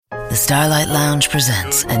The Starlight Lounge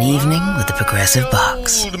presents An Evening with the Progressive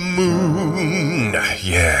Box. Old moon,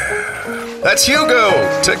 yeah. That's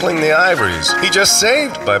Hugo, tickling the ivories. He just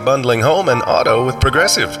saved by bundling home and auto with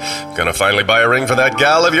Progressive. Gonna finally buy a ring for that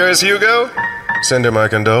gal of yours, Hugo? Send her my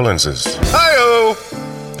condolences. Hi-oh!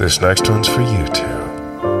 This next one's for you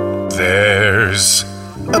two. There's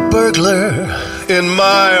a burglar in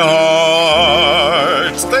my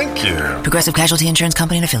heart. Thank you. Progressive Casualty Insurance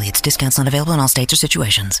Company and Affiliates. Discounts not available in all states or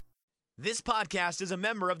situations. This podcast is a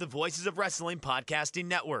member of the Voices of Wrestling Podcasting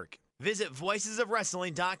Network. Visit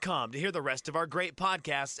voicesofwrestling.com to hear the rest of our great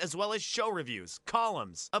podcasts, as well as show reviews,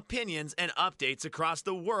 columns, opinions, and updates across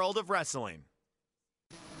the world of wrestling.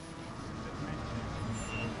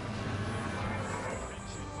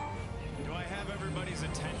 Do I have everybody's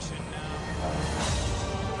attention now?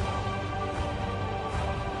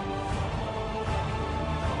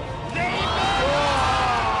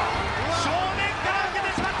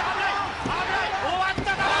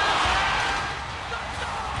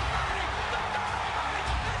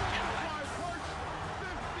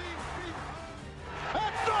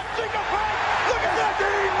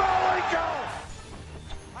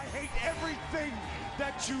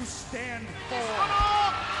 You stand for.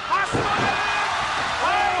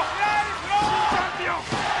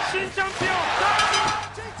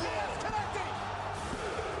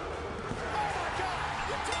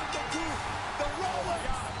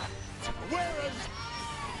 Wearing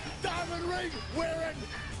diamond ring, wearing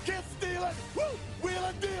kiss stealing,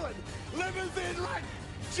 wheeling dealing, limousine right,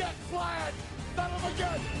 jet flying, son of a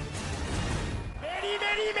gun.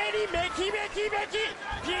 Mickey,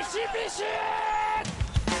 fishy.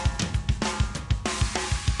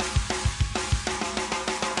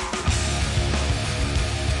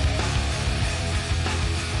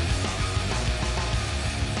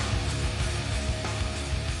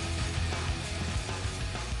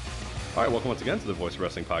 All right, welcome once again to the Voice of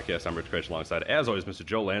Wrestling Podcast. I'm Rich Crash alongside, as always, Mr.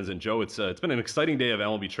 Joe Lanza. And Joe, it's been an exciting day of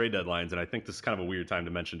MLB trade deadlines, and I think this is kind of a weird time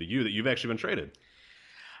to mention to you that you've actually been traded.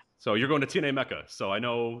 So you're going to TNA Mecca, so I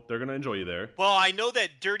know they're going to enjoy you there. Well, I know that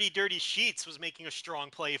Dirty Sheets was making a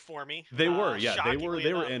strong play for me. They were, yeah, they were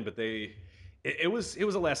enough. in, but it was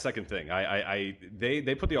a last second thing.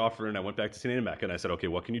 They put the offer in. I went back to TNA Mecca and I said, okay,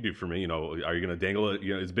 what can you do for me? You know, are you going to dangle it?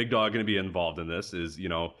 You know, is Big Dog going to be involved in this?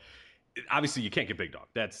 Obviously you can't get Big Dog.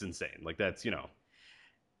 That's insane. Like that's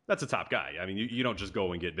a top guy. I mean, you don't just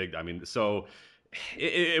go and get Big Dog. I mean, so.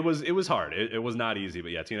 It was hard. It was not easy,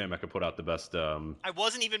 but yeah, TNA Mecca put out the best. I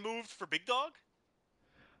wasn't even moved for Big Dog.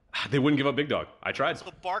 They wouldn't give up Big Dog. I tried. So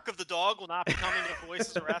the bark of the dog will not be coming to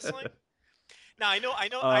Voices of Wrestling. Now I know.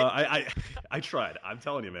 I tried. I'm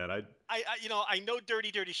telling you, man. I know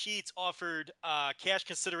Dirty Sheets offered cash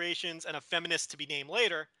considerations and a feminist to be named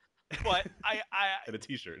later. But and a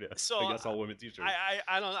T-shirt, yeah. So I guess all women T-shirts.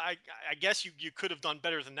 I guess you could have done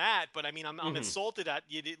better than that. But I mean, I'm insulted that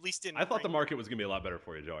you at least didn't. I thought the market was gonna be a lot better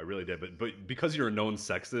for you, Joe. I really did. But because you're a known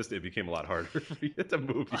sexist, it became a lot harder for you to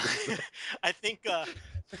move. I think a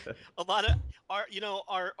lot of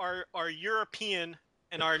our European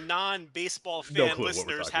and our non-baseball fan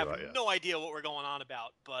listeners have no idea what we're going on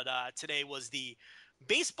about. But today was the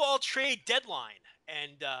baseball trade deadline.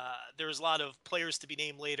 And there's a lot of players to be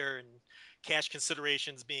named later and cash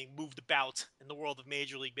considerations being moved about in the world of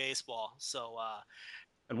Major League Baseball. So,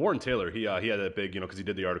 and Warren Taylor, he had that big, because he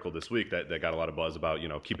did the article this week that got a lot of buzz about,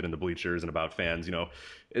 keeping in the bleachers and about fans,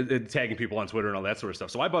 tagging people on Twitter and all that sort of stuff.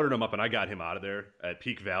 So I buttered him up and I got him out of there at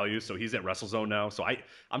peak value. So he's at WrestleZone now. So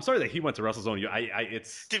I'm sorry that he went to WrestleZone.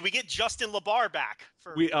 Did we get Justin LeBar back?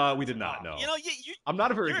 We did not. No. I'm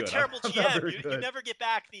not a very good. You're a terrible GM. You never get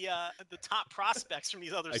back the top prospects from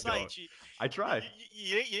these other sites. I tried.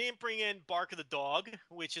 You didn't bring in Bark of the Dog,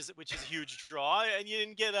 which is a huge draw, and you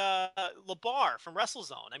didn't get LeBar from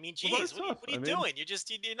WrestleZone. I mean, geez, what are you doing?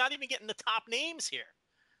 You're not even getting the top names here.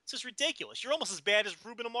 It's just ridiculous. You're almost as bad as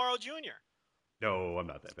Ruben Amaro Jr. No, I'm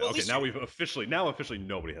not that bad. Well, okay, now officially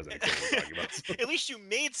nobody has anything to talk about. So. At least you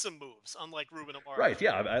made some moves, unlike Ruben Amaro. Right,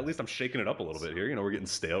 yeah. At least I'm shaking it up a little bit here. We're getting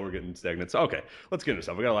stale. We're getting stagnant. So, okay, let's get into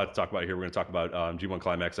stuff. We got a lot to talk about here. We're going to talk about G1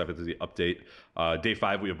 Climax after the update. Day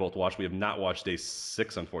 5 we have both watched. We have not watched Day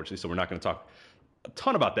 6, unfortunately, so we're not going to talk a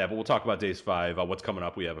ton about that, but we'll talk about Days 5, what's coming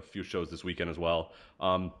up. We have a few shows this weekend as well.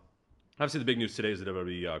 Obviously, the big news today is the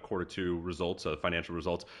WWE Q2 results, financial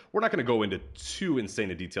results. We're not going to go into too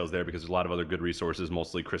insane of details there because there's a lot of other good resources,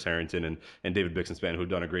 mostly Chris Harrington and David Bixenspan, who've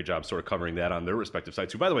done a great job sort of covering that on their respective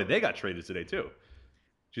sites. Who, by the way, they got traded today, too.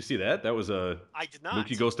 Did you see that? That was I did not.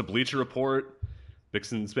 Mookie goes to Bleacher Report.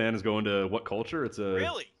 Bixenspan is going to What Culture? It's a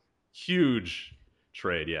really huge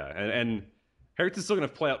trade, yeah. And Harrington's still going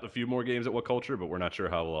to play out a few more games at What Culture, but we're not sure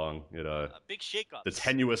how long big shakeups. The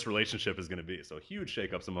tenuous relationship is going to be. So huge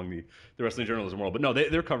shakeups among the wrestling journalism world. But no,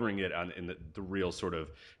 they're covering it in the real sort of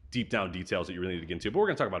deep down details that you really need to get into. But we're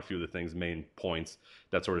going to talk about a few of the things, main points,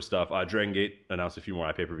 that sort of stuff. Dragon Gate announced a few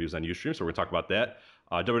more iPay-per-views on Ustream, so we're going to talk about that.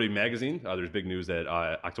 WWE Magazine, there's big news that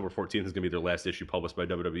October 14th is going to be their last issue published by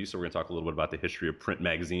WWE, so we're going to talk a little bit about the history of print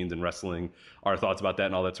magazines and wrestling, our thoughts about that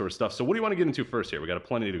and all that sort of stuff. So what do you want to get into first here? We got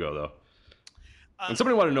plenty to go, though. And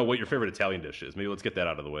somebody wanted to know what your favorite Italian dish is. Maybe let's get that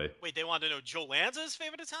out of the way. Wait, they wanted to know Joe Lanza's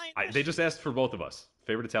favorite Italian dish? They just asked for both of us.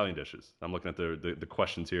 Favorite Italian dishes. I'm looking at the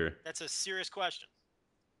questions here. That's a serious question.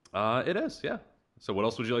 It is, yeah. So what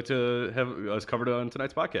else would you like to have us covered on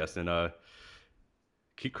tonight's podcast? And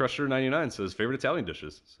Keith Crusher 99 says favorite Italian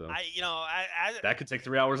dishes. So that could take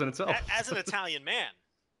 3 hours in itself. As an Italian man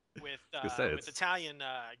with Italian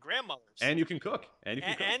grandmothers, and you can cook, and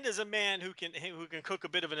as a man who can cook a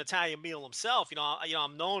bit of an Italian meal himself,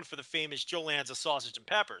 I'm known for the famous Joe Lanza sausage and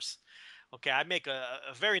peppers. Okay, I make a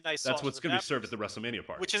very nice. That's what's going to be served at the WrestleMania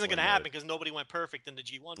party, which isn't going to happen because nobody went perfect in the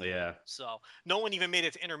G1 pool. Yeah. So no one even made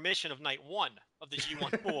it to intermission of night 1 of the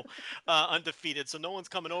G1 pool undefeated. So no one's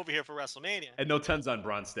coming over here for WrestleMania. And no Tenzan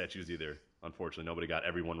bronze statues either. Unfortunately, nobody got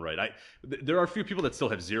everyone right. There are a few people that still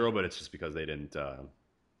have 0, but it's just because they didn't.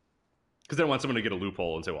 Because they don't want someone to get a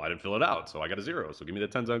loophole and say, "Well, I didn't fill it out, so I got a 0. So give me the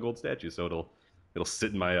Tenzan gold statue." So it'll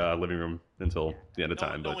sit in my living room until the end of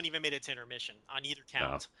time. No one even made it to intermission on either count.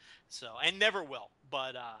 No. So, and never will.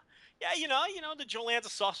 But the Joe Lanza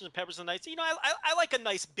sausage and peppers are nice. I like a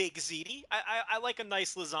nice big ziti. I like a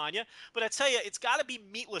nice lasagna. But I tell you, it's got to be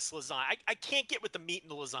meatless lasagna. I can't get with the meat in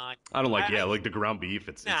the lasagna. I don't like the ground beef.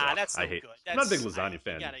 That's no good. I'm not a big lasagna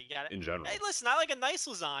fan in general. Hey, listen, I like a nice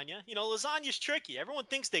lasagna. Lasagna's tricky. Everyone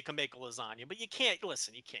thinks they can make a lasagna, but you can't.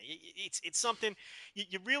 Listen, you can't. It's something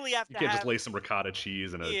you really have to. You can't just lay some ricotta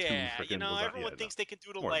cheese and a two lasagna. Everyone thinks they can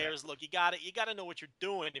do the layers. Look, you got to know what you're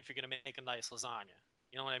doing if you're going to make a nice lasagna.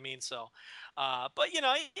 You know what I mean? So, but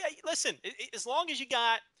listen, as long as you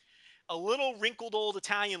got a little wrinkled old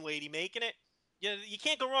Italian lady making it, you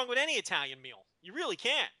can't go wrong with any Italian meal. You really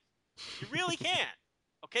can't. You really can't.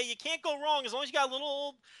 Okay, you can't go wrong as long as you got a little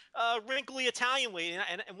old, wrinkly Italian lady.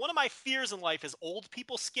 And one of my fears in life is old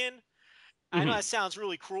people's skin. Mm-hmm. I know that sounds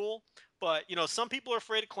really cruel, but some people are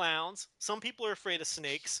afraid of clowns. Some people are afraid of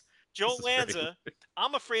snakes. Joe Lanza,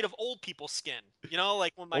 I'm afraid of old people's skin.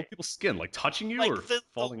 Like when old people's skin, like touching you or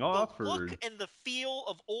falling off, the look and the feel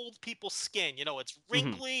of old people's skin. It's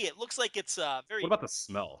wrinkly. Mm-hmm. It looks like it's very. What about the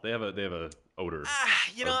smell? They have a odor.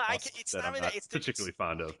 It's not particularly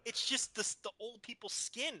fond of. It's just the old people's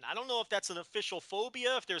skin. I don't know if that's an official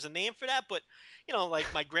phobia, if there's a name for that, but like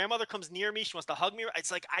my grandmother comes near me, she wants to hug me.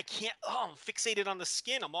 It's like I can't. Oh, I'm fixated on the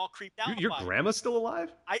skin. I'm all creeped out. Your grandma's still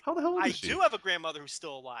alive? How the hell is she? I do have a grandmother who's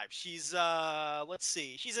still alive. She's let's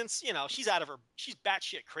see. She's in. She's out of her. She's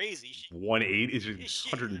batshit crazy. 108 is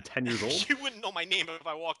 110 years old. She wouldn't know my name if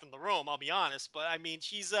I walked in the room. I'll be honest, but I mean,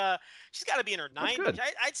 she's got to be in her 90s.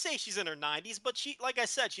 I'd say she's in her 90s, but she, like I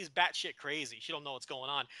said, she's batshit crazy. She don't know what's going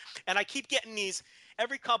on, and I keep getting these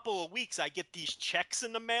every couple of weeks. I get these checks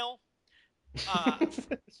in the mail.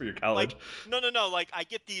 For your college? No. Like I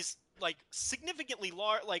get these like significantly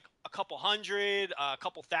large, like a couple hundred, a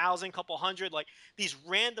couple thousand, couple hundred, like these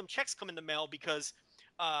random checks come in the mail because,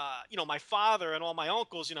 my father and all my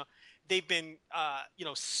uncles, they've been,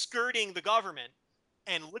 skirting the government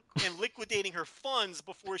and liquidating her funds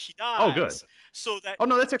before she dies. Oh, good. So that. Oh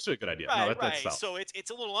no, that's actually a good idea. Right, no, right. So it's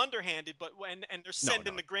a little underhanded, but and they're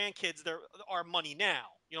sending the grandkids our money now.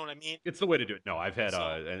 You know what I mean? It's the way to do it. No, I've had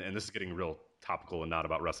and this is getting real topical and not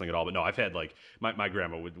about wrestling at all, but no, I've had like my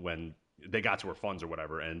grandma would, when they got to her funds or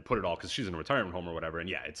whatever, and put it all, because she's in a retirement home or whatever, and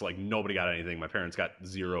yeah, it's like nobody got anything. My parents got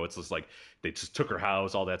 0. It's just like they just took her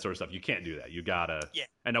house, all that sort of stuff. You can't do that. You gotta. Yeah.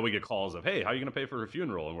 And now we get calls of, hey, how are you gonna pay for her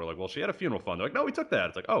funeral? And we're like, well, she had a funeral fund. They're like, no, we took that.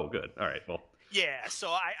 It's like, oh, good, all right, well. Yeah, so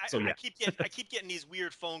I keep getting these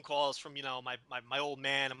weird phone calls from my old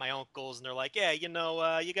man and my uncles, and they're like, yeah, you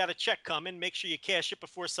got a check coming, make sure you cash it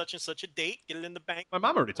before such and such a date, get it in the bank. My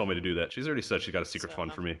mom already told me to do that. She's already said she got a secret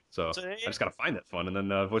fund for me, so I just got to find that fund, and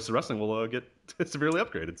then Voice of Wrestling will get severely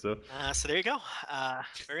upgraded. So there you go.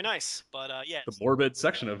 Very nice, but yeah, the morbid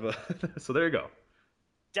section of so there you go.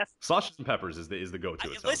 Sausage and peppers is the go-to.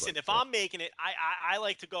 Listen, if I'm making it, I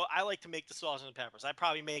like to make the sausage and peppers. I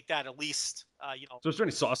probably make that at least, So is there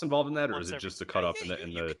any sauce involved in that, or is it just a cut up in the?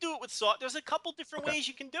 You can do it with sauce. There's a couple different ways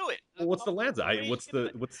you can do it. Well, what's the Lanza? I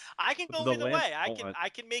can go either way. I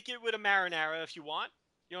can make it with a marinara if you want.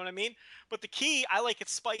 You know what I mean? But the key, I like it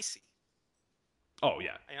spicy. Oh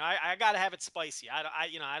yeah. I got to have it spicy.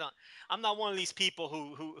 I'm not one of these people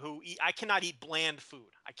who eat. I cannot eat bland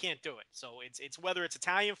food. I can't do it. So it's whether it's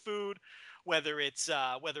Italian food, whether it's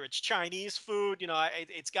Chinese food.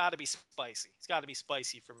 It's got to be spicy. It's got to be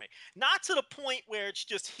spicy for me. Not to the point where it's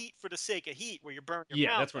just heat for the sake of heat, where you burn your Yeah,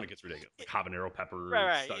 mouth. that's when it gets ridiculous. Like habanero pepper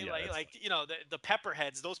Right. stuff. Yeah, the pepper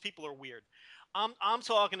heads. Those people are weird. I'm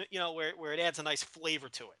talking, where it adds a nice flavor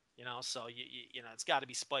to it. So it's got to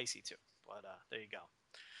be spicy too. But there you go.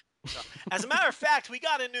 So, as a matter of fact, we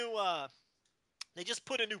got a new. They just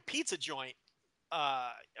put a new pizza joint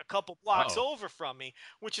a couple blocks over from me,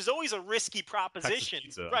 which is always a risky proposition,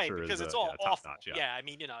 pizza, right? sure Because is, it's all awful. notch, Yeah, I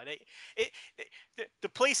mean, the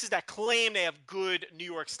places that claim they have good New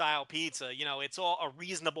York style pizza, it's all a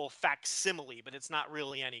reasonable facsimile, but it's not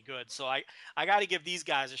really any good. So I got to give these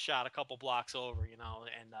guys a shot a couple blocks over,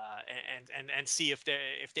 and see if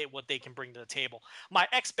they what they can bring to the table. My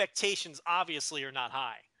expectations obviously are not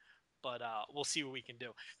high. But we'll see what we can do.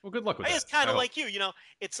 Well, good luck with that. It's kind of like you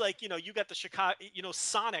it's like, you got the Chicago,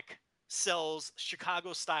 Sonic sells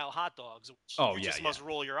Chicago style hot dogs, which you just must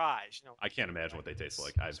roll your eyes. I can't imagine what they taste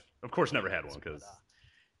like. I've, of course, never had one because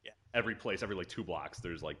every place, every like 2 blocks,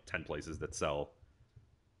 there's like 10 places that sell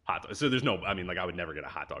hot dogs. So there's no, I mean, like I would never get a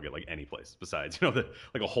hot dog at like any place besides,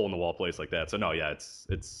 like a hole in the wall place like that. So no, yeah,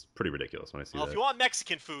 it's pretty ridiculous when I see that. If you want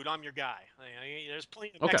Mexican food, I'm your guy. There's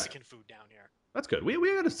plenty of Mexican food down here. That's good. We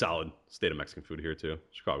got a solid state of Mexican food here too,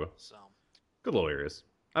 Chicago. So good little areas.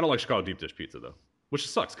 I don't like Chicago deep dish pizza though, which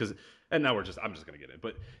sucks because. And now I'm just gonna get it,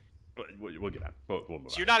 but we'll get on. We'll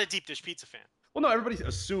move so you're not a deep dish pizza fan? Well, no. Everybody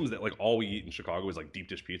assumes that like all we eat in Chicago is like deep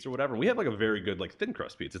dish pizza or whatever. And we have like a very good like thin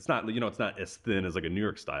crust pizza. It's not it's not as thin as like a New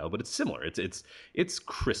York style, but it's similar. It's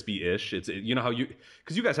crispy-ish. It's how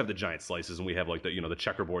because you guys have the giant slices and we have like the the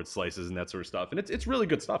checkerboard slices and that sort of stuff. And it's really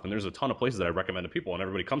good stuff. And there's a ton of places that I recommend to people. And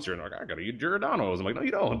everybody comes here and they're like, I gotta eat Giordano's. I'm like, no,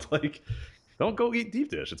 you don't. Like, don't go eat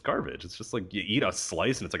deep dish. It's garbage. It's just like you eat a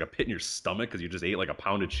slice and it's like a pit in your stomach because you just ate like a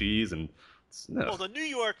pound of cheese and. No. Well, the New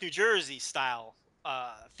York, New Jersey style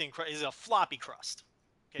thin crust is a floppy crust.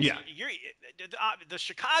 Okay, yeah. So the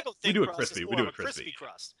Chicago thin crust is more of a crispy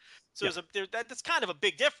crust. So that's kind of a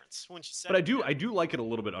big difference when you say. But I do like it a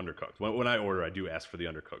little bit undercooked. When I order, I do ask for the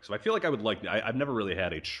undercooked. So I feel like I would like. I've never really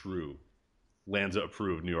had a true Lanza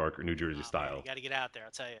approved New York or New Jersey style. Man, you got to get out there.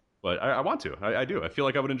 I'll tell you. But I want to. I do. I feel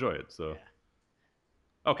like I would enjoy it. So.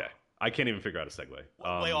 Yeah. Okay. I can't even figure out a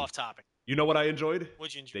segue. Way off topic. You know what I enjoyed?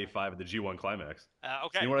 What'd you enjoy? Day 5 of the G1 Climax.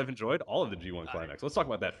 Okay. You know what I've enjoyed? All of the G1 Climax. Let's talk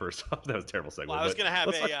about that first. That was a terrible segue. Well, I was going to have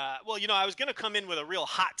I was going to come in with a real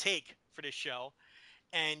hot take for this show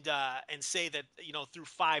and say that, through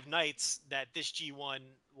 5 nights that this G1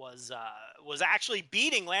 was actually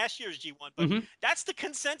beating last year's G1, but that's the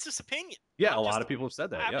consensus opinion. Yeah, a lot of people have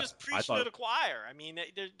said that. I'm just preaching to the choir. I mean,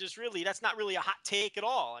 that's not really a hot take at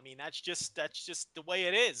all. I mean, that's just the way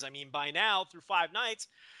it is. I mean, by now through 5 nights,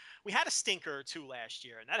 we had a stinker or 2 last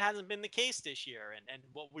year, and that hasn't been the case this year. And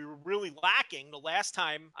what we were really lacking the last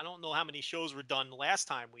time, I don't know how many shows were done the last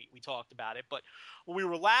time we talked about it, but what we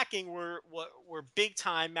were lacking were big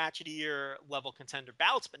time match of the year level contender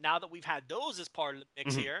bouts. But now that we've had those as part of the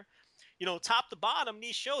mix here, top to bottom,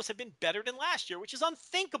 these shows have been better than last year, which is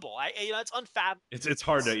unthinkable. It's unfathomable. It's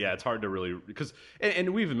hard to really because and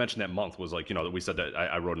we even mentioned that month was like that we said that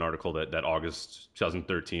I wrote an article that August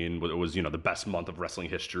 2013 was the best month of wrestling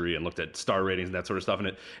history and looked at star ratings and that sort of stuff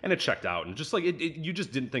and it checked out and just like you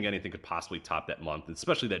just didn't think anything could possibly top that month,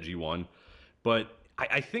 especially that G1. But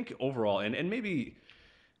I think overall and maybe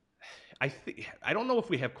I don't know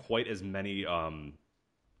if we have quite as many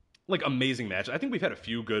like amazing matches. I think we've had a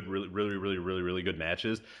few good, really good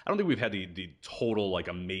matches. I don't think we've had the total like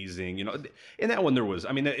amazing. In that one there was.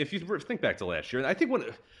 I mean, if you think back to last year, and I think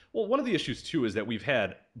one of the issues too is that we've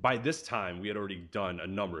had by this time we had already done a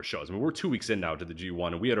number of shows. I mean, we're 2 weeks in now to the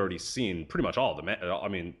G1, and we had already seen pretty much all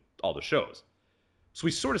the shows. So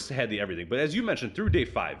we sort of had the everything. But as you mentioned, through day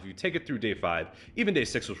 5, if you take it through day 5, even day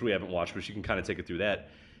 6, which we haven't watched, but you can kind of take it through that.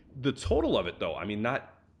 The total of it, though, I mean, not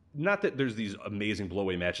that there's these amazing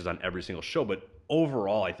blowaway matches on every single show, but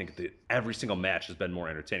overall, I think that every single match has been more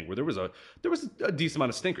entertaining. Where there was a decent amount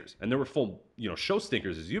of stinkers, and there were full show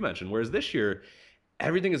stinkers as you mentioned. Whereas this year,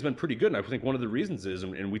 everything has been pretty good, and I think one of the reasons is,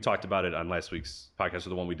 and we talked about it on last week's podcast, or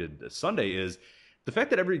the one we did this Sunday, is the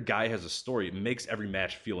fact that every guy has a story makes every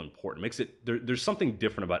match feel important. Makes it there's something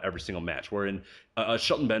different about every single match. Where in a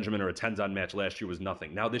Shelton Benjamin or a Tenzan match last year was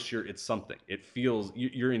nothing. Now this year it's something. It feels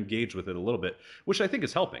you're engaged with it a little bit, which I think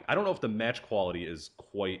is helping. I don't know if the match quality is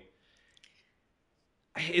quite.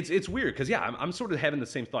 It's weird because I'm sort of having the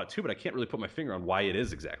same thought too, but I can't really put my finger on why it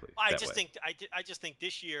is exactly. I just think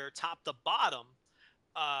this year, top to bottom,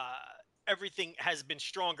 everything has been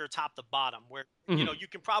stronger top to bottom. Where you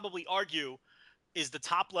can probably argue, is the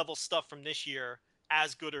top level stuff from this year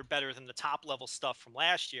as good or better than the top level stuff from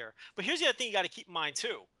last year? But here's the other thing you got to keep in mind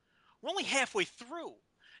too. We're only halfway through.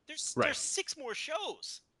 There's 6 more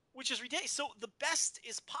shows, which is ridiculous. So the best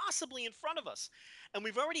is possibly in front of us, and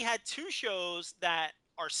we've already had 2 shows that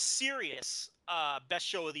are serious best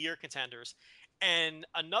show of the year contenders, and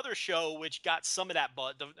another show which got some of that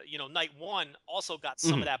buzz. Night 1 also got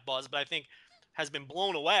some of that buzz, but I think has been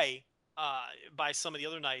blown away by some of the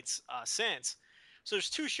other nights since. So there's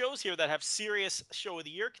 2 shows here that have serious show of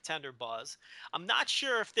the year contender buzz. I'm not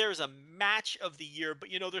sure if there's a match of the year, but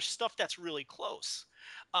there's stuff that's really close.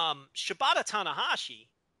 Shibata Tanahashi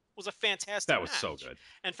was a fantastic That was match. so good.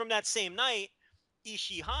 And from that same night,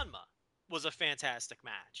 Ishii Hanma was a fantastic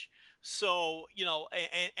match. So,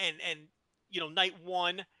 night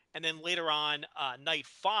 1 and then later on night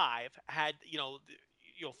 5 had,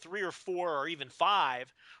 3 or 4 or even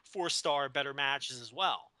 5 4-star better matches as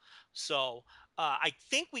well. So, I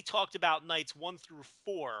think we talked about nights 1 through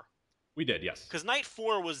 4. We did, yes. Because night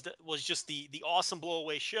 4 was just the awesome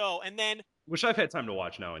blowaway show, and then which I've had time to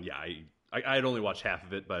watch now, and yeah, I had only watched half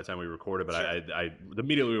of it by the time we recorded, but sure. I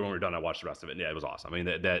immediately when we were done, I watched the rest of it, and yeah, it was awesome. I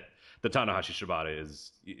mean, that the Tanahashi Shibata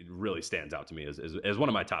really stands out to me as one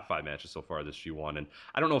of my top 5 matches so far this G1, and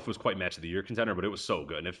I don't know if it was quite match of the year contender, but it was so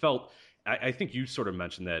good, and it felt. I think you sort of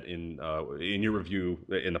mentioned that in your review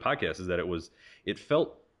in the podcast, is that it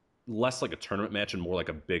felt less like a tournament match and more like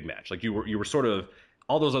a big match. Like you were sort of.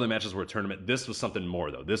 All those other matches were a tournament. This was something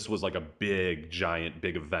more, though. This was like a big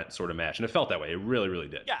event sort of match, and it felt that way. It really, really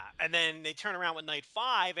did. Yeah, and then they turn around with night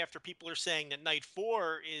 5 after people are saying that night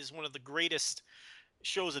 4 is one of the greatest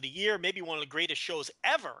shows of the year, maybe one of the greatest shows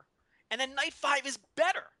ever, and then night 5 is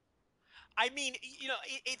better. I mean,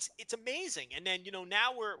 it's amazing. And then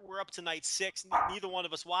now we're up to night 6. Neither one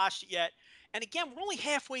of us watched it yet, and again, we're only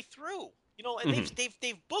halfway through. And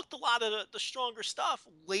they've booked a lot of the stronger stuff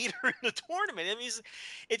later in the tournament. I mean,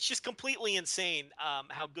 it's just completely insane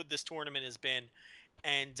how good this tournament has been,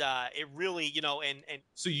 and it really, and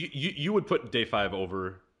so you would put day 5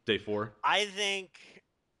 over day 4? I think,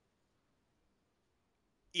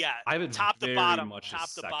 yeah, I have it top to bottom, much top to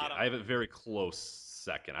second. bottom. I have it very close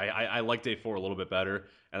second. I like day 4 a little bit better,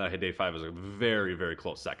 and I had day 5 as a very, very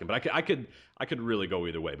close second. But I could really go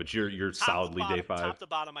either way. But you're solidly day 5. Top to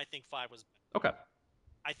bottom, I think 5 was better. Okay.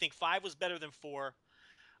 I think 5 was better than 4.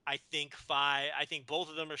 I think both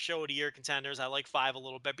of them are show of the year contenders. I like 5 a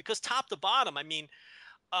little bit because top to bottom, I mean,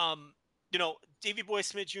 Davey Boy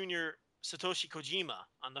Smith Jr., Satoshi Kojima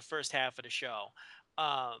on the first half of the show.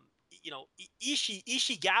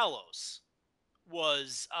 Ishii Gallows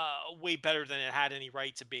was way better than it had any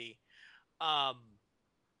right to be. And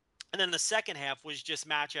then the second half was just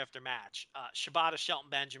match after match. Shibata, Shelton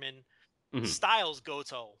Benjamin, Styles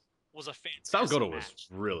Goto was a fantastic Styles Goto match. Was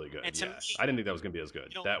really good. And yeah. Me, I didn't think that was going to be as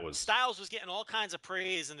good. Styles was getting all kinds of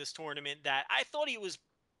praise in this tournament that I thought he was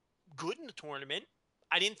good in the tournament.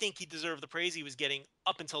 I didn't think he deserved the praise he was getting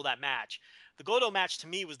up until that match. The Goto match to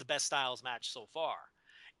me was the best Styles match so far.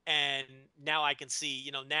 And now I can see,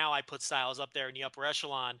 now I put Styles up there in the upper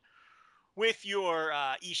echelon with your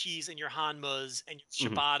Ishiis and your Hanmas and your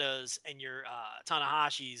Shibatas and your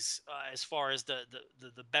Tanahashis as far as the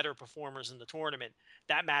better performers in the tournament.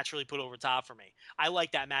 That match really put over top for me. I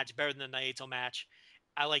like that match better than the Naito match.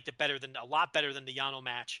 I liked it a lot better than the Yano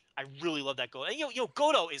match. I really love that Goto. And,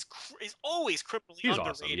 Goto is always crippling underrated.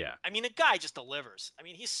 Awesome, yeah. I mean, the guy just delivers. I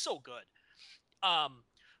mean, he's so good.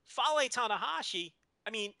 Fale Tanahashi. I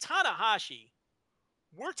mean, Tanahashi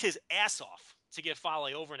worked his ass off to get Fale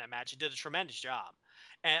over in that match. He did a tremendous job.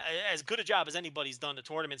 And as good a job as anybody's done the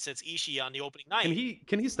tournament since Ishii on the opening night.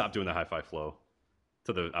 Can he stop doing the high-five flow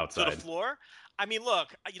to the outside? To the floor? I mean,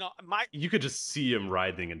 look, you could just see him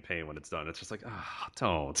writhing in pain when it's done. It's just like,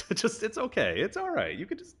 don't. It's okay. It's all right. You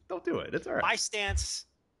could just don't do it. It's all right. My stance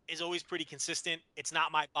is always pretty consistent. It's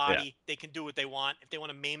not my body. Yeah. They can do what they want. If they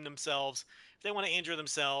want to maim themselves, if they want to injure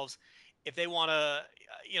themselves, if they want to,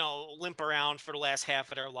 limp around for the last half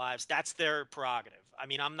of their lives, that's their prerogative. I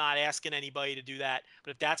mean, I'm not asking anybody to do that,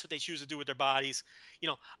 but if that's what they choose to do with their bodies,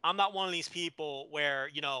 I'm not one of these people where,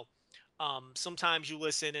 sometimes you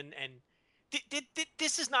listen and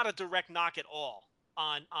this is not a direct knock at all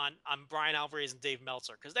on Brian Alvarez and Dave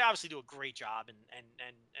Meltzer, because they obviously do a great job and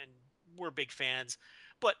we're big fans,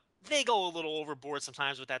 but they go a little overboard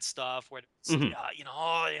sometimes with that stuff where it's,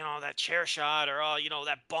 that chair shot or,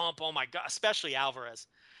 that bump. Oh my God, especially Alvarez.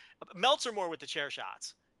 Meltzer more with the chair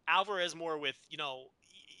shots. Alvarez more with,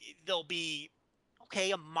 there'll be,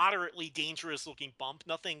 okay, a moderately dangerous looking bump,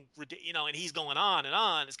 nothing, and he's going on and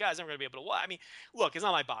on. This guy's never going to be able to watch. I mean, look, it's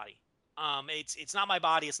not my body. It's not my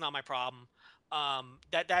body. It's not my problem.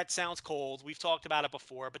 That sounds cold. We've talked about it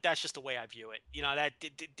before, but that's just the way I view it.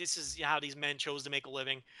 This is how these men chose to make a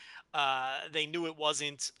living. They knew it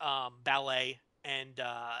wasn't ballet, and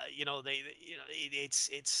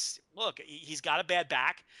it's look. He's got a bad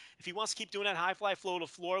back. If he wants to keep doing that high fly flow to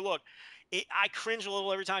floor, look, I cringe a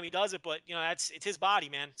little every time he does it, but it's his body,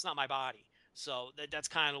 man. It's not my body. So that's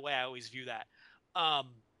kind of the way I always view that.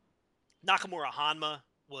 Nakamura Hanma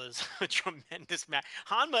was a tremendous match.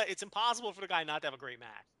 Hanma, it's impossible for the guy not to have a great match.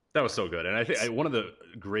 That was so good. And I think one of the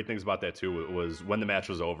great things about that, too, was when the match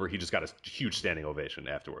was over, he just got a huge standing ovation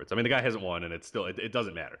afterwards. I mean, the guy hasn't won, and it's still, it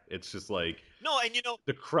doesn't matter. It's just like... No, and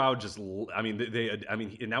the crowd just, I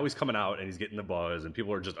mean, now he's coming out, and he's getting the buzz, and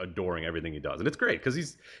people are just adoring everything he does. And it's great, because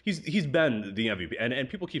he's been the MVP. And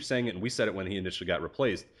people keep saying it, and we said it when he initially got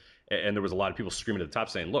replaced, and there was a lot of people screaming at the top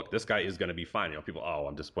saying, look, this guy is going to be fine. People,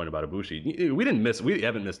 I'm disappointed about Ibushi. We haven't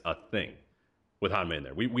missed a thing with Hanma in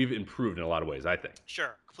there. We've improved in a lot of ways, I think.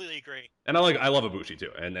 Sure, completely agree. And I love Ibushi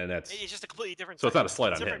too, and that's... It's just a completely different... So it's not a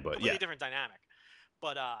slight on him, but completely different dynamic.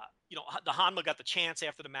 But, the Hanma got the chance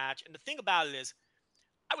after the match, and the thing about it is,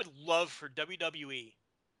 I would love for WWE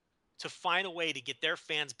to find a way to get their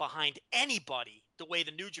fans behind anybody the way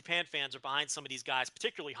the New Japan fans are behind some of these guys,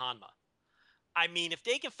 particularly Hanma. I mean, if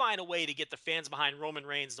they can find a way to get the fans behind Roman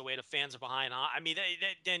Reigns the way the fans are behind,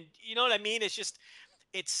 then you know what I mean? It's just,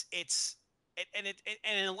 and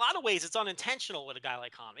in a lot of ways, it's unintentional with a guy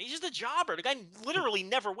like Hanma. He's just a jobber. The guy literally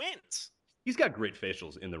never wins. He's got great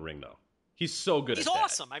facials in the ring, though. He's so good at that. He's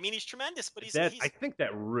awesome. I mean, he's tremendous, but I think that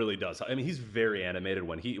really does. I mean, he's very animated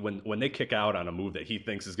when they kick out on a move that he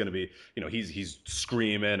thinks is going to be, he's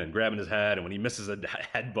screaming and grabbing his head, and when he misses a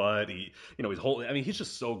headbutt, he's holding. I mean, he's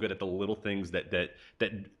just so good at the little things that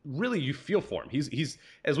really you feel for him. He's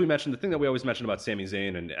as we mentioned, the thing that we always mention about Sami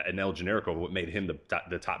Zayn and El Generico, what made him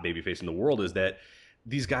the top babyface in the world is that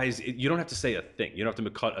these guys, you don't have to say a thing. You don't have to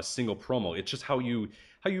cut a single promo. It's just how you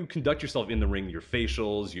conduct yourself in the ring, your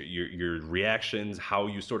facials, your reactions, how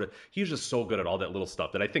you he's just so good at all that little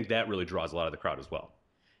stuff that I think that really draws a lot of the crowd as well.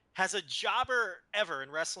 Has a jobber ever in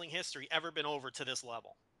wrestling history ever been over to this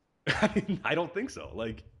level? I don't think so.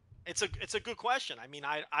 It's a good question. I mean,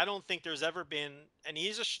 I don't think there's ever been, and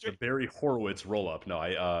he's a the Barry Horowitz roll up.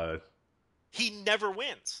 No, he never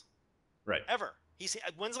wins. Right. Ever.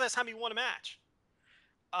 When's the last time he won a match?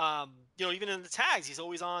 Even in the tags, he's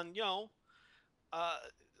always on,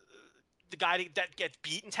 the guy that gets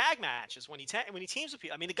beat in tag matches when he teams with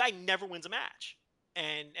people. I mean, the guy never wins a match,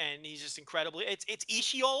 and he's just incredibly. It's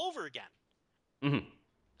Ishii all over again. Mm-hmm.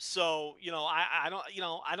 So I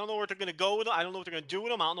don't know where they're going to go with him. I don't know what they're going to do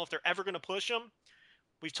with him. I don't know if they're ever going to push him.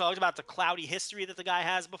 We've talked about the cloudy history that the guy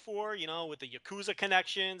has before. With the Yakuza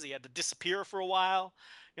connections, he had to disappear for a while.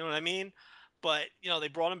 You know what I mean? But, they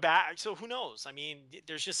brought him back. So who knows? I mean,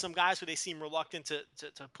 there's just some guys who they seem reluctant to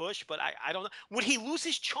push. But I don't know. Would he lose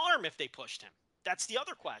his charm if they pushed him? That's the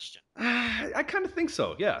other question. I kind of think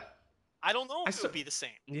so, yeah. I don't know if it would be the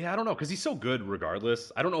same. Yeah, I don't know. Because he's so good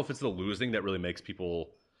regardless. I don't know if it's the losing that really makes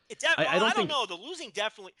people... I don't know. The losing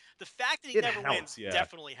definitely... The fact that he never wins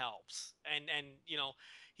definitely helps. And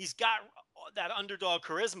he's got that underdog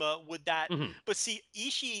charisma with that. Mm-hmm. But see,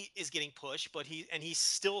 Ishii is getting pushed, but he's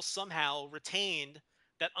still somehow retained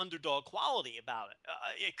that underdog quality about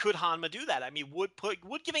it. Could Hanma do that? I mean, would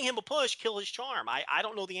giving him a push kill his charm? I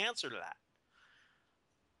don't know the answer to that.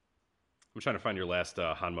 I'm trying to find your last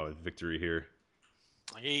Hanma victory here.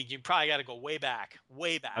 You probably got to go way back.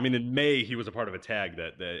 I mean, in May, he was a part of a tag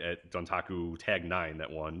that at Dontaku Tag 9 that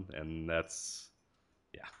won, and that's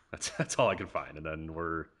all I can find. And then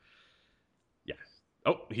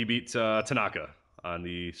he beat Tanaka on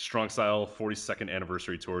the Strong Style 42nd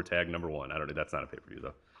Anniversary Tour Tag number 1. I don't know. That's not a pay-per-view,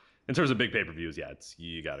 though. In terms of big pay-per-views,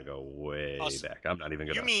 you got to go way back. I'm not even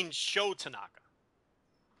going to... You mean Sho Tanaka?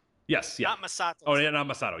 Yes, yeah. Not Masato. Oh, yeah, not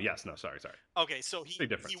Masato. Yes, no, sorry. Okay, so he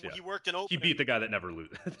worked an opener. He beat the guy that never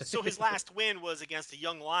loses. So his last win was against a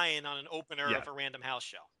young lion on an opener of a random house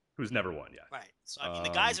show. Who's never won, yeah. Right. So, I mean, the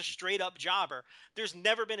guy's a straight-up jobber. There's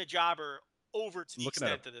never been a jobber over to the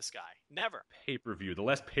extent of this guy. Never. Pay-per-view. The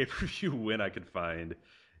last pay-per-view win I could find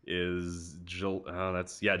is July of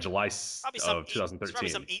 2013. It's probably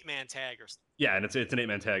some 8-man tag or something. Yeah, and it's an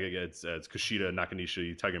 8-man tag. It's Kushida,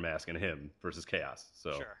 Nakanishi, Tiger Mask, and him versus Chaos.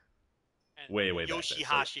 So sure. And way back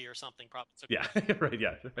Yoshihashi or something probably. Yeah, right,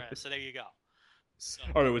 yeah. So there you go. So,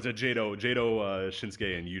 it was a Jado,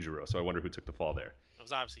 Shinsuke, and Yujiro. So I wonder who took the fall there. It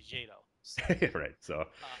was obviously Jado. So. Right. So,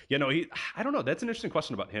 I don't know. That's an interesting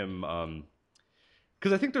question about him.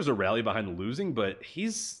 Because I think there's a rally behind the losing, but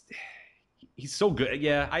he's so good.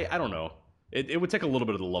 Yeah, I don't know. It would take a little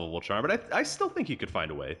bit of the lovable charm, but I still think he could find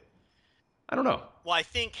a way. I don't know. Well, I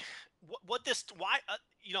think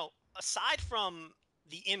aside from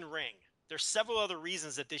the in-ring, there's several other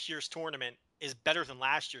reasons that this year's tournament is better than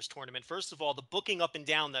last year's tournament. First of all, the booking up and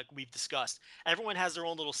down that we've discussed. Everyone has their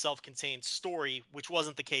own little self-contained story, which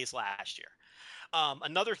wasn't the case last year.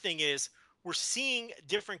 Another thing is we're seeing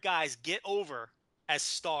different guys get over as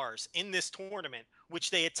stars in this tournament,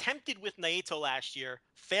 which they attempted with Naito last year,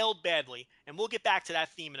 failed badly. And we'll get back to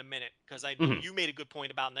that theme in a minute because I know you made a good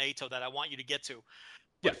point about Naito that I want you to get to.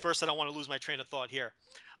 But first, I don't want to lose my train of thought here.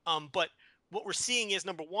 But what we're seeing is, the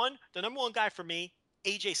number one guy for me,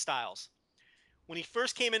 AJ Styles. When he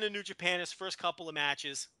first came into New Japan, his first couple of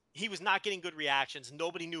matches, he was not getting good reactions.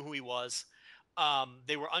 Nobody knew who he was.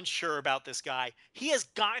 They were unsure about this guy. He has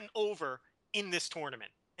gotten over in this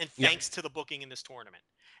tournament, and thanks to the booking in this tournament.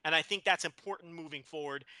 And I think that's important moving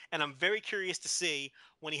forward. And I'm very curious to see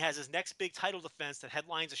when he has his next big title defense that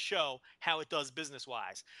headlines a show, how it does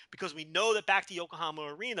business-wise. Because we know that back to Yokohama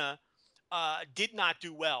Arena did not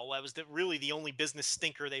do well. That was really the only business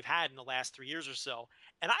stinker they've had in the last 3 years or so.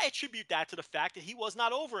 And I attribute that to the fact that he was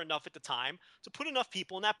not over enough at the time to put enough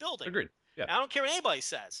people in that building. Agreed. Yeah. I don't care what anybody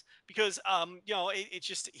says because, it's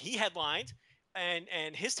just he headlined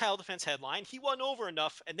and his title defense headline. He wasn't over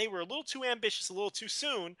enough, and they were a little too ambitious, a little too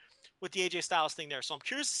soon with the AJ Styles thing there. So I'm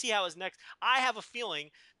curious to see how his next. I have a feeling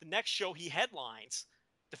the next show he headlines,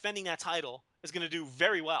 defending that title, is going to do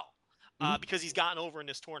very well because he's gotten over in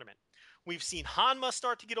this tournament. We've seen Hanma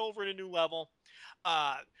start to get over at a new level.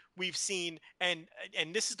 We've seen, and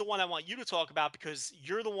this is the one I want you to talk about because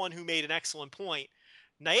you're the one who made an excellent point.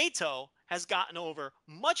 Naito has gotten over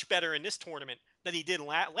much better in this tournament than he did in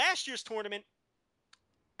last year's tournament.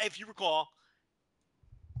 If you recall,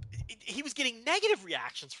 he was getting negative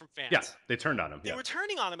reactions from fans. Yeah, they turned on him. They were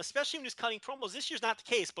turning on him, especially when he was cutting promos. This year's not the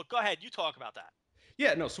case, but go ahead. You talk about that.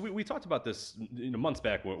 Yeah, no, so we talked about this months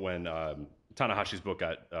back when Tanahashi's book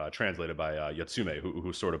got translated by Yatsume,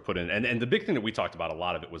 who sort of put in, and the big thing that we talked about, a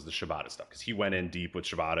lot of it was the Shibata stuff, because he went in deep with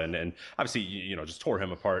Shibata and obviously, just tore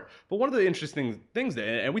him apart. But one of the interesting things,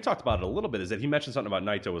 and we talked about it a little bit, is that he mentioned something about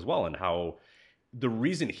Naito as well, and how the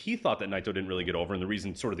reason he thought that Naito didn't really get over, and the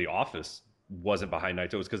reason sort of the office wasn't behind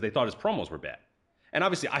Naito, is because they thought his promos were bad. And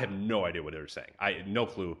obviously, I have no idea what they were saying. I had no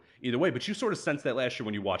clue either way. But you sort of sensed that last year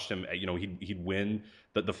when you watched him. He'd win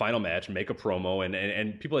the final match, make a promo,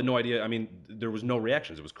 and people had no idea. I mean, there was no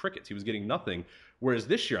reactions. It was crickets. He was getting nothing. Whereas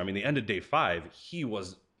this year, the end of day 5, he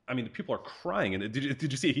was. The people are crying. And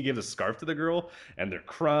did you see he gave the scarf to the girl? And they're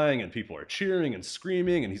crying, and people are cheering and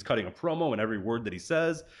screaming, and he's cutting a promo, and every word that he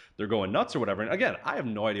says, they're going nuts or whatever. And again, I have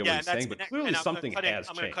no idea what he's saying, but clearly something has changed.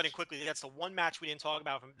 I'm going to cut in quickly. That's the one match we didn't talk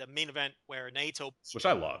about from the main event where Naito, which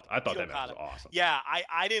I loved. I thought that match was awesome. Yeah,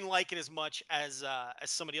 I didn't like it as much as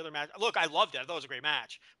some of the other matches. Look, I loved it. I thought it was a great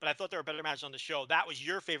match, but I thought there were better matches on the show. That was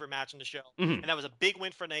your favorite match on the show, and that was a big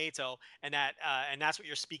win for Naito, and that's what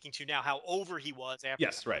you're speaking to now. How over he was after.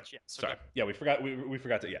 Yes, right. Yeah, sorry. Yeah, we forgot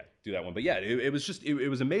to do that one. But yeah, it was just it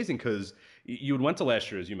was amazing because you went to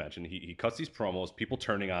last year, as you mentioned. He cuts these promos, people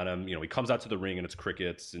turning on him. He comes out to the ring and it's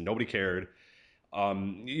crickets and nobody cared.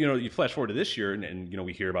 You flash forward to this year and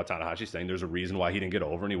we hear about Tanahashi saying there's a reason why he didn't get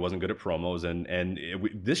over and he wasn't good at promos.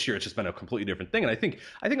 This year it's just been a completely different thing. And I think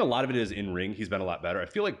a lot of it is in ring. He's been a lot better. I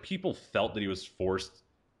feel like people felt that he was forced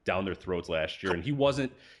down their throats last year, and he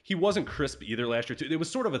wasn't crisp either last year too. It was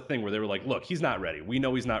sort of a thing where they were like, look, he's not ready. We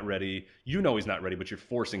know he's not ready. He's not ready, but you're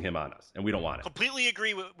forcing him on us, and we don't want it. Completely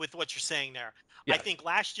agree with what you're saying there. Yeah. I think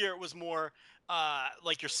last year it was more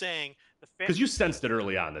like you're saying, because you sensed it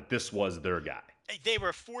early on that this was their guy. They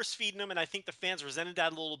were force feeding him, and I think the fans resented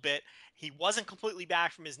that a little bit. He wasn't completely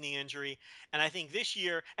back from his knee injury, and I think this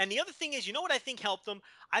year. And the other thing is, you know what I think helped him?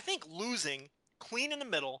 I think losing clean in the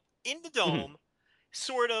middle in the dome.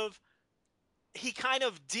 Sort of, he kind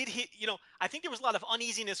of did hit, I think there was a lot of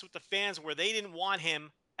uneasiness with the fans where they didn't want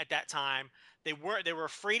him at that time. They were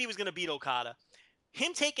afraid he was going to beat Okada.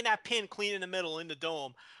 Him taking that pin clean in the middle in the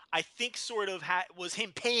dome, I think sort of was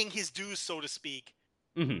him paying his dues, so to speak.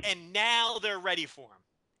 And now they're ready for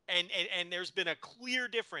him. And there's been a clear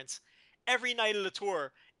difference every night of the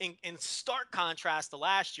tour in stark contrast to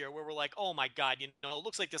last year where we're like, oh my God, it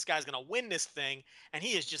looks like this guy's going to win this thing. And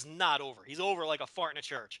he is just not over. He's over like a fart in a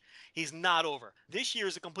church. He's not over. This year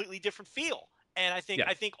is a completely different feel. And I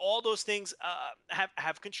think all those things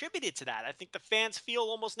have contributed to that. I think the fans feel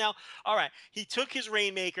almost now, all right, he took his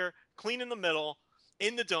Rainmaker clean in the middle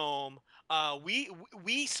in the dome.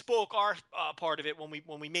 We spoke our part of it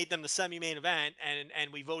when we made them the semi-main event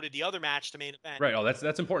and we voted the other match to main event. Right. Oh,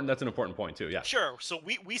 that's important. That's an important point too. Yeah. Sure. So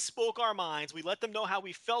we spoke our minds. We let them know how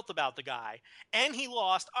we felt about the guy, and he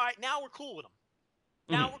lost. All right. Now we're cool with him.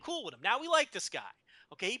 Now we're cool with him. Now we like this guy.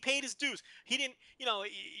 Okay, he paid his dues. He didn't,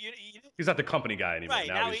 He's not the company guy anymore. right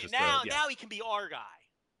Now now, he's just now he can be our guy.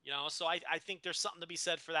 So I think there's something to be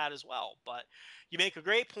said for that as well. But you make a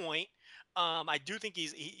great point. I do think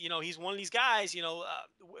he's one of these guys,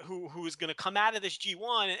 who's going to come out of this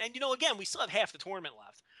G1, and again, we still have half the tournament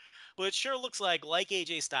left, but it sure looks like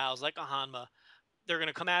AJ Styles, like a Hanma, they're going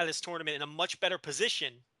to come out of this tournament in a much better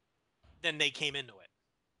position than they came into it.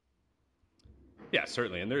 Yeah,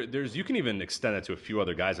 certainly, and there's you can even extend that to a few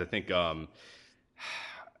other guys. I think that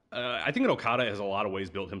Okada has a lot of ways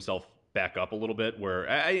built himself back up a little bit,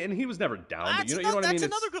 and he was never down, but you know what I mean. That's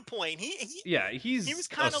another good point. He's was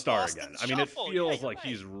kind a of star lost again. in the I mean, it shuffle. feels like right.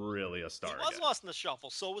 he's really a star. He was again. lost in the shuffle.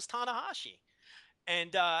 So was Tanahashi.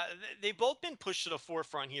 And they've both been pushed to the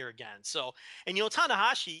forefront here again. So, and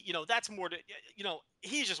Tanahashi, that's more to,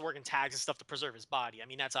 he's just working tags and stuff to preserve his body. I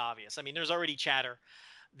mean, that's obvious. I mean, there's already chatter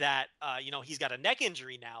that he's got a neck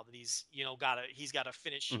injury now that he's got to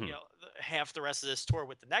finish half the rest of this tour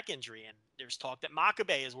with the neck injury. And there's talk that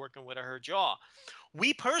Makabe is working with a hurt jaw.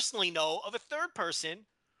 We personally know of a third person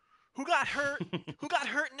who got hurt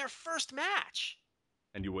in their first match.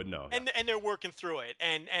 And you wouldn't know. And they're working through it,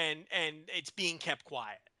 and it's being kept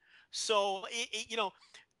quiet. So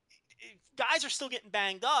guys are still getting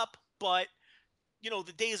banged up, but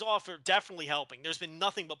the days off are definitely helping. There's been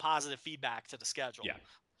nothing but positive feedback to the schedule. Yeah,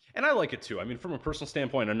 and I like it too. I mean, from a personal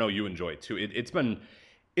standpoint, I know you enjoy it too. It's been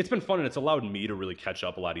fun, and it's allowed me to really catch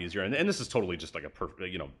up a lot easier. And this is totally just like a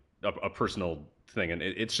personal thing. And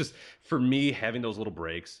it's just, for me, having those little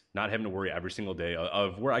breaks, not having to worry every single day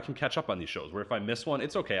of where I can catch up on these shows, where if I miss one,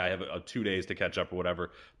 it's okay. I have 2 days to catch up or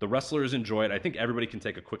whatever. The wrestlers enjoy it. I think everybody can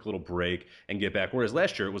take a quick little break and get back. Whereas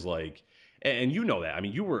last year it was like, and you know that, I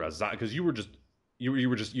mean, you were because you were just,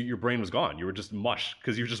 your brain was gone. You were just mush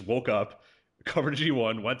because you just woke up, covered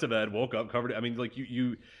G1, went to bed, woke up, covered. I mean, like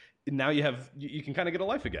now you can kind of get a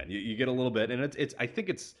life again. You get a little bit, and I think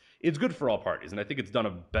it's good for all parties, and I think it's done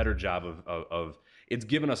a better job of it's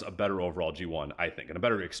given us a better overall G1, I think, and a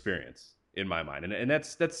better experience in my mind. And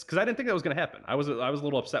that's because I didn't think that was going to happen. I was a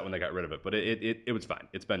little upset when they got rid of it, but it was fine.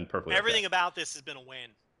 It's been perfectly everything okay. about this has been a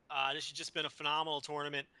win. This has just been a phenomenal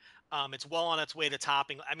tournament. It's well on its way to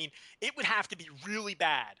topping. I mean, it would have to be really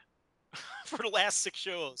bad for the last 6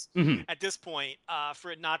 shows at this point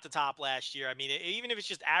for it not to top last year. I mean, even if it's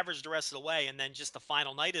just average the rest of the way and then just the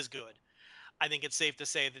final night is good, I think it's safe to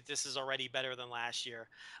say that this is already better than last year.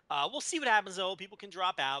 We'll see what happens, though. People can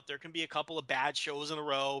drop out. There can be a couple of bad shows in a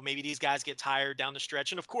row. Maybe these guys get tired down the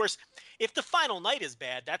stretch. And, of course, if the final night is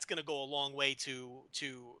bad, that's going to go a long way to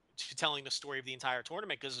telling the story of the entire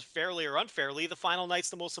tournament, because fairly or unfairly, the final night's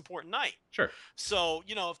the most important night. Sure. So,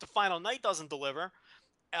 if the final night doesn't deliver,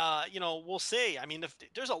 we'll see. I mean,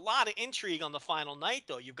 there's a lot of intrigue on the final night,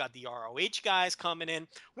 though. You've got the ROH guys coming in,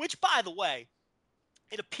 which, by the way,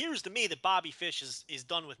 it appears to me that Bobby Fish is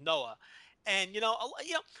done with Noah. And,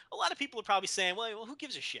 a lot of people are probably saying, well, who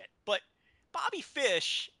gives a shit? But Bobby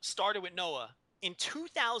Fish started with Noah in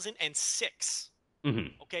 2006.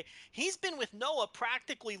 Okay. He's been with Noah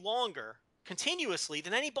practically longer continuously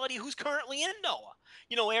than anybody who's currently in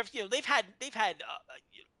Noah. After, they've had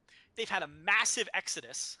a massive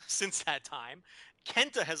exodus since that time.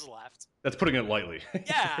 Kenta has left. That's putting it lightly.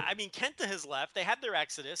 Yeah, I mean, Kenta has left. They had their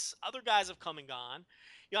exodus. Other guys have come and gone.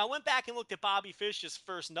 I went back and looked at Bobby Fish's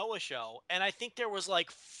first Noah show, and I think there was like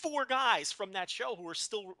 4 guys from that show who are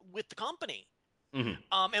still with the company. And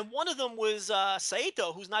one of them was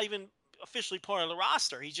Saito, who's not even officially part of the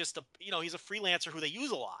roster. He's just he's a freelancer who they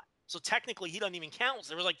use a lot. So technically, he doesn't even count. So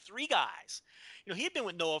there was like 3 guys. He had been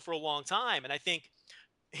with Noah for a long time, and I think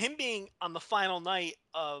him being on the final night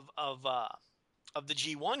of the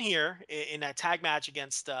G1 here in that tag match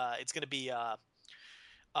against it's going to be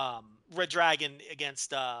Red Dragon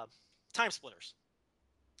against Time Splitters.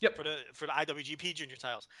 Yep. For the IWGP Junior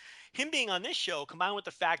titles. Him being on this show, combined with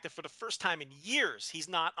the fact that for the first time in years he's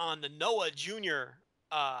not on the Noah Junior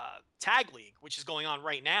Tag League, which is going on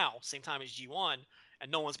right now, same time as G1, and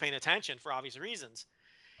no one's paying attention for obvious reasons.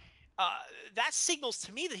 That signals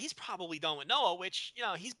to me that he's probably done with Noah, which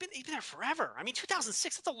he's been there forever. I mean,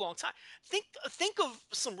 2006, that's a long time. Think of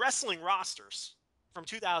some wrestling rosters from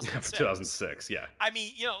 2006. 2006, yeah. I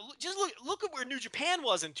mean, just look at where New Japan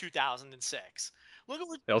was in 2006. Let's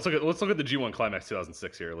look at the G1 Climax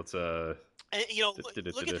 2006 here. Let's look at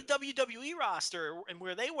the WWE roster and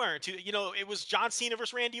where they were. It was John Cena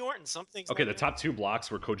versus Randy Orton. Okay, the top 2 blocks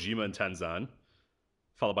were Kojima and Tenzan,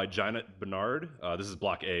 followed by Giant Bernard. This is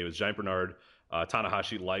block A. It was Giant Bernard,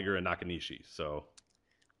 Tanahashi, Liger, and Nakanishi. So,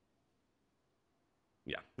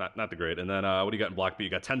 yeah, not the great. And then what do you got in block B? You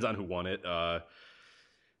got Tenzan, who won it.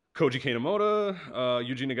 Koji Kanemoto,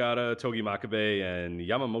 Yuji Nagata, Togi Makabe, and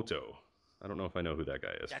Yamamoto. I don't know if I know who that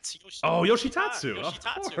guy is. That's Yoshitatsu.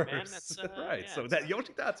 Yoshitatsu, Of man. course. That's right. yeah, So that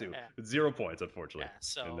Yoshitatsu, yeah. 0 points, unfortunately. Yeah.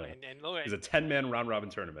 So and look, it's a 10-man round robin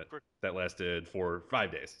tournament that lasted for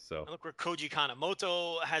 5 days. So look where Koji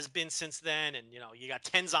Kanemoto has been since then, and you got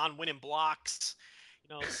Tenzan winning blocks.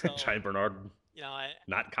 So Giant Bernard.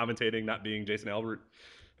 Not commentating, not being Jason Albert.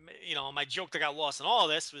 My joke that got lost in all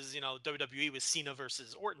this was, WWE was Cena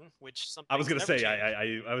versus Orton, which I was gonna say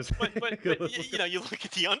I was. But you look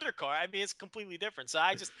at the undercard. I mean, it's completely different. So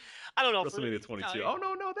I don't know. WrestleMania 22.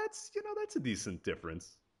 No, that's a decent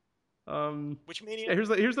difference. Which Mania?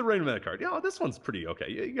 Yeah, here's the main event card. Yeah, this one's pretty okay.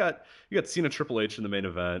 You got Cena, Triple H in the main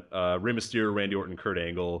event. Rey Mysterio, Randy Orton, Kurt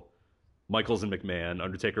Angle, Michaels and McMahon,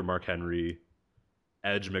 Undertaker, Mark Henry,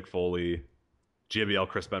 Edge, Mick Foley, JBL,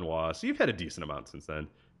 Chris Benoit. So you've had a decent amount since then.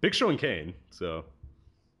 Big Show and Kane. So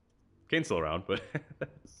Kane's still around, but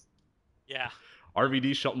yeah.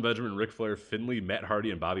 RVD, Shelton Benjamin, Ric Flair, Finley, Matt Hardy,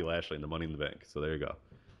 and Bobby Lashley in the Money in the Bank. So there you go.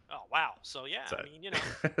 Oh wow! So yeah, I mean,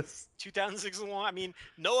 2006 along. I mean,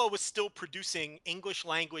 Noah was still producing English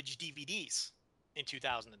language DVDs in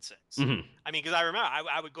 2006. Mm-hmm. I mean, because I remember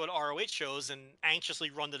I would go to ROH shows and anxiously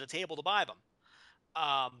run to the table to buy them.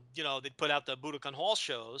 They'd put out the Budokan Hall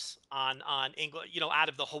shows on English, out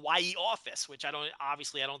of the Hawaii office, which I don't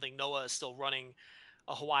think Noah is still running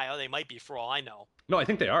a Hawaii. Oh, they might be for all I know. No, I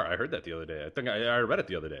think they are. I heard that the other day. I think I read it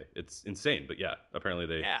the other day. It's insane, but yeah, apparently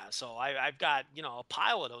they. Yeah, so I've got a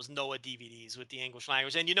pile of those Noah DVDs with the English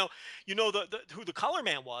language, and who the color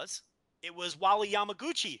man was? It was Wally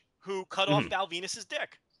Yamaguchi who cut off Val Venus's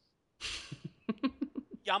dick.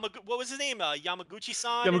 What was his name?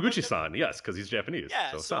 Yamaguchi-san? Yamaguchi-san, yes, because he's Japanese.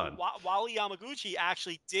 Yeah, so Wally Yamaguchi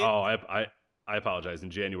actually did. Oh, I apologize. In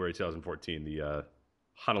January 2014, the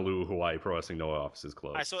Honolulu, Hawaii Pro Wrestling Noah offices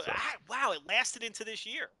closed. Wow, it lasted into this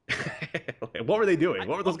year. What were they doing?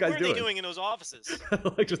 What were those guys doing? What were they doing in those offices?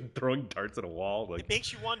 Like just throwing darts at a wall. It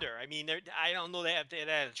makes you wonder. I mean, I don't know they had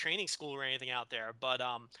a training school or anything out there, but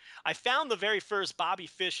I found the very first Bobby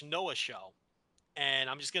Fish Noah show. And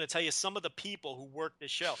I'm just going to tell you some of the people who worked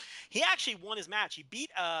this show. He actually won his match. He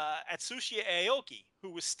beat Atsushi Aoki,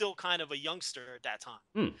 who was still kind of a youngster at that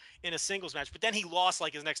time, in a singles match. But then he lost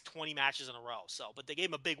like his next 20 matches in a row. But they gave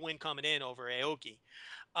him a big win coming in over Aoki.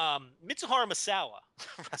 Mitsuharu Misawa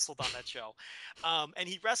wrestled on that show. And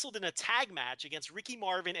he wrestled in a tag match against Ricky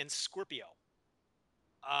Marvin and Scorpio.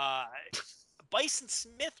 Bison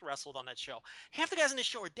Smith wrestled on that show. Half the guys on this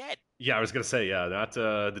show are dead. Yeah, I was gonna say, not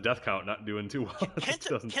the death count not doing too well.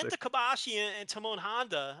 Kenta Kobashi and Timon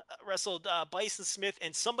Honda wrestled Bison Smith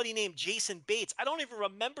and somebody named Jason Bates. I don't even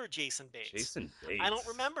remember Jason Bates. Jason Bates. I don't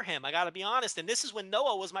remember him. I got to be honest. And this is when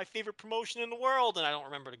Noah was my favorite promotion in the world, and I don't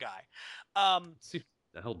remember the guy. Let's see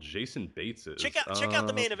the hell Jason Bates is. Check out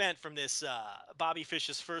the main event from this Bobby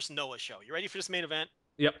Fish's first Noah show. You ready for this main event?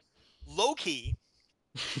 Yep. Low-key,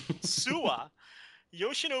 Suwa,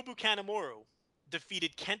 Yoshinobu Kanemaru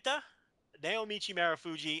defeated Kenta, Naomichi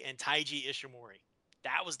Marufuji, and Taiji Ishimori.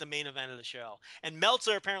 That was the main event of the show. And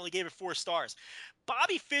Meltzer apparently gave it 4 stars.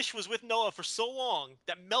 Bobby Fish was with Noah for so long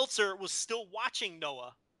that Meltzer was still watching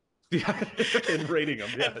Noah. Yeah, and rating them.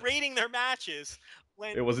 Yeah. And rating their matches.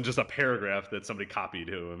 It wasn't just a paragraph that somebody copied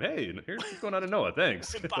to him. Hey, here's what's going on in Noah.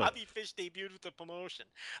 Thanks. When Bobby Fish debuted with the promotion.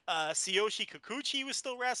 Tsuyoshi Kikuchi was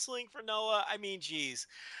still wrestling for Noah. I mean, geez.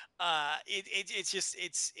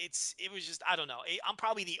 It was just, I don't know. I'm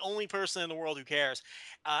probably the only person in the world who cares.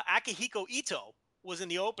 Akihiko Ito was in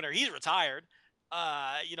the opener. He's retired.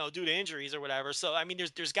 Due to injuries or whatever. So, I mean,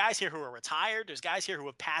 there's guys here who are retired. There's guys here who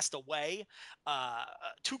have passed away.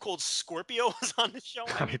 Too Cold Scorpio was on the show.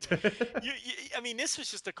 I mean, this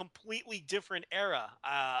was just a completely different era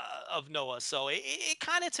of Noah. So it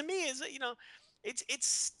kind of, to me, is,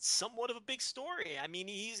 it's somewhat of a big story. I mean,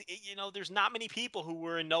 there's not many people who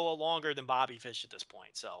were in Noah longer than Bobby Fish at this point.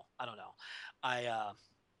 So I don't know. I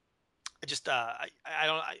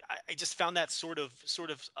just found that sort of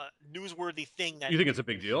newsworthy thing. That you think it's a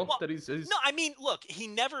big deal that he's. No, I mean, look, he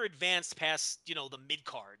never advanced past the mid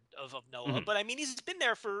card of Noah, but I mean, he's been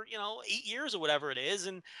there for 8 years or whatever it is,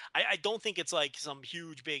 and I don't think it's like some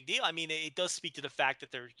huge big deal. I mean, it does speak to the fact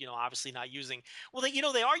that they're obviously not using. Well,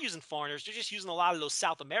 they are using foreigners. They're just using a lot of those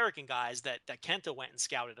South American guys that Kenta went and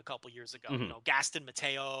scouted a couple years ago. Gaston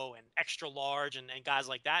Mateo and Extra Large and guys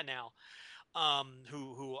like that now.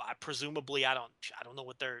 Who I presumably I don't know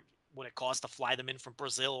what it costs to fly them in from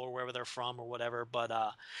Brazil or wherever they're from or whatever, but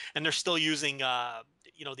and they're still using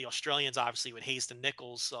the Australians obviously with Hayes and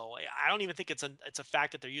Nichols, so I don't even think it's a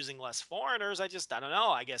fact that they're using less foreigners. I don't know.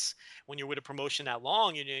 I guess when you're with a promotion that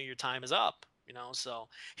long, your time is up. So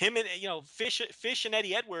him and Fish and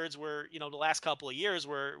Eddie Edwards were the last couple of years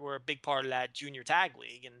were a big part of that junior tag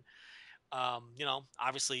league, and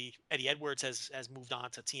obviously Eddie Edwards has moved on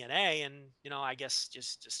to TNA, and I guess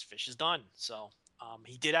just Fish is done. So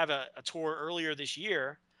he did have a tour earlier this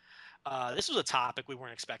year. This was a topic we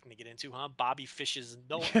weren't expecting to get into, huh? Bobby Fish's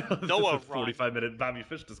Noah run. 45-minute Bobby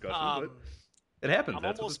Fish discussion, but it happens.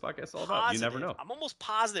 That's what this podcast is all about. You never know. I'm almost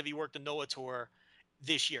positive he worked the Noah tour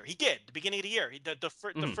this year. He did, the beginning of the year. The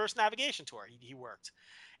first navigation tour he worked.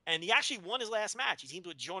 And he actually won his last match. He teamed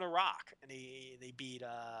with Jonah Rock, and they beat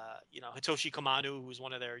Hitoshi Kamanu, who's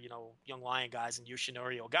one of their young lion guys, and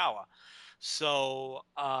Yoshinori Ogawa. So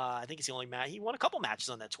I think it's the only match. He won a couple matches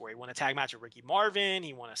on that tour. He won a tag match with Ricky Marvin.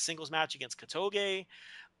 He won a singles match against Katoge.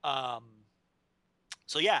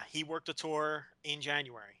 So yeah, he worked the tour in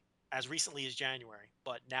January, as recently as January.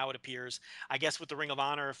 But now it appears, I guess, with the Ring of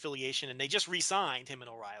Honor affiliation, and they just re-signed him and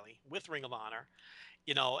O'Reilly with Ring of Honor.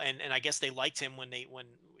 And I guess they liked him when they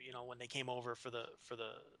came over for the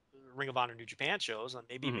Ring of Honor New Japan shows. And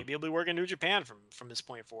maybe he'll be working New Japan from this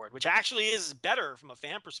point forward, which actually is better from a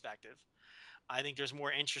fan perspective. I think there's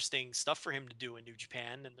more interesting stuff for him to do in New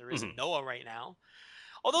Japan than there is in Noah right now.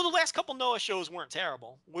 Although the last couple Noah shows weren't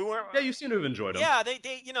terrible. Yeah, you seem to have enjoyed them. Yeah, they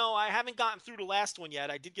I haven't gotten through the last one yet.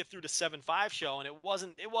 I did get through the 7-5 show, and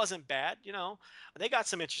it wasn't bad. They got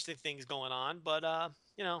some interesting things going on, but I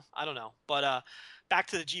don't know. But back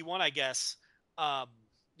to the G1, I guess. I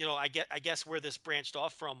guess where this branched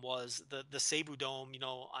off from was the Seibu Dome.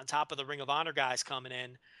 On top of the Ring of Honor guys coming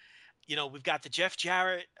in. We've got the Jeff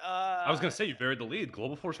Jarrett. I was going to say, you buried the lead.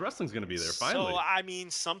 Global Force Wrestling's going to be there, finally. So, I mean,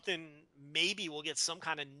 maybe we'll get some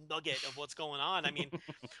kind of nugget of what's going on. I mean,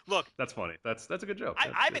 look. That's funny. That's a good joke.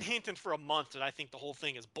 I've been hinting for a month that I think the whole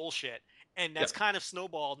thing is bullshit. And that's kind of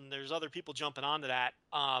snowballed, and there's other people jumping onto that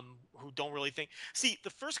who don't really think. See, the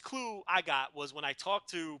first clue I got was when I talked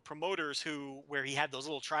to promoters where he had those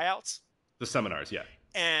little tryouts. The seminars, yeah.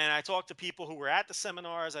 And I talked to people who were at the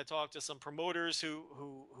seminars. I talked to some promoters who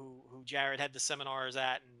Jarrett had the seminars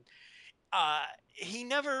at, and he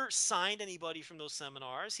never signed anybody from those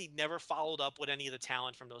seminars. He never followed up with any of the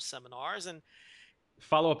talent from those seminars. And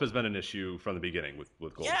follow-up has been an issue from the beginning with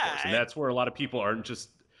Global Force, and that's where a lot of people aren't just.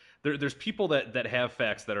 There's people that have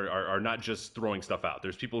facts that are not just throwing stuff out.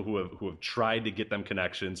 There's people who have tried to get them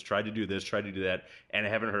connections, tried to do this, tried to do that, and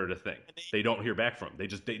haven't heard a thing. They don't hear back from them.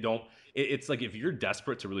 They don't. It's like if you're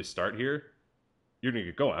desperate to really start here, you're gonna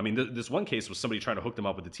get going. I mean, this one case was somebody trying to hook them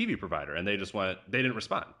up with the TV provider, and they didn't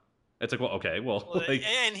respond. It's like, well, okay,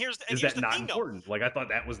 is that not important? Like, I thought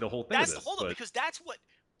that was the whole thing. That's the whole thing, because that's what.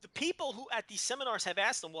 The people who at these seminars have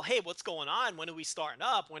asked him, well, hey, what's going on? When are we starting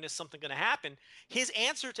up? When is something going to happen? His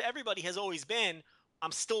answer to everybody has always been,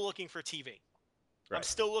 I'm still looking for TV. Right. I'm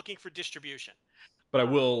still looking for distribution. But I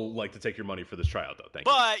will like to take your money for this tryout, though. Thank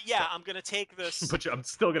you. But, yeah, I'm going to take this. But I'm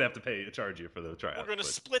still going to have to charge you for the tryout. We're going to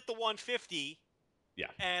split the $150. Yeah.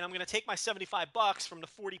 And I'm going to take my $75 from the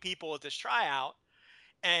 40 people at this tryout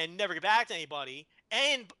and never get back to anybody.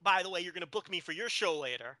 And, by the way, you're going to book me for your show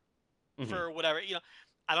later for whatever,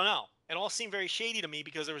 I don't know. It all seemed very shady to me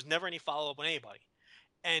because there was never any follow-up with anybody.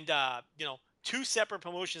 And, two separate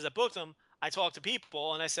promotions that booked him, I talked to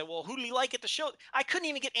people, and I said, well, who did he like at the show? I couldn't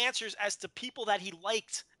even get answers as to people that he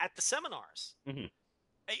liked at the seminars. The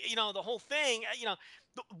whole thing,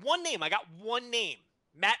 one name, I got one name,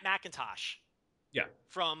 Matt McIntosh. Yeah.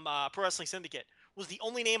 From Pro Wrestling Syndicate was the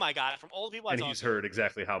only name I got from all the people I talked to. And he's heard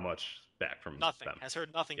exactly how much back from nothing. them. Has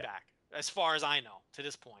heard nothing back, as far as I know, to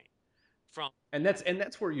this point. And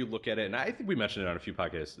that's where you look at it, and I think we mentioned it on a few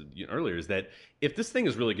podcasts earlier, is that if this thing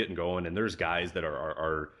is really getting going and there's guys that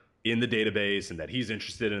are in the database and that he's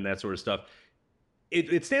interested in that sort of stuff,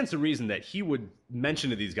 it stands to reason that he would mention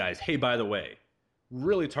to these guys, hey, by the way,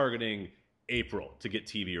 really targeting April to get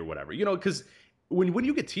TV or whatever, because when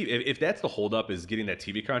you get TV, if that's the holdup is getting that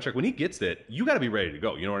TV contract, when he gets it, you got to be ready to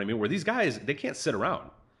go. You know what I mean? Where these guys, they can't sit around.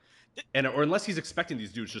 Or unless he's expecting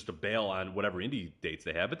these dudes just to bail on whatever indie dates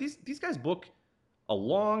they have. But these guys book a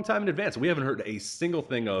long time in advance. We haven't heard a single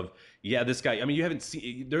thing of, this guy. I mean, you haven't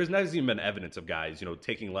seen. There's not even been evidence of guys,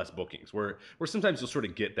 taking less bookings. Where sometimes you'll sort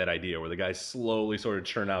of get that idea where the guys slowly sort of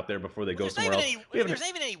churn out there before they go somewhere else. There's not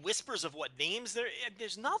even any whispers of what names there.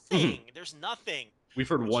 There's nothing. There's nothing. We've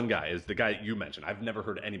heard one guy is the guy you mentioned. I've never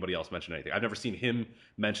heard anybody else mention anything. I've never seen him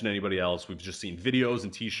mention anybody else. We've just seen videos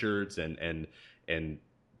and T-shirts and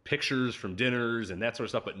pictures from dinners and that sort of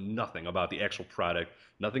stuff, but nothing about the actual product,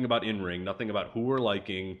 nothing about in-ring, nothing about who we're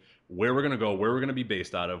liking, where we're going to go, where we're going to be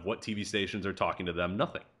based out of, what TV stations are talking to them,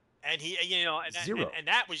 nothing. And he, Zero. And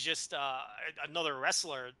that was just another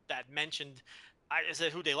wrestler that mentioned, I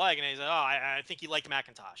said, who they like? And he said, oh, I think he liked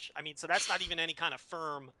McIntosh. I mean, so that's not even any kind of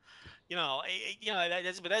firm, but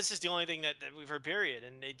that's just the only thing that we've heard, period.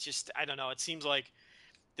 And it just, I don't know. It seems like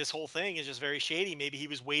this whole thing is just very shady. Maybe he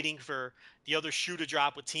was waiting for the other shoe to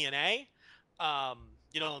drop with TNA.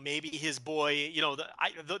 Maybe his boy,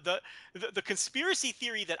 the conspiracy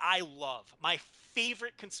theory that I love, my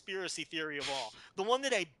favorite conspiracy theory of all, the one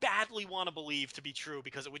that I badly want to believe to be true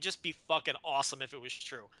because it would just be fucking awesome if it was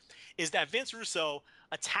true, is that Vince Russo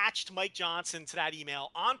attached Mike Johnson to that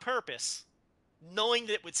email on purpose, knowing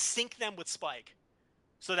that it would sync them with Spike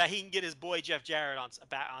so that he can get his boy Jeff Jarrett on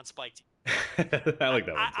Spike TV. I like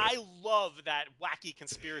that one too. I love that wacky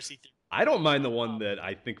conspiracy theory. I don't mind the one that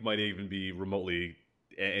I think might even be remotely,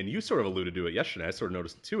 and you sort of alluded to it yesterday. I sort of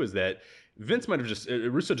noticed it too, is that Vince might have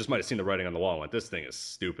Russo just might have seen the writing on the wall and went, "This thing is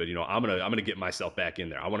stupid. I'm gonna get myself back in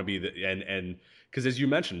there. I want to be the and because as you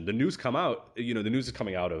mentioned, the news come out. The news is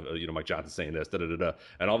coming out of Mike Johnson saying this,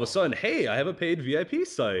 and all of a sudden, hey, I have a paid VIP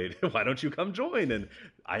site. Why don't you come join? And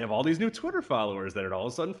I have all these new Twitter followers that are all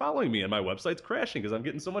of a sudden following me, and my website's crashing because I'm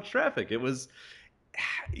getting so much traffic. It was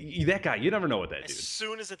that guy. You never know what that dude. As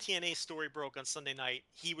soon as the TNA story broke on Sunday night,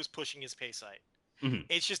 he was pushing his pay site. Mm-hmm.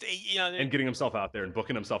 It's just, and getting himself out there and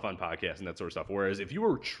booking himself on podcasts and that sort of stuff. Whereas if you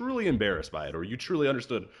were truly embarrassed by it, or you truly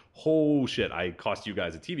understood, oh shit, I cost you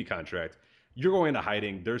guys a TV contract, you're going into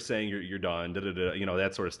hiding. They're saying you're done,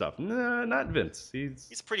 that sort of stuff. Nah, not Vince.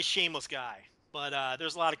 He's a pretty shameless guy. But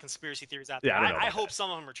there's a lot of conspiracy theories out there. Yeah, I hope some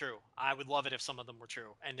of them are true. I would love it if some of them were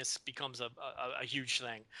true, and this becomes a huge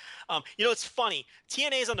thing. It's funny.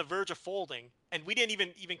 TNA is on the verge of folding, and we didn't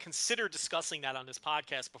even consider discussing that on this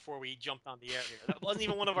podcast before we jumped on the air here. That wasn't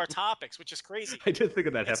even one of our topics, which is crazy. I did think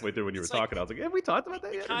of that halfway through when you were talking. I was like, have we talked about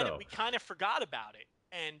that yet? We kind of forgot about it.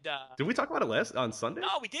 And did we talk about it on Sunday? No,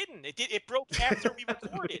 we didn't. It broke after we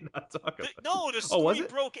recorded. The story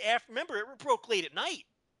broke after. Remember, it broke late at night.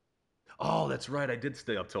 Oh, that's right. I did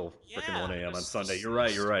stay up till freaking 1 a.m. on Sunday. You're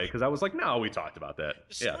right. Because I was like, no, we talked about that.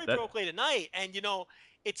 The story broke late at night. And,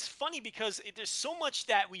 it's funny because there's so much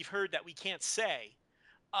that we've heard that we can't say,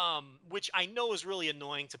 which I know is really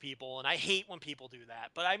annoying to people. And I hate when people do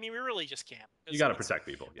that. But, I mean, we really just can't. You got to protect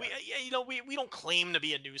people. Yeah. We don't claim to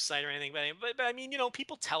be a news site or anything. But I mean,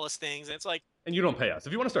 people tell us things. And it's like. And you don't pay us.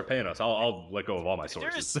 If you want to start paying us, I'll let go of all my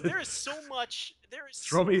sources. There is so much.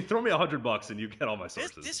 Throw me $100 and you get all my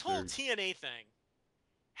sources. This whole TNA thing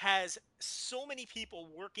has so many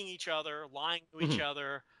people working each other, lying to each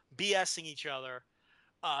other, BSing each other.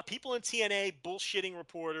 People in TNA bullshitting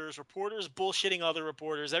reporters bullshitting other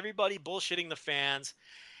reporters, everybody bullshitting the fans.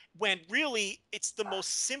 When really it's the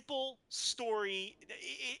most simple story.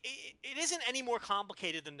 It isn't any more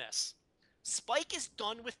complicated than this. Spike is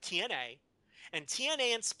done with TNA. And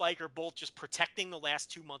TNA and Spike are both just protecting the last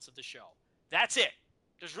 2 months of the show. That's it.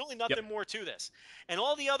 There's really nothing more to this. And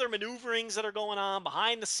all the other maneuverings that are going on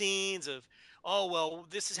behind the scenes of, oh, well,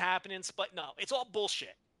 this is happening. Spike. No, it's all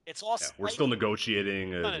bullshit. It's all we're still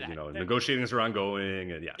negotiating. Negotiations are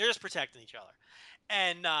ongoing. And they're just protecting each other.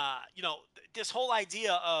 And, this whole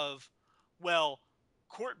idea of, well,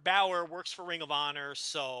 Court Bauer works for Ring of Honor,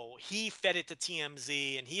 so he fed it to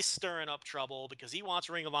TMZ, and he's stirring up trouble because he wants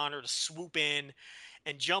Ring of Honor to swoop in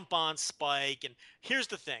and jump on Spike. And here's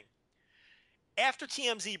the thing. After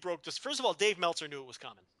TMZ broke this, first of all, Dave Meltzer knew it was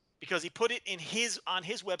coming because he put it on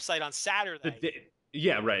his website on Saturday.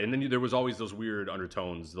 Yeah, right. And then there was always those weird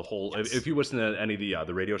undertones. The whole if you listen to any of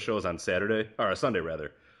the radio shows on Saturday or Sunday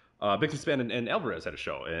rather, Big Span and Alvarez had a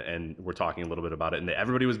show, and we're talking a little bit about it. And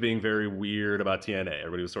everybody was being very weird about TNA.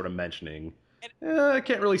 Everybody was sort of mentioning, I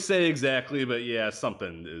can't really say exactly, but yeah,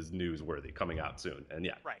 something is newsworthy coming out soon. And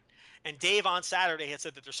yeah, right. And Dave on Saturday had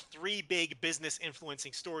said that there's 3 big business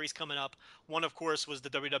influencing stories coming up. One, of course, was the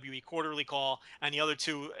WWE quarterly call, and the other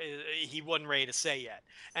 2 he wasn't ready to say yet.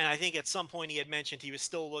 And I think at some point he had mentioned he was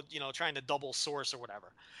still, trying to double source or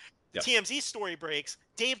whatever. Yep. TMZ story breaks.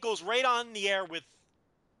 Dave goes right on the air with.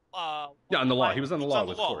 On the law. He was on the law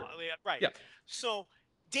with Court. Right. Yeah. So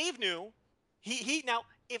Dave knew. He now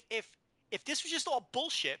if this was just all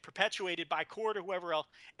bullshit perpetuated by Court or whoever else,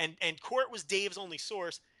 and Court was Dave's only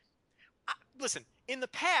source. Listen, in the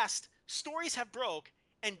past, stories have broke,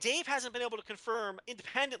 and Dave hasn't been able to confirm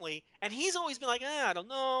independently, and he's always been like, I don't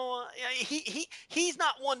know. He's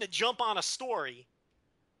not one to jump on a story.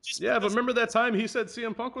 But remember that time he said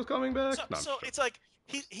CM Punk was coming back? So it's like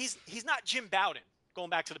he's not Jim Bowden. Going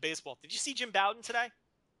back to the baseball, did you see Jim Bowden today?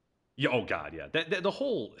 Yeah. Oh God, yeah. The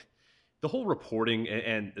whole reporting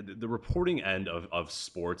and the reporting end of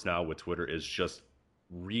sports now with Twitter is just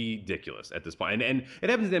ridiculous at this point. And it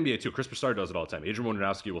happens in the NBA too. Chris Broussard does it all the time. Adrian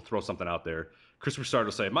Wojnarowski will throw something out there. Chris Broussard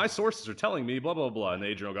will say, my sources are telling me blah, blah, blah. And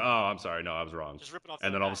Adrian will go, oh, I'm sorry. No, I was wrong. Just ripping off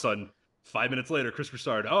and then all of a sudden, 5 minutes later, Chris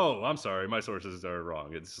Broussard, oh, I'm sorry. My sources are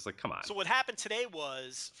wrong. It's just like, come on. So what happened today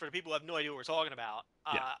was, for the people who have no idea what we're talking about,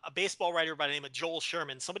 a baseball writer by the name of Joel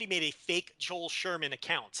Sherman, somebody made a fake Joel Sherman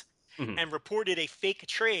account and reported a fake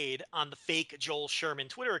trade on the fake Joel Sherman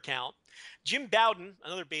Twitter account. Jim Bowden,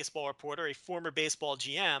 another baseball reporter, a former baseball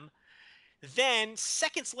GM, then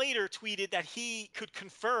seconds later tweeted that he could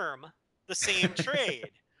confirm the same trade.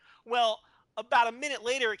 Well, about a minute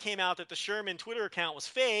later, it came out that the Sherman Twitter account was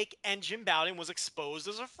fake and Jim Bowden was exposed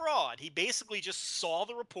as a fraud. He basically just saw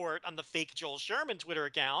the report on the fake Joel Sherman Twitter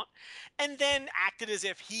account and then acted as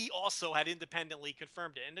if he also had independently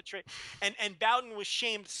confirmed it. And the and Bowden was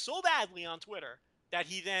shamed so badly on Twitter that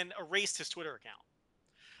he then erased his Twitter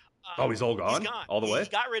account. He's all gone? He's gone. All the way? He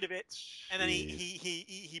got rid of it, and then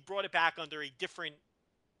he brought it back under a different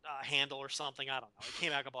handle or something. I don't know. It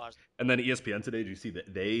came out a couple hours. And then ESPN today, did you see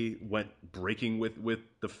that they went breaking with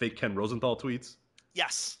the fake Ken Rosenthal tweets?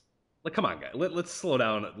 Yes. Like, come on, guys. Let's slow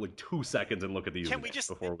down like 2 seconds and look at the username. Can we just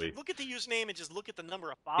before we look at the username and just look at the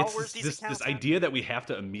number of followers these accounts this idea that we have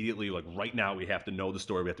to immediately, like right now, we have to know the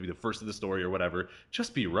story. We have to be the first of the story or whatever.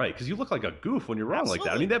 Just be right, because you look like a goof when you're wrong like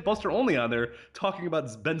that. I mean, that Buster Olney on there talking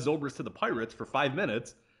about Ben Zobrist to the Pirates for 5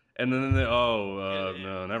 minutes, and then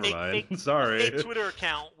no, never mind. Sorry. Fake Twitter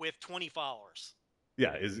account with 20 followers.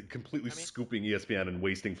 Yeah, is completely scooping ESPN and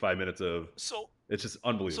wasting 5 minutes of. It's just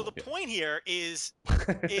unbelievable. So the point here is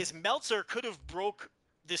Meltzer could have broke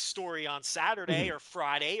this story on Saturday or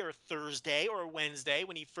Friday or Thursday or Wednesday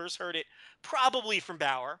when he first heard it, probably from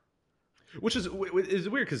Bauer. Which is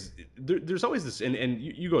weird because there's always this, and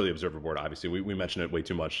you go to the Observer Board, obviously. We mention it way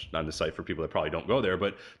too much on the site for people that probably don't go there,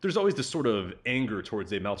 but there's always this sort of anger towards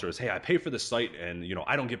Dave Meltzer as, hey, I pay for the site and,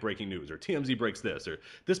 I don't get breaking news, or TMZ breaks this, or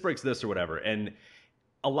this breaks this, or whatever. And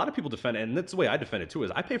a lot of people defend it, and that's the way I defend it too,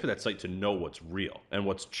 is I pay for that site to know what's real and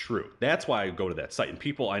what's true. That's why I go to that site. And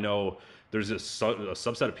people, I know there's a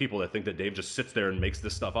subset of people that think that Dave just sits there and makes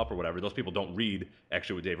this stuff up or whatever. Those people don't read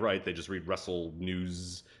actually what Dave writes. They just read Wrestle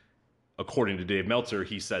News. According to Dave Meltzer,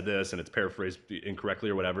 he said this, and it's paraphrased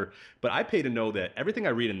incorrectly or whatever. But I pay to know that everything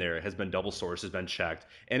I read in there has been double sourced, has been checked,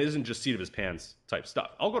 and isn't just seat of his pants type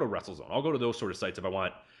stuff. I'll go to WrestleZone. I'll go to those sort of sites if I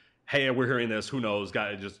want, hey, we're hearing this, who knows,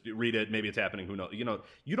 guy, just read it, maybe it's happening, who knows.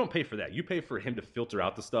 You don't pay for that. You pay for him to filter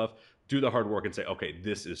out the stuff, do the hard work, and say, okay,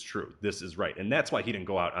 this is true, this is right. And that's why he didn't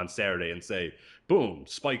go out on Saturday and say, boom,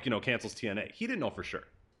 Spike, cancels TNA. He didn't know for sure.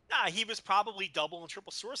 Nah, he was probably double and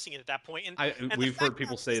triple sourcing it at that point. And we've heard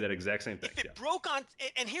people say that exact same thing. If it broke on,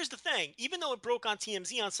 and here's the thing, even though it broke on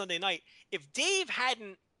TMZ on Sunday night, if Dave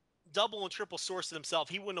hadn't double and triple sourced it himself,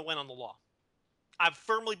 he wouldn't have went on the law. I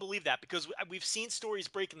firmly believe that, because we've seen stories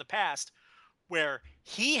break in the past where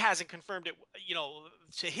he hasn't confirmed it,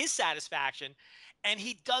 to his satisfaction, and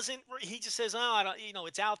he just says, oh, I don't,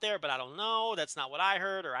 it's out there, but I don't know. That's not what I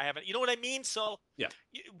heard, or I haven't, you know what I mean? So yeah,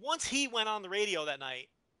 once he went on the radio that night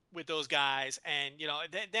with those guys, and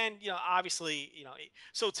then obviously,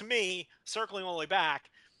 so to me, circling all the way back,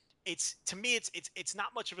 it's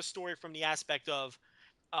not much of a story from the aspect of,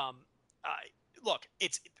 look,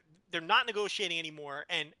 they're not negotiating anymore,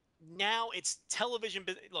 and now it's television.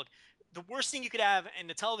 Look, the worst thing you could have in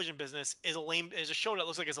the television business is a show that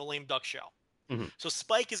looks like it's a lame duck show. Mm-hmm. So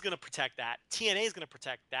Spike is going to protect that. TNA is going to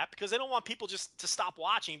protect that, because they don't want people just to stop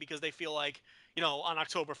watching because they feel like, on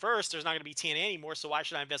October 1st, there's not going to be TNA anymore, so why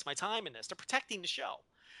should I invest my time in this? They're protecting the show.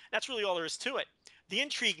 That's really all there is to it. The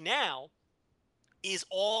intrigue now is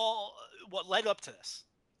all what led up to this.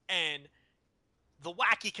 And the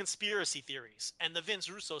wacky conspiracy theories and the Vince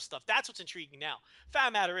Russo stuff, that's what's intriguing now. Fact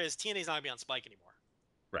of the matter is, TNA's not going to be on Spike anymore.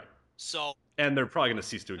 Right. So, and they're probably going to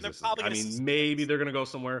cease to exist. I mean, maybe they're going to go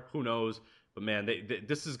somewhere. Who knows? But man,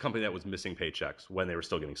 this is a company that was missing paychecks when they were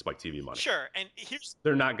still getting Spike TV money. Sure, and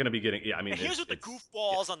they're not going to be getting. Yeah, I mean, here's what the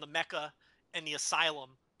goofballs on the Mecca and the Asylum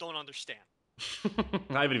don't understand.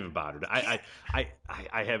 I haven't even bothered. I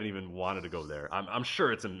haven't even wanted to go there. I'm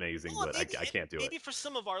sure it's amazing, but I can't do it. Maybe for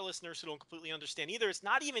some of our listeners who don't completely understand either, it's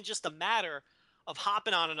not even just a matter of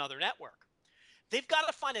hopping on another network. They've got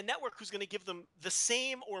to find a network who's going to give them the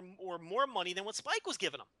same or more money than what Spike was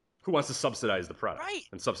giving them. Who wants to subsidize the product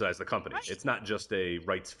and subsidize the company? Right. It's not just a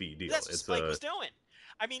rights fee deal. That's what Spike was doing.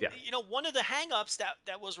 I mean, one of the hang-ups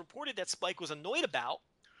that was reported that Spike was annoyed about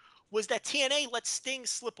was that TNA let Sting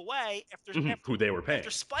slip away after who they were paying.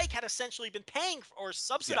 After Spike had essentially been paying or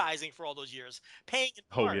subsidizing for all those years, paying in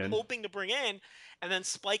part, hoping to bring in, and then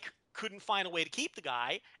Spike couldn't find a way to keep the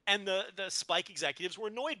guy, and the Spike executives were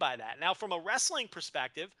annoyed by that. Now, from a wrestling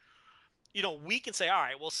perspective, we can say, all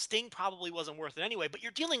right, well, Sting probably wasn't worth it anyway, but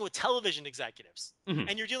you're dealing with television executives,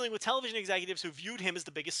 and you're dealing with television executives who viewed him as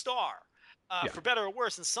the biggest star, for better or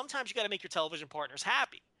worse. And sometimes you got to make your television partners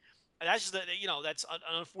happy. And that's just, that's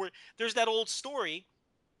unfortunate. There's that old story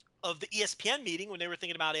of the ESPN meeting when they were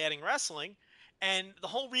thinking about adding wrestling. And the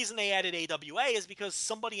whole reason they added AWA is because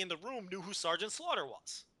somebody in the room knew who Sergeant Slaughter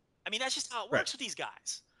was. I mean, that's just how it works with these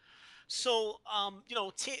guys. So,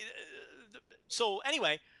 so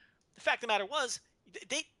anyway, the fact of the matter was,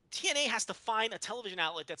 TNA has to find a television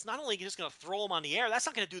outlet that's not only just going to throw them on the air. That's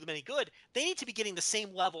not going to do them any good. They need to be getting the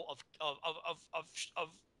same level of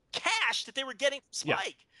cash that they were getting from Spike.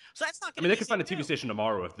 Yeah. So that's not going to. I mean, they could find a TV station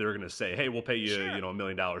tomorrow if they're going to say, "Hey, we'll pay you, $1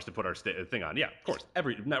 million to put our thing on." Yeah, of course.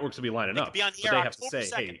 Every network's going to be lining up. Be on the air but they have to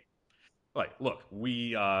say, 2nd. "Hey, look,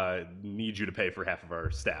 we need you to pay for half of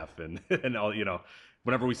our staff, and all,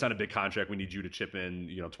 whenever we sign a big contract, we need you to chip in,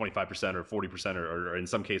 25% or 40%, or in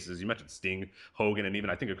some cases, you mentioned Sting, Hogan, and even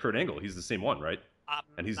I think of Kurt Angle. He's the same one, right?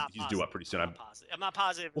 And he's due up pretty soon. I'm not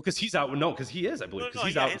positive. Well, because he's out. No, because he is, I believe. Because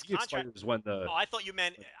he's out. He expires when the. Oh, I thought you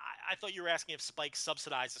meant. I thought you were asking if Spike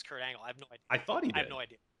subsidizes Kurt Angle. I have no idea. I thought he did. I have no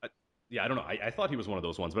idea. Yeah, I don't know. I thought he was one of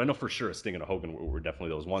those ones, but I know for sure a Sting and a Hogan were definitely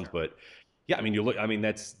those ones. Sure. But yeah, I mean, you look. I mean,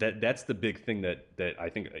 that's the big thing that I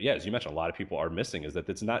think. Yeah, as you mentioned, a lot of people are missing is that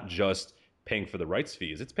it's not just paying for the rights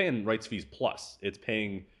fees. It's paying rights fees plus. It's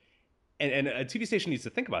paying. And a TV station needs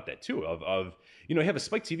to think about that too. Of you have a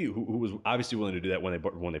Spike TV who was obviously willing to do that when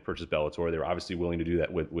they purchased Bellator. They were obviously willing to do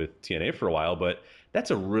that with TNA for a while. But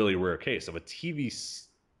that's a really rare case of a TV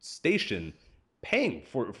station paying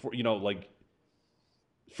for for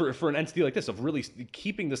an entity like this, of really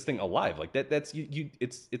keeping this thing alive. Like that. That's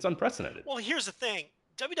it's unprecedented. Well, here's the thing: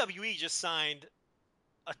 WWE just signed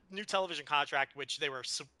a new television contract, which they were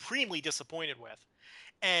supremely disappointed with,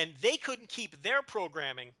 and they couldn't keep their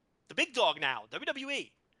programming. The big dog now,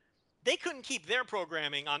 WWE, they couldn't keep their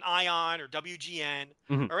programming on ION or WGN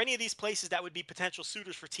or any of these places that would be potential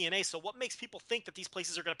suitors for TNA. So what makes people think that these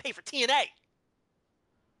places are going to pay for TNA?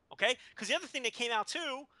 Okay? Because the other thing that came out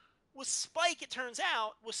too was Spike, it turns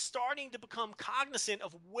out, was starting to become cognizant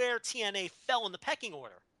of where TNA fell in the pecking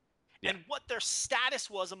order and what their status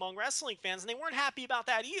was among wrestling fans. And they weren't happy about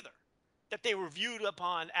that either, that they were viewed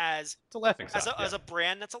upon as it's a laughing stock, as a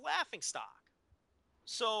brand that's a laughing stock.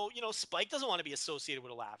 So, Spike doesn't want to be associated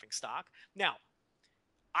with a laughing stock. Now,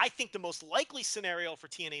 I think the most likely scenario for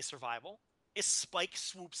TNA survival is Spike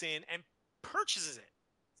swoops in and purchases it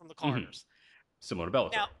from the Carters. Similar to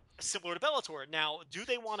Bellator. Now, do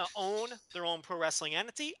they want to own their own pro wrestling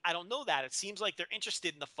entity? I don't know that. It seems like they're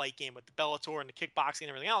interested in the fight game with the Bellator and the kickboxing and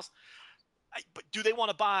everything else. But do they want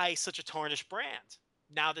to buy such a tarnished brand?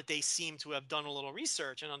 Now that they seem to have done a little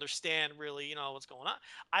research and understand really, what's going on.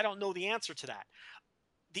 I don't know the answer to that.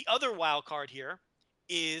 The other wild card here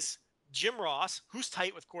is Jim Ross, who's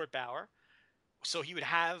tight with Court Bauer. So he would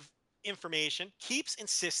have information, keeps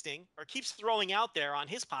insisting or keeps throwing out there on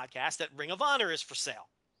his podcast that Ring of Honor is for sale.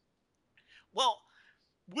 Well,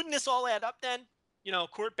 wouldn't this all add up then?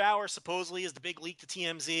 Court Bauer supposedly is the big leak to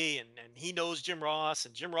TMZ, and he knows Jim Ross,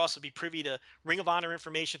 and Jim Ross would be privy to Ring of Honor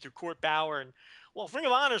information through Court Bauer. And, well, if Ring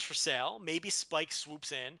of Honor is for sale, maybe Spike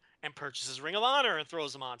swoops in and purchases Ring of Honor and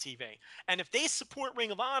throws them on TV. And if they support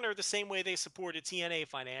Ring of Honor the same way they supported TNA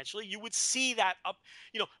financially, you would see that up,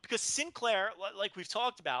 because Sinclair, like we've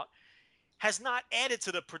talked about, has not added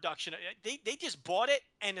to the production. They just bought it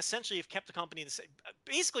and essentially have kept the company the same.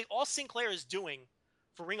 Basically, all Sinclair is doing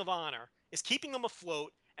for Ring of Honor is keeping them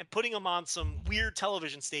afloat and putting them on some weird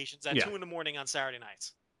television stations at 2 a.m. on Saturday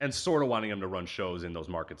nights. And sort of wanting them to run shows in those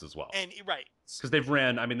markets as well. And right. Because they've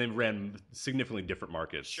ran significantly different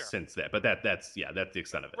markets since that. But that's the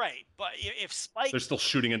extent of it. Right. But if Spike... They're still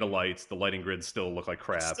shooting into lights. The lighting grids still look like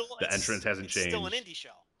crap. The entrance hasn't changed. It's still an indie show.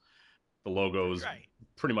 The logo's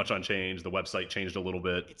pretty much unchanged. The website changed a little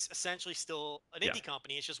bit. It's essentially still an indie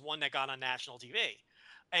company. It's just one that got on national TV.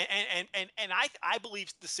 And I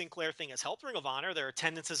believe the Sinclair thing has helped Ring of Honor. Their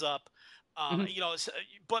attendance is up.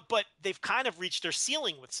 But they've kind of reached their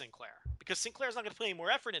ceiling with Sinclair because Sinclair's not going to put any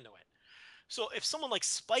more effort into it. So if someone like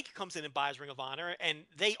Spike comes in and buys Ring of Honor and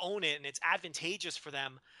they own it and it's advantageous for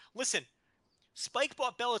them, listen, Spike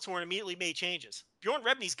bought Bellator and immediately made changes. Bjorn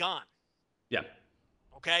Rebney's gone. Yeah.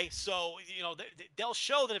 Okay, so they'll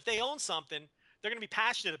show that if they own something, they're going to be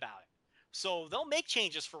passionate about it. So they'll make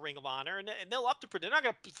changes for Ring of Honor, and they'll up the. They're not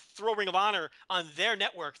going to throw Ring of Honor on their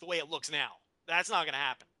network the way it looks now. That's not going to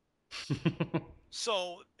happen.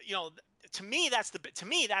 So to me, that's the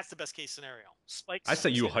best case scenario. Spike. I say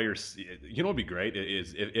you hire. What would be great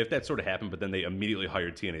is if that sort of happened, but then they immediately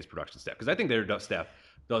hired TNA's production staff because I think their staff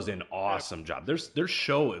does an awesome job. Their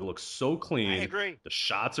show, it looks so clean. I agree. The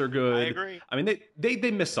shots are good. I agree. I mean,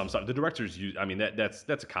 they miss some stuff. The directors use. I mean, that's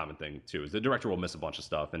a common thing too. Is the director will miss a bunch of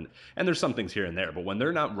stuff, and there's some things here and there. But when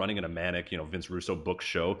they're not running in a manic, Vince Russo book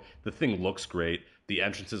show, the thing looks great. The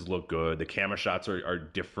entrances look good. The camera shots are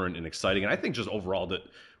different and exciting. And I think just overall that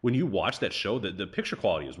when you watch that show, the picture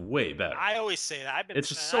quality is way better. I always say that. It's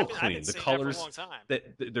just so clean. The colors, that for a long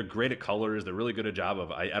time. They're great at colors. They're really good at job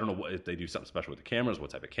of. I don't know if they do something special with the cameras,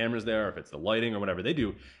 what type of cameras there, if it's the lighting or whatever they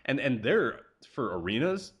do. And they're for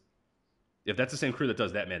arenas. If that's the same crew that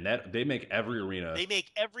does that, man, they make every arena. They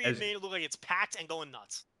make every arena look like it's packed and going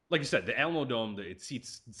nuts. Like you said, the Alamo Dome, it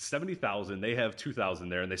seats 70,000. They have 2,000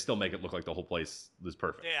 there, and they still make it look like the whole place is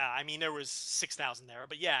perfect. Yeah, I mean, there was 6,000 there.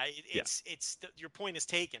 But yeah, your point is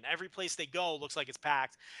taken. Every place they go looks like it's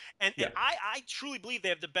packed. And I truly believe they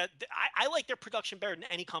have the best. I like their production better than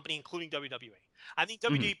any company, including WWE. I think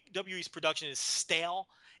WWE's production is stale.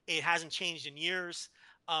 It hasn't changed in years.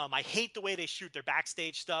 I hate the way they shoot their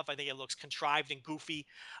backstage stuff. I think it looks contrived and goofy.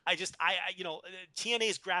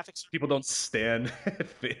 TNA's graphics. People don't stand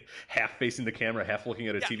half facing the camera, half looking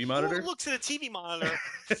at a TV monitor. Who looks at a TV monitor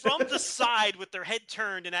from the side with their head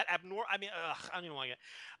turned and that abnormal? I mean, I don't even want to get.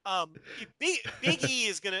 Big E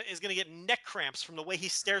is gonna get neck cramps from the way he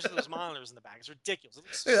stares at those monitors in the back. It's ridiculous.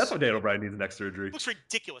 That's why Daniel Bryan needs neck surgery. It looks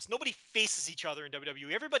ridiculous. Nobody faces each other in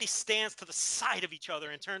WWE. Everybody stands to the side of each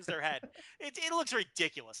other and turns their head. It looks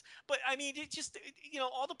ridiculous. But I mean, it just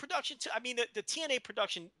all the production. The TNA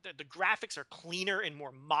production. The graphics are cleaner and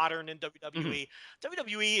more modern in WWE.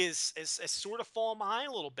 WWE is sort of falling behind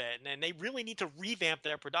a little bit, and they really need to revamp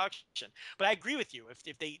their production. But I agree with you. If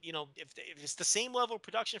it's the same level of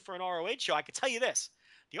production for an ROH show, I can tell you this: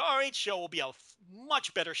 the ROH show will be a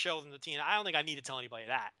much better show than the TNA. I don't think I need to tell anybody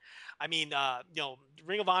that. I mean,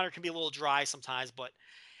 Ring of Honor can be a little dry sometimes, but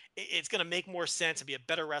it's going to make more sense and be a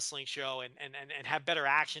better wrestling show and have better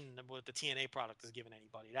action than what the TNA product is giving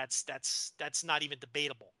anybody. That's not even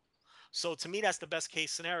debatable. So to me, that's the best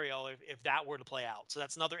case scenario if that were to play out. So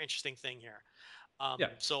that's another interesting thing here.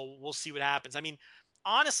 So we'll see what happens. I mean,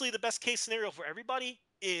 honestly, the best case scenario for everybody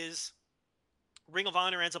is Ring of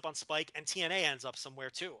Honor ends up on Spike and TNA ends up somewhere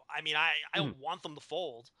too. I mean, I don't want them to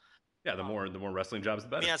fold. Yeah, the more wrestling jobs, the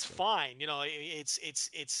better. I mean, that's fine.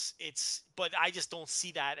 It's but I just don't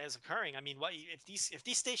see that as occurring. I mean, what if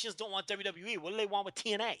these stations don't want WWE? What do they want with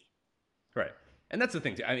TNA? Right. And that's the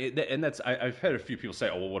thing. I mean, I've had a few people say,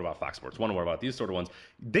 "Oh, well, what about Fox Sports? What about these sort of ones?"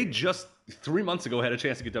 They just 3 months ago had a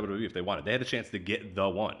chance to get WWE if they wanted. They had a chance to get the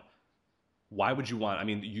one. Why would you want? I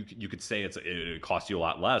mean, you could say it costs you a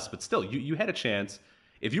lot less, but still, you had a chance.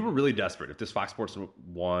 If you were really desperate, if this Fox Sports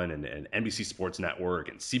One and NBC Sports Network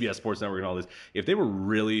and CBS Sports Network and all this, if they were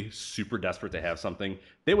really super desperate to have something,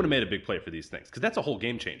 they would have made a big play for these things because that's a whole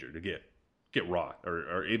game changer to get Raw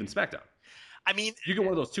or even SmackDown. I mean, you get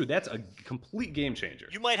one of those too. That's a complete game changer.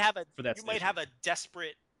 You might have a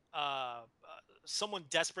desperate. Someone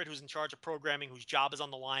desperate who's in charge of programming, whose job is on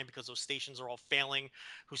the line because those stations are all failing,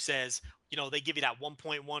 who says, they give you that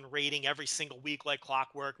 1.1 rating every single week like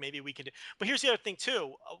clockwork. Maybe we can do. But here's the other thing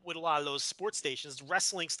too, with a lot of those sports stations,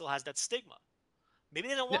 wrestling still has that stigma. Maybe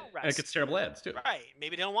they don't want wrestling. And it gets terrible ads too. Right.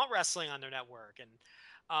 Maybe they don't want wrestling on their network. And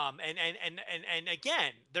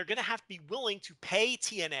again, they're going to have to be willing to pay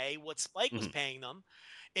TNA what Spike was paying them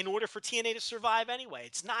in order for TNA to survive anyway.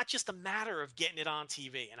 It's not just a matter of getting it on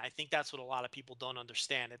TV. And I think that's what a lot of people don't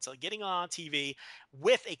understand. It's like getting on TV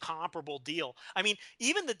with a comparable deal. I mean,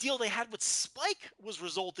 even the deal they had with Spike was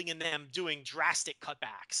resulting in them doing drastic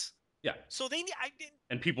cutbacks. Yeah. So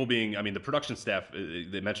and people being, I mean, the production staff,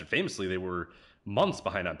 they mentioned famously they were months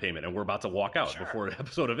behind on payment and we're about to walk out before an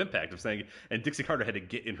episode of Impact of saying, and Dixie Carter had to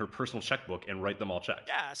get in her personal checkbook and write them all checks.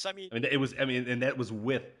 Yeah. So and that was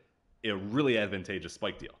with a really advantageous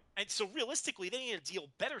Spike deal. And so realistically, they need a deal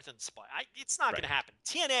better than Spike. It's not going to happen.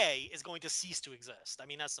 TNA is going to cease to exist. I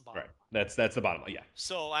mean, that's the bottom line. That's the bottom line, yeah.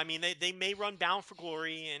 So, I mean, they may run Bound for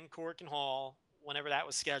Glory in Cork and Hall whenever that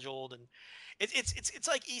was scheduled. And it's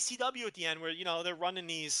like ECW at the end where, they're running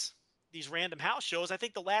these random house shows. I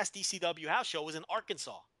think the last ECW house show was in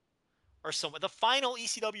Arkansas or somewhere. The final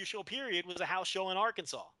ECW show period was a house show in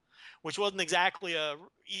Arkansas, which wasn't exactly a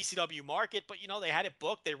ECW market, but they had it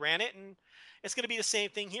booked, they ran it, and it's going to be the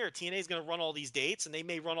same thing here. TNA is going to run all these dates, and they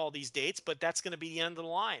may run all these dates, but that's going to be the end of the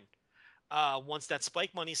line once that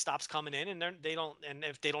Spike money stops coming in, and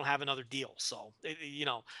if they don't have another deal. So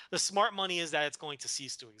the smart money is that it's going to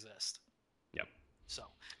cease to exist. Yep. So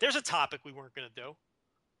there's a topic we weren't going to do.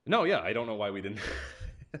 No, yeah, I don't know why we didn't.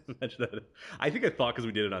 Imagine that. I think I thought because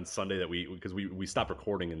we did it on Sunday that we stopped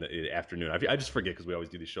recording in the afternoon. I just forget because we always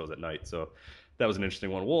do these shows at night. So that was an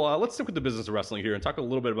interesting one. Well, let's stick with the business of wrestling here and talk a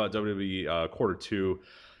little bit about WWE Q2.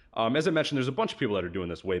 As I mentioned, there's a bunch of people that are doing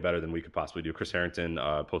this way better than we could possibly do. Chris Harrington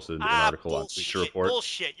posted an article on Bleacher Report.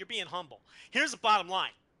 Bullshit. You're being humble. Here's the bottom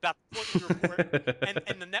line about the Bleacher Report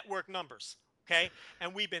and the network numbers. Okay,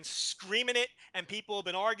 and we've been screaming it, and people have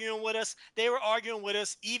been arguing with us. They were arguing with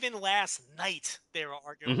us even last night. They were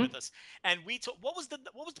arguing with us, and what was the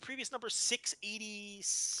previous number? 680.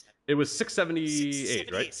 It was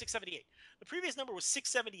 678, right? 678. The previous number was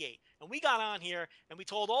 678, and we got on here and we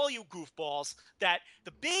told all you goofballs that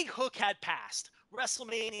the big hook had passed.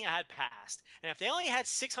 WrestleMania had passed, and if they only had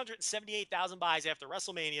 678,000 buys after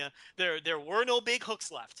WrestleMania, there were no big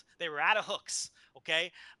hooks left. They were out of hooks.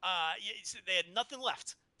 Okay, they had nothing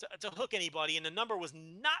left to hook anybody, and the number was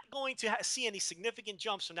not going to see any significant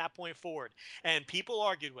jumps from that point forward. And people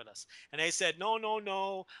argued with us, and they said, no,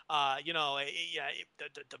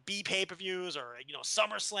 the B pay-per-views or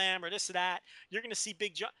SummerSlam or this or that, you're going to see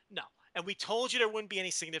big jumps. No. And we told you there wouldn't be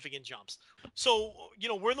any significant jumps. So,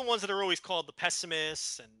 we're the ones that are always called the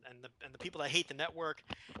pessimists and the people that hate the network.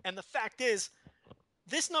 And the fact is,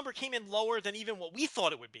 this number came in lower than even what we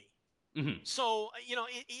thought it would be. Mm-hmm. So,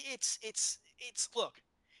 it's look,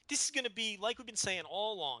 this is going to be, like we've been saying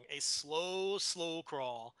all along, a slow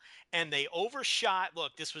crawl. And they overshot.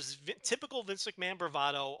 Look, this was typical Vince McMahon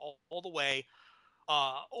bravado all the way.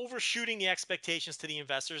 Overshooting the expectations to the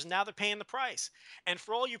investors. And now they're paying the price. And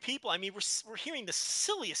for all you people, I mean, we're hearing the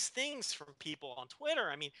silliest things from people on Twitter.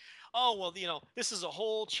 I mean, oh, well, this is a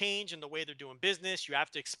whole change in the way they're doing business. You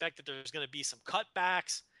have to expect that there's going to be some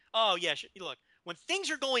cutbacks. Oh, yeah. Look, when things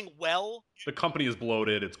are going well. The company is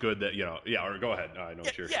bloated. It's good that, or go ahead. I know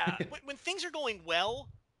what you're. Yeah. when things are going well,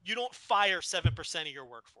 you don't fire 7% of your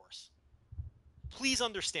workforce. Please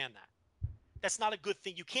understand that. That's not a good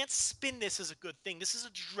thing. You can't spin this as a good thing. This is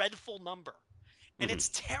a dreadful number. And it's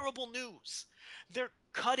terrible news. They're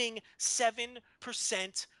cutting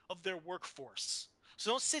 7% of their workforce.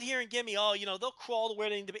 So don't sit here and give me, they'll crawl to where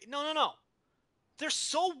they need to be. No. They're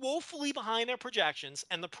so woefully behind their projections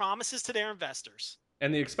and the promises to their investors.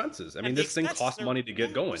 And the expenses. I mean, this thing costs money to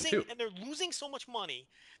get going, too. And they're losing so much money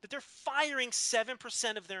that they're firing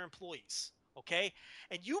 7% of their employees. Okay.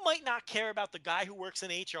 And you might not care about the guy who works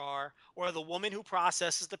in HR or the woman who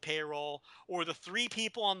processes the payroll or the 3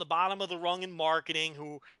 people on the bottom of the rung in marketing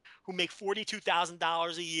who make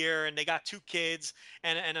 $42,000 a year and they got 2 kids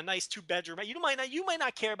and a nice 2-bedroom. You might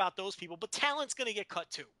not care about those people, but talent's going to get cut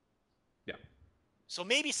too. Yeah. So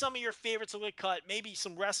maybe some of your favorites will get cut. Maybe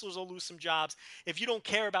some wrestlers will lose some jobs. If you don't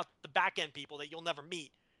care about the back end people that you'll never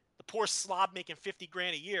meet, the poor slob making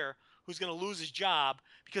 $50,000 a year who's going to lose his job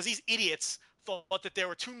because these idiots thought that there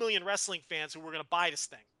were 2 million wrestling fans who were going to buy this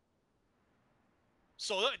thing.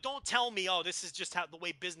 So don't tell me, this is just how the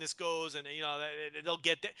way business goes and, they'll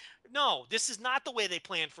get that. No, this is not the way they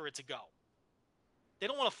planned for it to go. They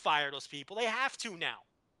don't want to fire those people. They have to now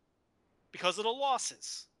because of the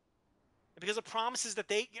losses and because of promises that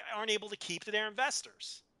they aren't able to keep to their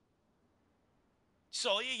investors.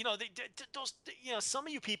 So, some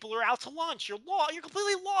of you people are out to lunch. You're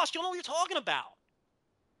completely lost. You don't know what you're talking about.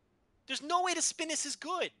 There's no way to spin this as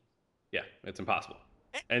good. Yeah, it's impossible.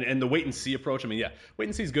 And the wait and see approach, I mean, wait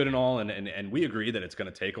and see is good and all, and we agree that it's going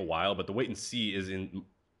to take a while, but the wait and see is you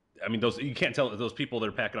can't tell those people that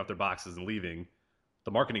are packing up their boxes and leaving,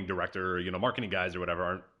 the marketing director, marketing guys or whatever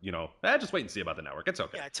aren't, just wait and see about the network. It's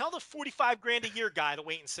okay. Yeah, tell the $45,000 a year guy to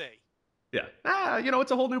wait and see. Yeah.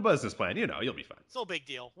 It's a whole new business plan. You'll be fine. It's no big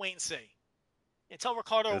deal. Wait and see. And tell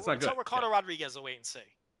Ricardo Rodriguez to wait and see.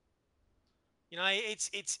 It's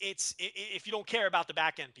if you don't care about the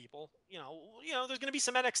back end people, there's going to be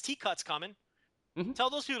some NXT cuts coming. Mm-hmm. Tell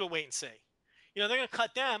those people to wait and see. They're going to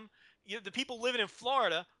cut them. The people living in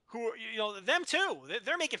Florida who are, them too.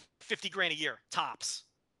 They're making $50,000 a year tops.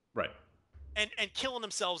 Right. And killing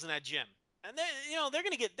themselves in that gym. And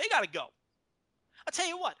they got to go. I'll tell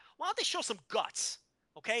you what. Why don't they show some guts?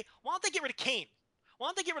 Okay. Why don't they get rid of Kane? Why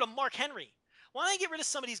don't they get rid of Mark Henry? Why don't they get rid of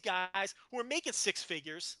some of these guys who are making 6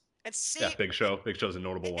 figures? And Big Show. Big Show's a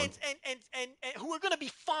notable one. And who are going to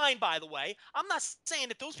be fine, by the way. I'm not saying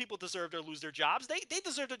that those people deserve to lose their jobs. They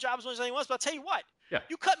deserve their jobs as much as anyone else. But I'll tell you what. Yeah.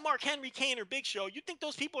 You cut Mark Henry, Kane, or Big Show. You think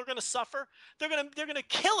those people are going to suffer? They're going to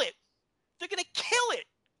kill it. They're going to kill it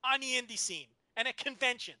on the indie scene and at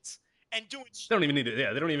conventions and doing. They don't even need to.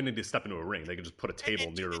 Yeah, they don't even need to step into a ring. They can just put a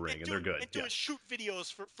table near a ring and they're good. And doing shoot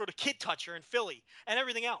videos for the Kid Toucher in Philly and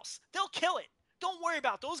everything else. They'll kill it. Don't worry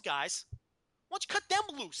about those guys. Why don't you cut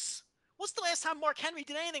them loose? When's the last time Mark Henry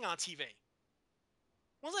did anything on TV?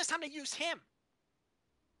 When's the last time they used him?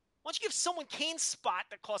 Why don't you give someone Kane's spot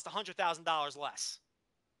that cost $100,000 less?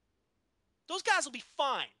 Those guys will be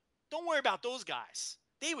fine. Don't worry about those guys.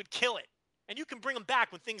 They would kill it. And you can bring them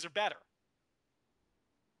back when things are better.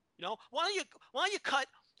 Why don't you cut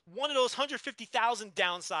one of those 150,000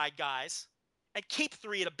 downside guys and keep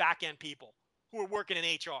 3 of the back end people who are working in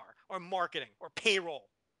HR or marketing or payroll?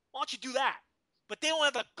 Why don't you do that? But they don't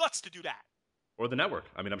have the guts to do that. Or the network.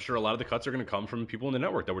 I mean, I'm sure a lot of the cuts are going to come from people in the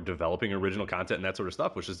network that were developing original content and that sort of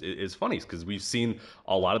stuff, which is funny because we've seen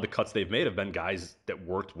a lot of the cuts they've made have been guys that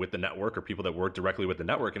worked with the network or people that worked directly with the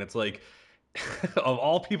network. And it's like, of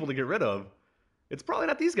all people to get rid of, it's probably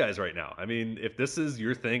not these guys right now. I mean, if this is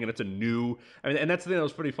your thing and it's a new, I mean, and that's the thing that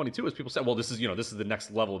was pretty funny too, is people said, well, this is the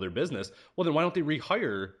next level of their business. Well, then why don't they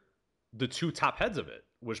rehire the 2 top heads of it,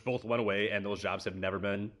 which both went away and those jobs have never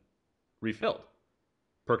been refilled?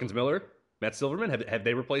 Perkins Miller, Matt Silverman, have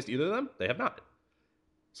they replaced either of them? They have not.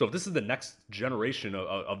 So if this is the next generation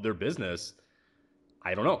of their business,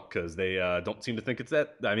 I don't know, because they don't seem to think it's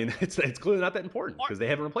that. I mean, it's clearly not that important because they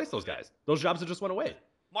haven't replaced those guys. Those jobs have just went away.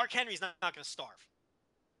 Mark Henry's not going to starve.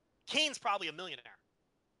 Kane's probably a millionaire.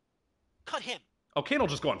 Cut him. Oh, Kane will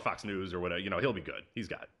just go on Fox News or whatever. He'll be good. He's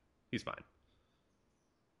fine.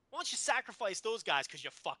 Why don't you sacrifice those guys because you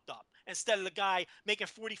fucked up instead of the guy making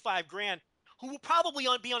 $45,000 who will probably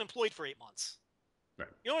be unemployed for 8 months? Right.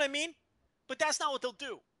 You know what I mean? But that's not what they'll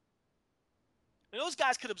do. And those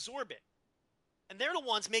guys could absorb it. And they're the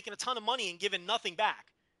ones making a ton of money and giving nothing back.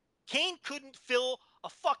 Kane couldn't fill a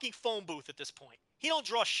fucking phone booth at this point. He don't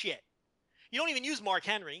draw shit. You don't even use Mark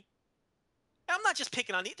Henry. And I'm not just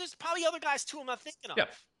picking on these. There's probably other guys too I'm not thinking of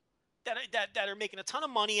that are making a ton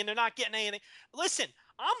of money and they're not getting anything. Listen,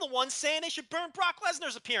 I'm the one saying they should burn Brock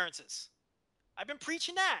Lesnar's appearances. I've been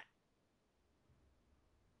preaching that.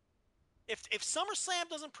 If SummerSlam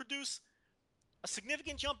doesn't produce a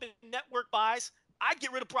significant jump in network buys, I'd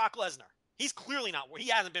get rid of Brock Lesnar. He's clearly not worth. He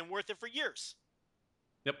hasn't been worth it for years.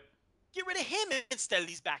 Yep. Get rid of him instead of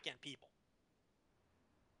these back end people.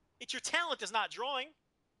 It's your talent that's not drawing. It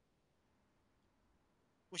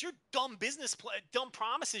was your dumb dumb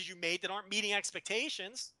promises you made that aren't meeting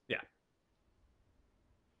expectations. Yeah.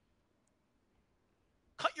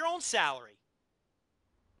 Cut your own salary.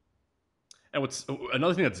 And what's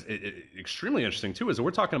another thing that's extremely interesting too is that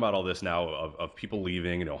we're talking about all this now of people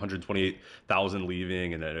leaving, 128,000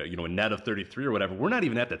 leaving, and a net of 33 or whatever. We're not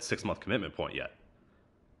even at that 6-month commitment point yet.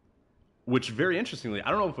 Which, very interestingly,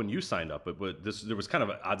 I don't know if when you signed up, but there was kind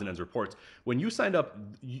of odds and ends reports. When you signed up,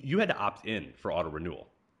 you had to opt in for auto renewal,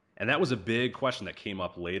 and that was a big question that came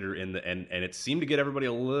up later in the and it seemed to get everybody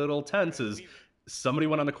a little tense. As somebody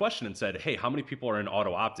went on the question and said, "Hey, how many people are in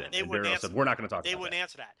auto opt-in?" And Barrios said, "We're not going to talk about that." They wouldn't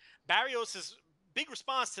answer that. Barrios' big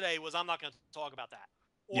response today was, "I'm not going to talk about that."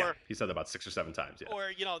 Or he said that about 6 or 7 times. Yeah.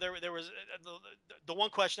 Or there was the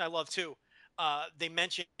one question I love too. They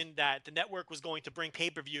mentioned that the network was going to bring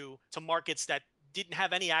pay-per-view to markets that didn't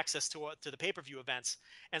have any access to the pay-per-view events.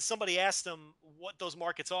 And somebody asked him what those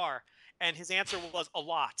markets are, and his answer was a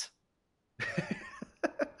lot.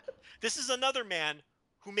 This is another man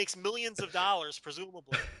who makes millions of dollars,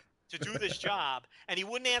 presumably, to do this job, and he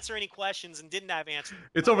wouldn't answer any questions and didn't have answers.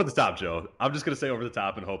 It's over the top, Joe. I'm just going to say over the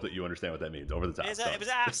top and hope that you understand what that means. Over the top. It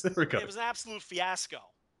was an absolute fiasco.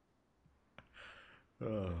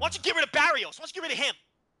 Why don't you get rid of Barrios? Why don't you get rid of him?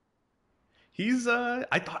 He's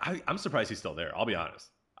I'm surprised he's still there. I'll be honest.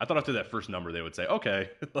 I thought after that first number they would say, okay.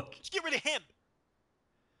 Just get rid of him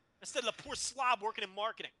instead of the poor slob working in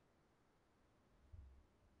marketing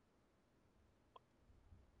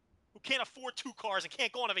who can't afford 2 cars and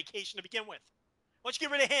can't go on a vacation to begin with. Why don't you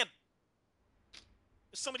get rid of him?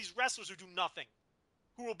 There's some of these wrestlers who do nothing,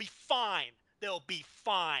 who will be fine. They'll be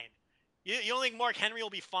fine. You don't think Mark Henry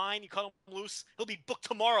will be fine? You cut him loose? He'll be booked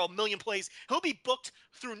tomorrow, a million plays. He'll be booked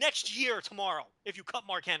through next year tomorrow if you cut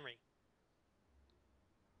Mark Henry.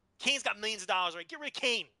 Kane's got millions of dollars, right? Get rid of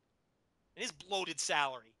Kane and his bloated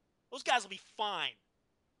salary. Those guys will be fine.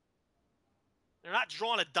 They're not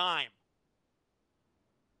drawing a dime.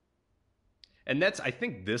 And I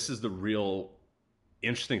think this is the real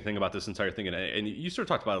interesting thing about this entire thing, and you sort of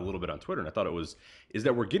talked about it a little bit on Twitter, and I thought is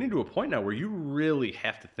that we're getting to a point now where you really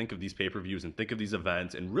have to think of these pay-per-views and think of these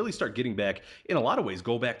events and really start getting back, in a lot of ways,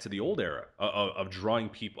 go back to the old era of drawing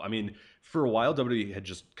people. I mean, for a while, WWE had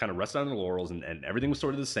just kind of rested on their laurels, and everything was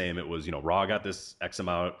sort of the same. It was, Raw got this X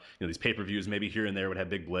amount, these pay-per-views maybe here and there would have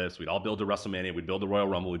big blips. We'd all build to WrestleMania, we'd build the Royal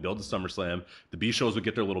Rumble, we'd build to SummerSlam. The B shows would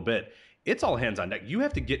get their little bit. It's all hands on deck. You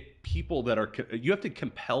have to get people you have to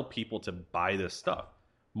compel people to buy this stuff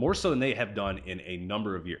more so than they have done in a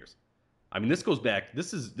number of years. I mean, this goes back.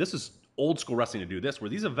 This is old school wrestling to do this, where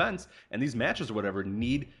these events and these matches or whatever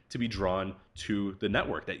need to be drawn to the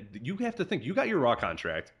network. That you have to think, you got your Raw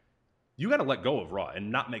contract, you got to let go of Raw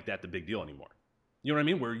and not make that the big deal anymore. You know what I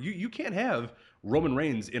mean? Where you can't have Roman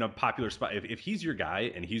Reigns in a popular spot. If he's your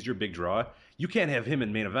guy and he's your big draw, you can't have him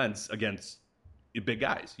in main events against big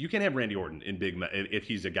guys. You can't have Randy Orton in if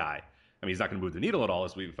he's a guy. I mean, he's not going to move the needle at all,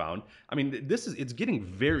 as we've found. I mean, it's getting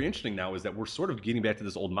very interesting now, is that we're sort of getting back to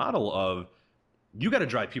this old model of you got to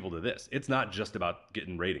drive people to this. It's not just about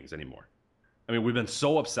getting ratings anymore. I mean, we've been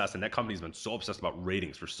so obsessed, and that company's been so obsessed about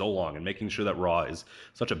ratings for so long and making sure that Raw is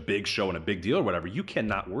such a big show and a big deal or whatever. You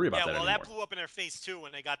cannot worry about that anymore. Yeah, well, that blew up in their face, too,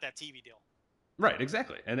 when they got that TV deal. Right,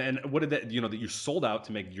 exactly. And what did that, that you sold out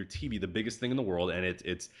to make your TV the biggest thing in the world, and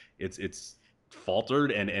it's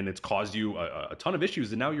faltered and it's caused you a ton of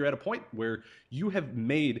issues, and now you're at a point where you have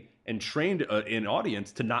made and trained an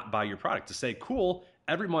audience to not buy your product, to say, cool,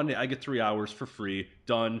 every Monday I get 3 hours for free,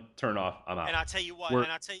 done, turn off, I'm out. And I'll tell you what,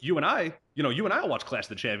 you and I will watch Clash of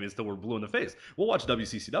the Champions till we're blue in the face. We'll watch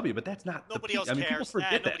WCCW, but that's not nobody else cares. People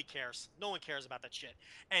forget that. Nobody cares. No one cares about that shit.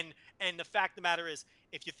 And the fact of the matter is,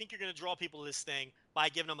 if you think you're going to draw people to this thing by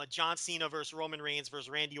giving them a John Cena versus Roman Reigns versus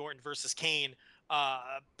Randy Orton versus Kane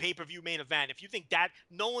pay-per-view main event, if you think that,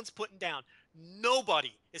 no one's putting down,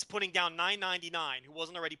 nobody is putting down $9.99 who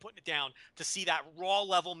wasn't already putting it down to see that Raw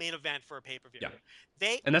level main event for a pay-per-view.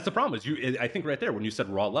 Yeah. And that's the problem is I think right there when you said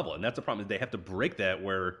Raw level, and that's the problem is they have to break that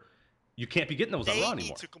where you can't be getting those on Raw anymore. They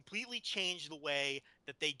need to completely change the way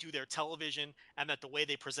that they do their television and that the way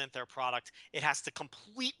they present their product. It has to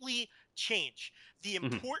completely change. The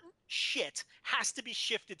important shit has to be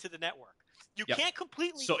shifted to the network. You can't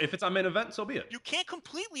completely. So if it's on main event, so be it. You can't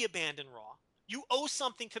completely abandon Raw. You owe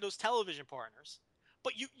something to those television partners,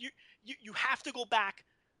 but you have to go back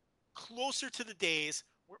closer to the days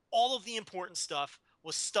where all of the important stuff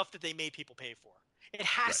was stuff that they made people pay for. It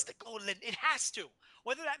has to go. It has to.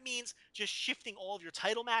 Whether that means just shifting all of your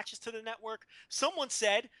title matches to the network. Someone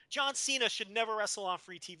said John Cena should never wrestle on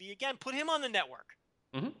free TV again. Put him on the network.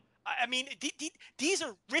 Mm-hmm. I mean, these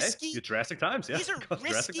are risky. Hey, Jurassic Times, yeah. These are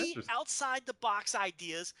risky, outside the box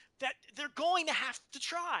ideas that they're going to have to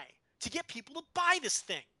try to get people to buy this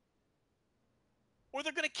thing, or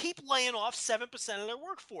they're going to keep laying off 7% of their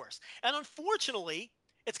workforce. And unfortunately,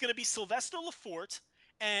 it's going to be Sylvester Lafort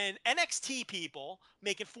and NXT people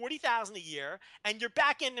making $40,000 a year, and your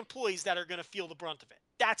back-end employees that are going to feel the brunt of it.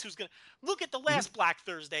 That's who's going to look at the last Black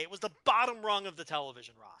Thursday. It was the bottom rung of the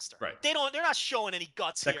television roster. Right. They're not showing any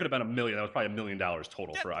guts that here. Could have been $1 million. That was probably $1 million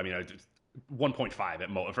total for. I mean, 1.5 at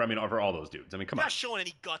most. For all those dudes. I mean, come on. Not showing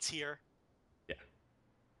any guts here. Yeah.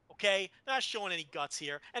 Okay, not showing any guts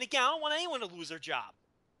here. And again, I don't want anyone to lose their job.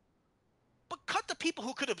 But cut the people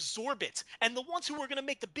who could absorb it, and the ones who are going to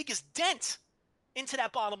make the biggest dent into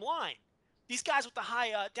that bottom line. These guys with the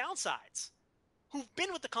high downsides, who've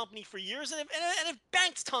been with the company for years and have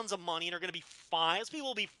banked tons of money and are going to be fine. Those people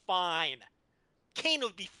will be fine. Kane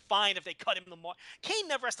would be fine if they cut him Kane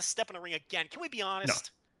never has to step in a ring again. Can we be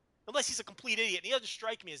honest? No. Unless he's a complete idiot. And he doesn't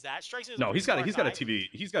strike me as that. Strikes me as he's got a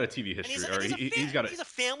TV history. He's a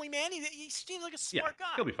family man. He seems like a smart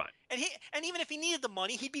guy. He'll be fine. And even if he needed the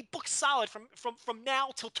money, he'd be booked solid from now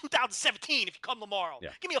till 2017 if you come tomorrow. Yeah.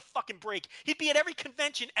 Give me a fucking break. He'd be at every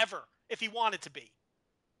convention ever if he wanted to be.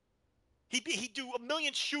 He'd do 1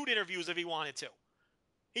 million shoot interviews if he wanted to.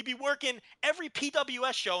 He'd be working every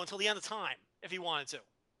PWS show until the end of time if he wanted to.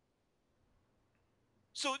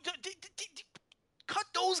 So cut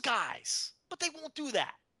those guys, but they won't do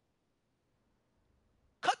that.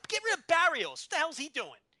 Get rid of Barrios. What the hell's he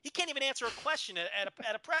doing? He can't even answer a question at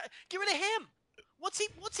a press. Get rid of him. What's he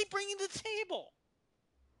bringing to the table?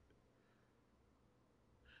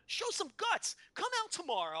 Show some guts. Come out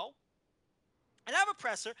tomorrow and have a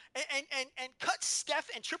presser and cut Steph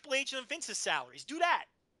and Triple H and Vince's salaries. Do that.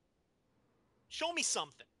 Show me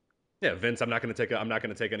something. Yeah, Vince, I'm not going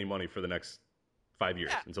to take any money for the next 5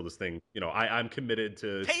 years until this thing, I'm committed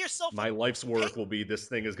to my life's work will be this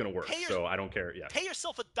thing is going to work. So I don't care. Yeah. Pay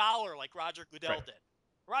yourself $1 like Roger Goodell did.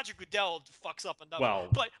 Roger Goodell fucks up another. Well,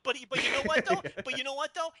 but you know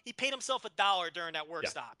what though? He paid himself $1 during that work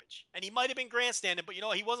stoppage, and he might have been grandstanding, but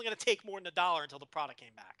he wasn't going to take more than $1 until the product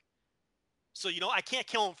came back. So I can't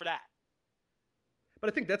kill him for that. But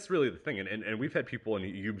I think that's really the thing, and we've had people, and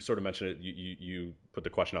you sort of mentioned it. You put the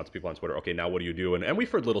question out to people on Twitter. Okay, now what do you do? And we've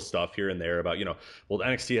heard little stuff here and there about well,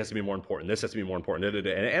 NXT has to be more important. This has to be more important.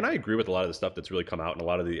 And I agree with a lot of the stuff that's really come out and a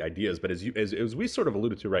lot of the ideas. But as we sort of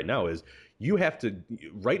alluded to right now, is you have to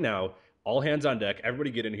right now all hands on deck. Everybody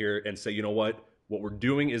get in here and say, you know what? what we're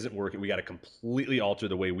doing isn't working. We got to completely alter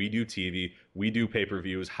the way we do TV, we do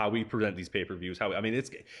pay-per-views, how we present these pay-per-views.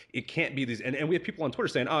 It can't be these. And we have people on Twitter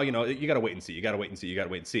saying, oh, you got to wait and see. You got to wait and see. You got to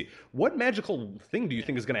wait and see. What magical thing do you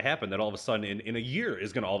think is going to happen that all of a sudden in a year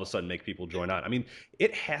is going to all of a sudden make people join on? I mean,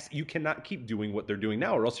 you cannot keep doing what they're doing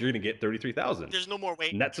now, or else you're going to get 33,000. There's no more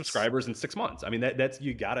wait. Net subscribers in 6 months. I mean,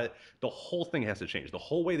 the whole thing has to change. The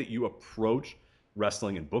whole way that you approach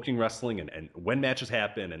wrestling and booking wrestling and when matches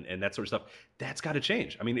happen and that sort of stuff, that's got to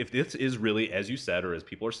change. I mean, if this is really, as you said, or as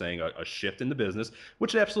people are saying, a shift in the business,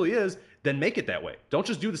 which it absolutely is, then make it that way. Don't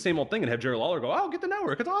just do the same old thing and have Jerry Lawler go, oh, get the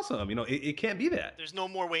network, it's awesome. It can't be that. There's no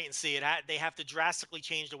more wait and see. They have to drastically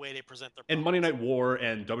change the way they present their products. And Monday Night War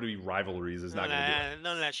and WWE rivalries is not going to do it.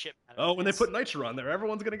 None of that shit. Oh, when they put Nitro on there,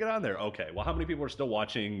 everyone's going to get on there. Okay, well, how many people are still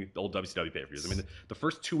watching the old WCW pay-per-views? I mean, the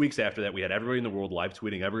first 2 weeks after that, we had everybody in the world live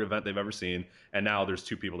tweeting every event they've ever seen, and now there's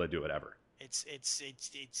 2 people that do it ever.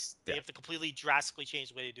 They have to completely drastically change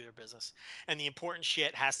the way they do their business, and the important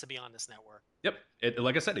shit has to be on this network. Yep.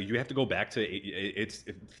 Like I said, you have to go back to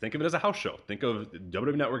think of it as a house show. Think of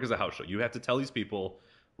WWE Network as a house show. You have to tell these people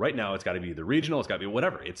right now it's got to be the regional, it's got to be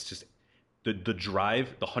whatever. It's just the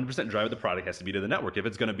drive, the 100% drive of the product has to be to the network if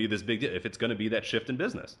it's going to be this big deal, if it's going to be that shift in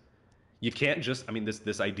business. You can't just,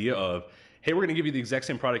 this idea of, hey, we're going to give you the exact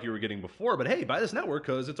same product you were getting before, but hey, buy this network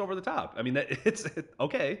because it's over the top. I mean,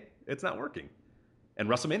 okay, it's not working. And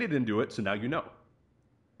WrestleMania didn't do it, so now you know.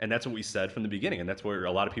 And that's what we said from the beginning, and that's where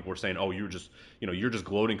a lot of people were saying, oh, you're just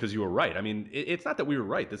gloating because you were right. I mean, it's not that we were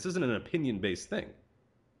right. This isn't an opinion-based thing.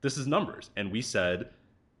 This is numbers. And we said,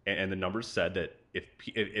 and the numbers said that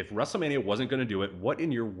if WrestleMania wasn't going to do it, what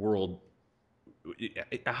in your world,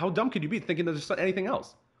 how dumb could you be thinking there's anything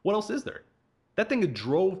else? What else is there? That thing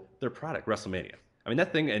drove their product, WrestleMania. I mean,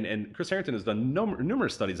 that thing, and Chris Harrington has done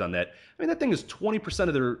numerous studies on that. I mean, that thing is 20%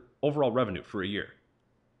 of their overall revenue for a year.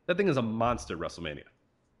 That thing is a monster, WrestleMania.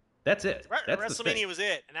 That's it. That's WrestleMania was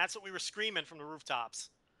it, and that's what we were screaming from the rooftops.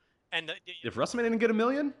 And if WrestleMania didn't get $1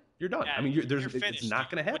 million, you're done. Yeah, I mean, it's not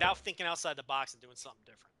going to happen without thinking outside the box and doing something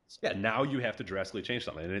different. So. Yeah, now you have to drastically change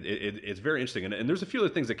something, and it's very interesting. And there's a few other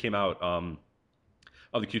things that came out of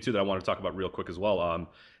the Q2 that I want to talk about real quick as well.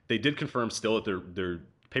 They did confirm still that their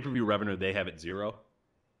pay-per-view revenue they have at 0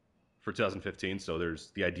 for 2015. So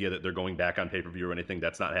there's the idea that they're going back on pay-per-view or anything.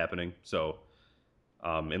 That's not happening. So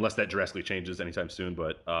unless that drastically changes anytime soon.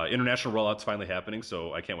 But international rollout's finally happening,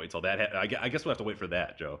 so I can't wait till that. I guess we'll have to wait for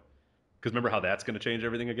that, Joe. Because remember how that's going to change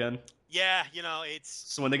everything again? Yeah, it's...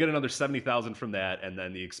 So when they get another 70,000 from that, and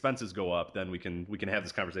then the expenses go up, then we can have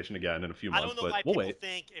this conversation again in a few months. I don't know why people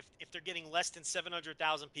think if they're getting less than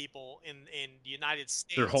 700,000 people in the United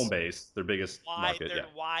States... Their home base, their biggest market,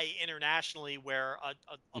 why internationally, where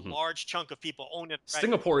a large chunk of people own it... Right?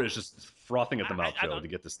 Singapore is just frothing at the mouth, Joe, to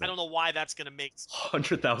get this thing. I don't know why that's going to make...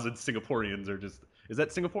 100,000 Singaporeans are just... Is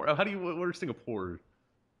that Singapore? What are Singapore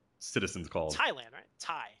citizens called? Thailand, right?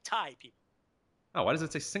 Thai people. Oh, why does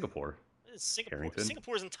it say Singapore? It's Singapore.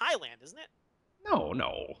 Singapore's in Thailand, isn't it?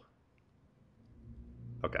 No.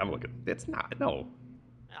 Okay, I'm looking. It's not. No.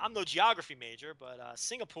 I'm no geography major, but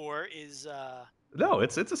Singapore is... No,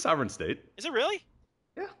 it's a sovereign state. Is it really?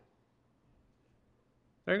 Yeah.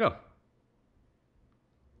 There you go.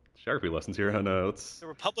 Geography lessons here on the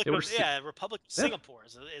Republic of Singapore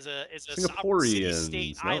is a sovereign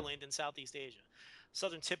city-state island in Southeast Asia,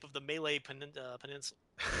 southern tip of the Malay Peninsula.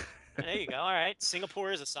 There you go. All right,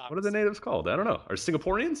 Singapore is a sovereign. What are the natives called? I don't know. Are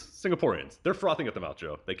Singaporeans? Singaporeans. They're frothing at the mouth,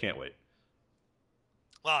 Joe. They can't wait.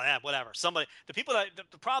 Well, yeah, whatever. The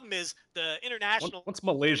problem is the international. Once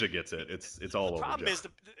Malaysia gets it, it's all over. The problem is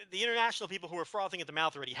the international people who are frothing at the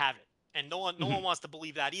mouth already have it. And no one wants to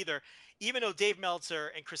believe that either, even though Dave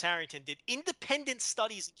Meltzer and Chris Harrington did independent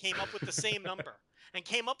studies and came up with the same number and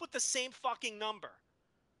came up with the same fucking number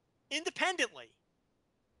independently.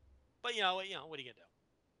 But what are you gonna do?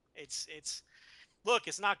 Look,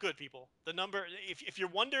 it's not good, people. The number, if you're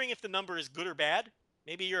wondering if the number is good or bad,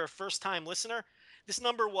 maybe you're a first-time listener. This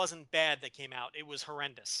number wasn't bad that came out. It was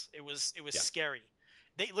horrendous. It was scary.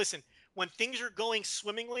 Listen, when things are going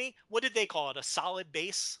swimmingly, what did they call it? A solid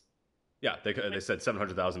base. Yeah, they said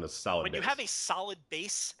 700,000 is solid. When you have a solid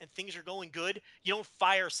base and things are going good, you don't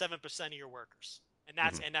fire 7% of your workers, and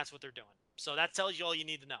that's what they're doing. So that tells you all you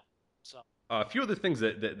need to know. So a few other things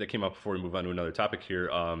that came up before we move on to another topic here.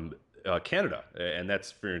 Canada, and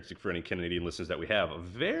that's for any Canadian listeners that we have. A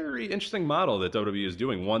very interesting model that WWE is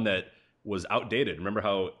doing. One that was outdated. Remember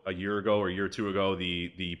how a year ago or a year or two ago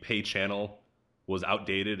the pay channel was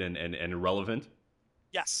outdated and irrelevant?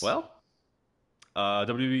 Yes. Well,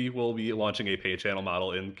 WWE will be launching a pay channel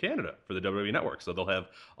model in Canada for the WWE Network. So they'll have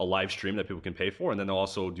a live stream that people can pay for, and then they'll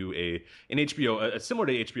also do an HBO, similar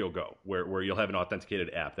to HBO Go, where you'll have an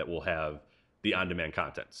authenticated app that will have the on-demand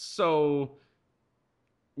content. So,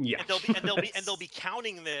 yeah, and they'll be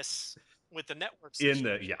counting this with the network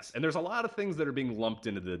yes, and there's a lot of things that are being lumped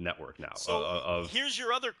into the network now. So here's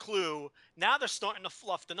your other clue. Now they're starting to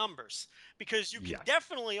fluff the numbers, because you can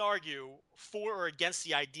definitely argue for or against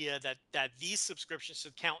the idea that these subscriptions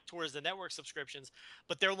should count towards the network subscriptions,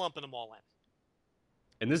 but they're lumping them all in.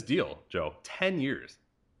 And this deal, Joe, 10 years.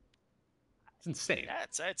 It's insane.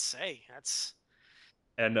 I'd say that's.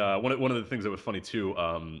 And one of the things that was funny too,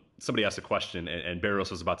 somebody asked a question, and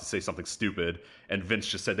Barrios was about to say something stupid, and Vince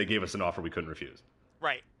just said they gave us an offer we couldn't refuse.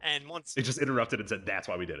 Right, and once it just interrupted and said, "That's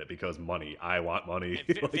why we did it, because money. I want money.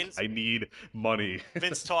 Vince, I need money."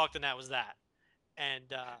 Vince talked, and that was that.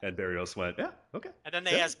 And Barrios went, "Yeah, okay." And then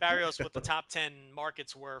they asked Barrios what the top 10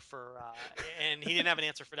 markets were for, and he didn't have an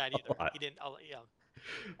answer for that either. He didn't.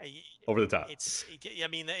 Over the top. It's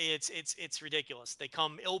ridiculous. They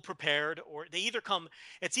come ill prepared, or they either come.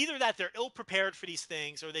 It's either that they're ill prepared for these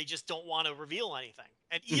things, or they just don't want to reveal anything.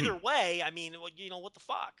 And either way, I mean, what the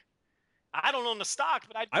fuck? I don't own the stock,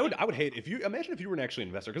 but I would hate if you were an actually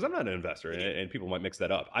investor, because I'm not an investor, and people might mix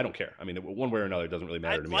that up. I don't care. I mean, one way or another, it doesn't really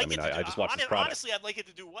matter to me. I just watch this product. Honestly, I'd like it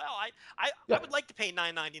to do well. I would like to pay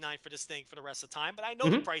 $9.99 for this thing for the rest of the time, but I know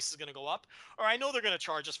the price is going to go up, or I know they're going to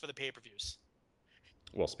charge us for the pay-per-views.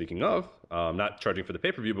 Well, speaking of, not charging for the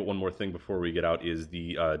pay-per-view, but one more thing before we get out is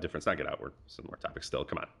the difference. Not get out, we're some more topics still.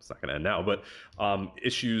 Come on, it's not going to end now. But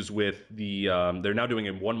issues with the they're now doing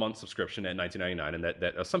a 1-month subscription at $19.99, and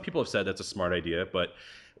that some people have said that's a smart idea. But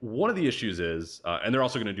one of the issues is, and they're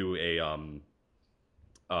also going to do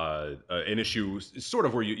an issue sort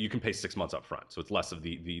of where you can pay 6 months up front, so it's less of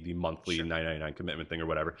the monthly $9.99 commitment thing or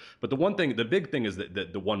whatever. But the big thing is that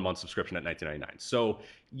the 1-month subscription at $19.99. So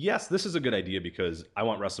yes, this is a good idea because I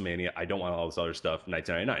want WrestleMania, I don't want all this other stuff.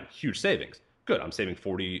 $19.99, huge savings. Good, I'm saving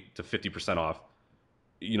 40 to 50% off.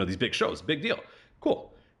 These big shows, big deal,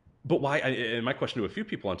 cool. But why? And my question to a few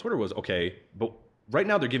people on Twitter was, okay, but right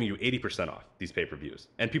now they're giving you 80% off these pay-per-views,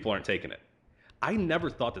 and people aren't taking it. I never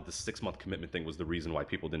thought that the 6-month commitment thing was the reason why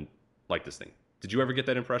people didn't like this thing. Did you ever get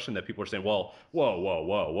that impression that people are saying, well,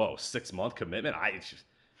 whoa, 6-month commitment? I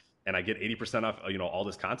get 80% off, all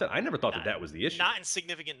this content? I never thought that was the issue. Not in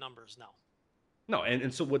significant numbers, no. No,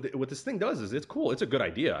 and so what this thing does is it's cool. It's a good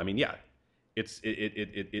idea. I mean, yeah,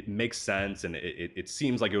 it makes sense, and it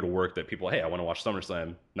seems like it would work that people, hey, I want to watch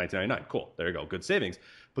SummerSlam, $19.99. Cool, there you go, good savings.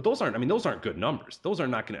 But those aren't good numbers. Those are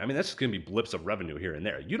not going to, that's just going to be blips of revenue here and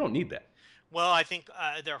there. You don't need that. Well, I think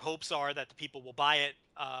their hopes are that the people will buy it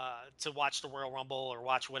to watch the Royal Rumble or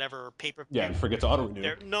watch whatever pay-per-view. Yeah, and forget to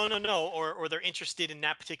auto-renew. No. Or they're interested in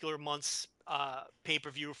that particular month's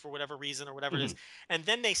pay-per-view for whatever reason or whatever it is, and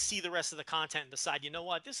then they see the rest of the content and decide, you know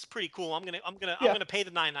what, this is pretty cool. I'm gonna pay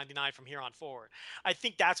the $9.99 from here on forward. I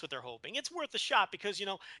think that's what they're hoping. It's worth a shot because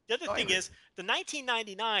the other thing is the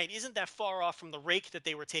 $19.99 isn't that far off from the rake that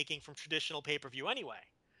they were taking from traditional pay-per-view anyway.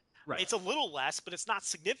 Right. It's a little less, but it's not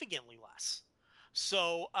significantly less.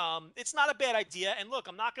 So it's not a bad idea. And look,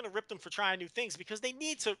 I'm not going to rip them for trying new things because they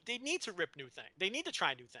need to rip new things. They need to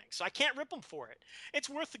try new things. So I can't rip them for it.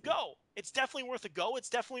 It's worth a go. It's definitely worth a go. It's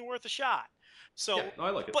definitely worth a shot. So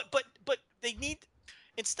I like it. But they need,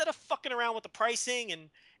 instead of fucking around with the pricing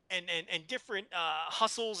and different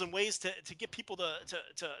hustles and ways to get people to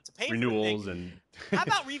pay renewals for and how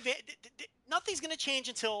about revamp? Nothing's going to change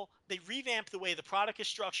until they revamp the way the product is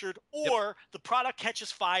structured, or the product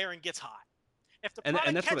catches fire and gets hot. If the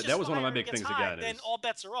product that was one of my big things hot, again. Then all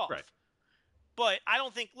bets are off. Right. But I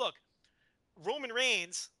don't think. Look, Roman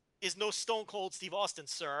Reigns is no Stone Cold Steve Austin,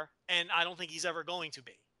 sir, and I don't think he's ever going to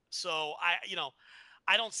be. So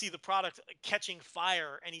I don't see the product catching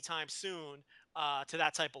fire anytime soon to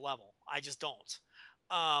that type of level. I just don't.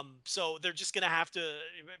 So they're just going to have to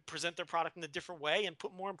present their product in a different way and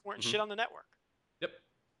put more important shit on the network. Yep.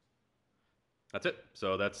 That's it.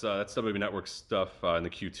 So that's WWE Network stuff in the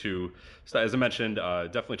Q2. So as I mentioned,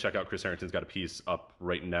 definitely check out Chris Harrington's got a piece up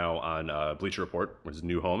right now on Bleacher Report, which is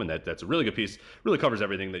new home, and that's a really good piece. Really covers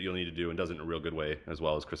everything that you'll need to do and does it in a real good way, as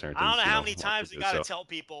well as Chris Harrington. I don't know how many times you got to tell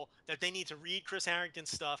people that they need to read Chris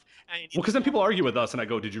Harrington's stuff. Well, because then people argue with us, and I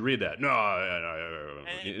go, "Did you read that?"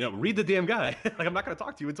 No, read the damn guy. Like, I'm not going to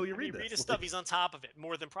talk to you until you read this. Read his stuff. He's on top of it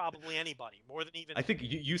more than probably anybody, more than even. I think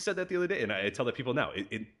you said that the other day, and I tell the people now,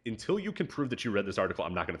 until you can prove that you read this article,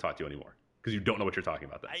 I'm not going to talk to you anymore. because you don't know what you're talking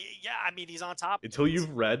about then. I mean, he's on top. Until you've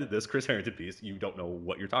read this Chris Harrington piece, you don't know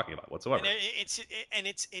what you're talking about whatsoever. And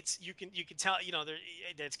it's you can tell,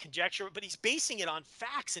 there's conjecture, but he's basing it on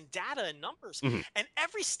facts and data and numbers. Mm-hmm. And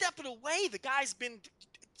every step of the way, the guy's been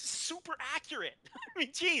super accurate. I mean,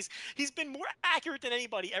 geez, he's been more accurate than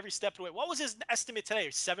anybody every step of the way. What was his estimate today?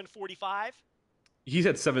 745. He's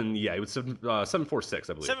at 7. Yeah, it was 746,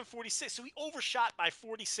 I believe. 746. So he overshot by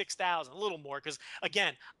 46,000, a little more, because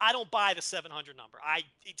again, I don't buy the 700 number.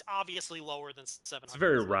 It's obviously lower than 700. It's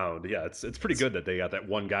very round. Yeah, it's pretty good that they got that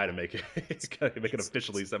one guy to make it make it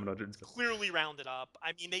officially 700. Clearly rounded up.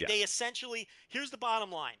 I mean, they essentially, here's the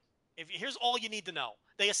bottom line. Here's all you need to know.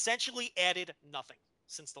 They essentially added nothing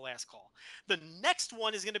since the last call. The next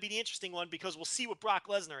one is going to be the interesting one, because we'll see what Brock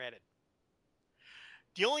Lesnar added.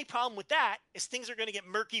 The only problem with that is things are going to get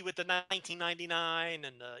murky with the 1999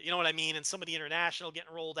 and you know what I mean, and some of the international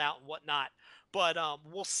getting rolled out and whatnot. But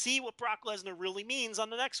we'll see what Brock Lesnar really means on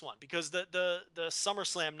the next one, because the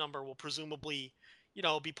SummerSlam number will presumably,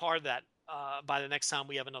 be part of that by the next time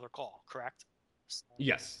we have another call. Correct? So,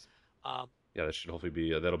 yes. Yeah, that should hopefully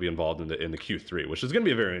be that'll be involved in the Q3, which is going to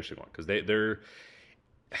be a very interesting one, because they're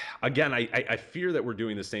again, I fear that we're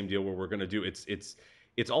doing the same deal where we're going to do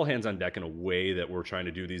it's all hands on deck in a way that we're trying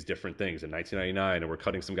to do these different things in 1999, and we're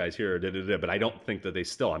cutting some guys here, but I don't think that they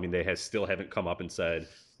still haven't come up and said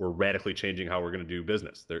we're radically changing how we're going to do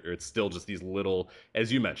business. It's still just these little,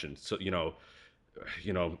 as you mentioned, so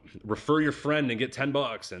refer your friend and get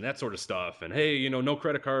 $10 and that sort of stuff, and hey, no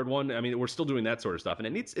credit card one. I mean, we're still doing that sort of stuff,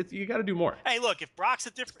 and you got to do more. Hey, look, if Brock's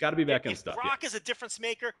a difference, got to be back in stuff. If Brock is a difference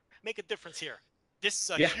maker, make a difference here. This is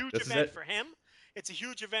a huge event for him. It's a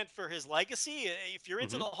huge event for his legacy. If you're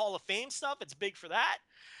into the Hall of Fame stuff, it's big for that.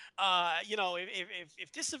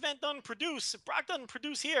 If this event doesn't produce, if Brock doesn't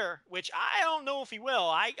produce here, which I don't know if he will,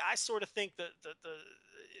 I sort of think that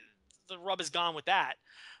the rub is gone with that.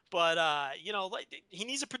 But he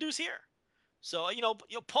needs to produce here. So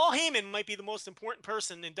Paul Heyman might be the most important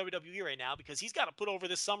person in WWE right now, because he's got to put over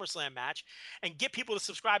this SummerSlam match and get people to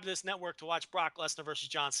subscribe to this network to watch Brock Lesnar versus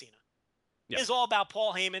John Cena. It's all about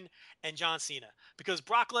Paul Heyman and John Cena, because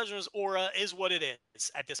Brock Lesnar's aura is what it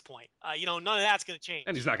is at this point. None of that's going to change.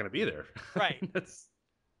 And he's not going to be there. Right. That's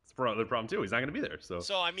the problem too. He's not going to be there.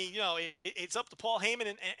 So I mean, it's up to Paul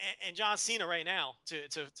Heyman and John Cena right now to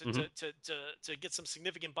get some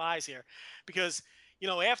significant buys here, because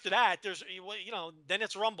after that there's then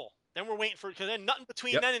it's Rumble. Then we're waiting for, because then nothing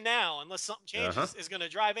between then and now, unless something changes, is going to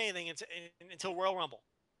drive anything until Royal Rumble.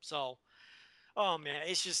 So. Oh man,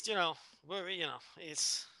 it's just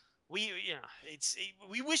we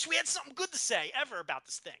wish we had something good to say ever about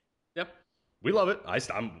this thing. Yep, we love it.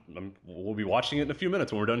 We'll be watching it in a few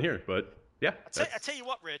minutes when we're done here. But yeah, I tell you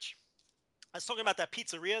what, Rich, I was talking about that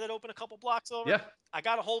pizzeria that opened a couple blocks over. Yeah, I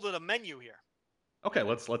got a hold of the menu here. Okay,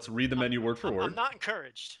 let's read the menu word for word. I'm not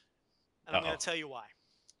encouraged, and I'm going to tell you why.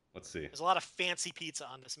 Let's see. There's a lot of fancy pizza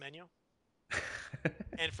on this menu,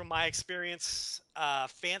 and from my experience,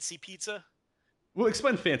 fancy pizza. We'll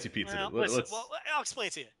explain fancy pizza. I'll explain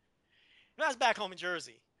it to you. If I was back home in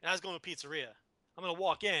Jersey and I was going to a pizzeria, I'm going to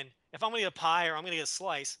walk in. If I'm going to get a pie or I'm going to get a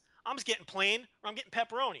slice, I'm just getting plain or I'm getting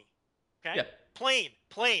pepperoni. Okay? Yeah. Plain,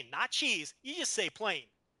 not cheese. You just say plain.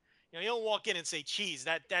 You don't walk in and say cheese.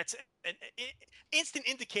 That's an instant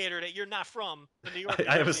indicator that you're not from the New York.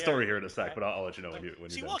 I have a story here in a sec, but I'll let you know when you.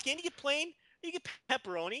 So you walk in, you get plain. You get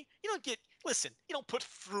pepperoni. You don't put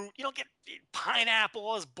fruit. You don't get pineapple.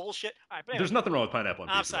 All this bullshit. All right, but anyway, there's nothing wrong with pineapple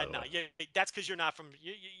on pizza. No, that's because you're not from.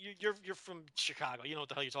 You're from Chicago. You know what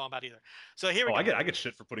the hell you're talking about either. So here we go. I get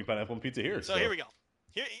shit for putting pineapple on pizza here. So here we go.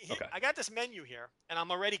 Here, I got this menu here, and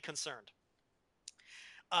I'm already concerned.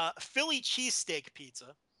 Philly cheesesteak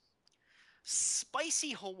pizza,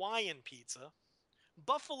 spicy Hawaiian pizza,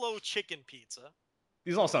 buffalo chicken pizza.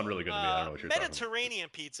 These all sound really good to me. I don't know what you're talking about. Mediterranean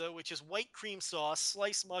pizza, which is white cream sauce,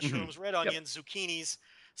 sliced mushrooms, red onions, zucchinis,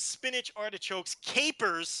 spinach, artichokes,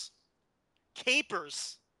 capers, ripe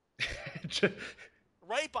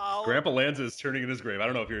olive. Grandpa Lanza is turning in his grave. I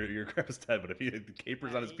don't know if your grandpa's dead, but if he had the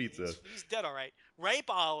capers on his pizza. He's dead, all right. Ripe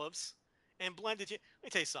olives and blended. Let me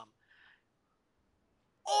tell you something.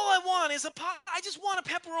 All I want is a pie. I just want a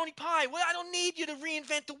pepperoni pie. Well, I don't need you to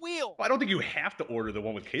reinvent the wheel. Well, I don't think you have to order the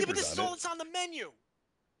one with capers but this is all that's on the menu.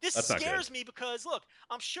 This scares me because, look,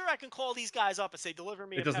 I'm sure I can call these guys up and say, deliver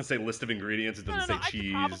me. It doesn't say list of ingredients. It doesn't say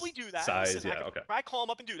cheese. I could probably do that. Size. Listen, I could probably call them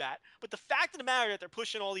up and do that. But the fact of the matter that they're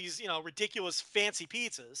pushing all these, ridiculous fancy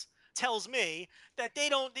pizzas tells me that they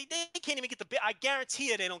can't even get I guarantee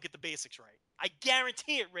you they don't get the basics right. I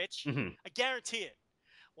guarantee it, Rich. I guarantee it.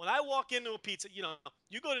 When I walk into a pizza, you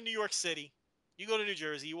go to New York City, you go to New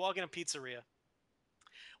Jersey, you walk in a pizzeria.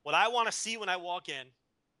 What I want to see when I walk in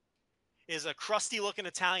is a crusty-looking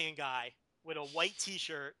Italian guy with a white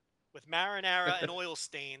T-shirt with marinara and oil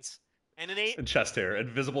stains and and chest hair, and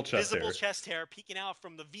visible chest hair peeking out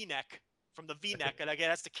from the V-neck, and I guess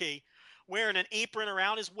that's the key, wearing an apron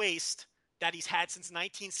around his waist that he's had since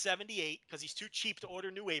 1978 because he's too cheap to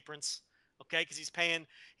order new aprons. Okay, because he's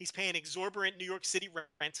paying exorbitant New York City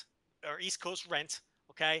rent or East Coast rent.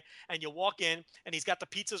 Okay, and you walk in and he's got the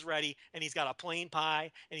pizzas ready and he's got a plain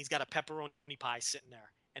pie and he's got a pepperoni pie sitting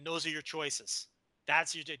there, and those are your choices.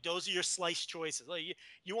 Those are your slice choices. Like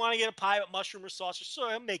you want to get a pie with mushroom or sausage, sure,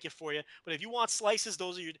 I'll make it for you. But if you want slices,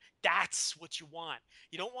 that's what you want.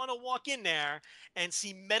 You don't want to walk in there and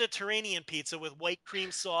see Mediterranean pizza with white cream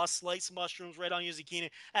sauce, sliced mushrooms, red onion, zucchini.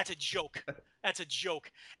 That's a joke. That's a joke.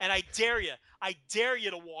 And I dare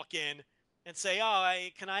you to walk in and say, "Oh,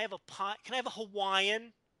 can I have a pie? Can I have a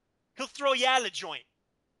Hawaiian?" He'll throw you out of the joint.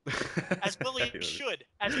 As Willie should.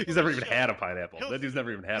 He's never even had a pineapple. That dude's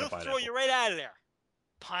never even had a pineapple. He'll throw you right out of there.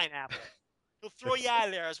 Pineapple. He'll throw you out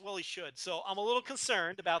of there as well he should. So I'm a little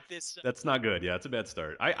concerned about this. That's not good. Yeah, it's a bad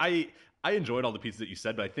start. I enjoyed all the pizzas that you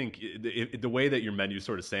said, but I think the way that your menu's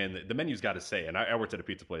sort of saying that the menu's got to say, and I worked at a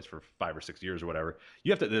pizza place for 5 or 6 years or whatever.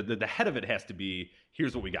 You have to the head of it has to be,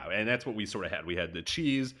 here's what we got, and that's what we sort of had. We had the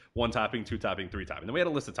cheese, 1 topping, 2 topping, 3 topping. Then we had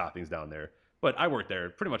a list of toppings down there. But I worked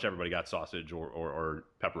there. Pretty much everybody got sausage or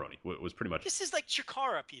pepperoni. It was pretty much. This is like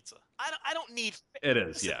Chikara pizza. I don't need. It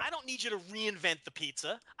is. Listen, yeah. I don't need you to reinvent the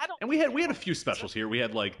pizza. I don't. And we had a few specials here. We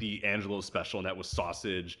had like the Angelo's special, and that was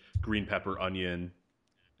sausage, green pepper, onion,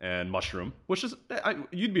 and mushroom. Which is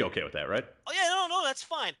you'd be okay with that, right? Oh yeah, no, that's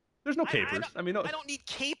fine. There's no capers. I don't need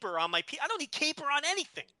caper on my pizza. I don't need caper on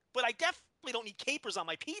anything. But I definitely don't need capers on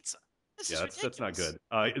my pizza. That's not good.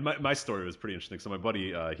 My story was pretty interesting. So my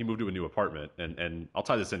buddy, he moved to a new apartment, and I'll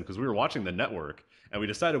tie this in because we were watching the network, and we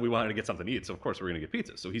decided we wanted to get something to eat. So of course we're going to get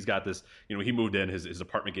pizza. So he's got this, he moved in, his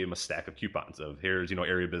apartment gave him a stack of coupons of here's,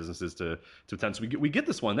 area businesses to attend. So we get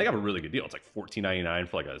this one. They have a really good deal. It's like $14.99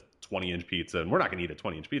 for like a 20-inch pizza, and we're not going to eat a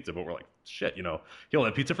 20-inch pizza, but we're like, shit, he'll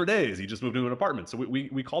have pizza for days. He just moved into an apartment. So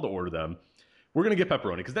we called to order them. We're going to get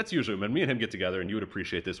pepperoni because that's usually when me and him get together, and you would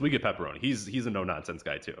appreciate this. We get pepperoni. He's a no-nonsense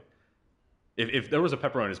guy too. If there was a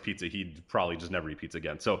pepperoni on his pizza, he'd probably just never eat pizza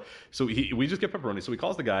again. So we just get pepperoni. So he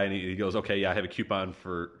calls the guy and he goes, okay, yeah, I have a coupon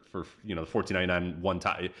for $14.99 one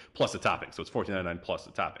top plus a topping. So it's $14.99 plus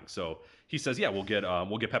a topping. So he says, yeah, we'll get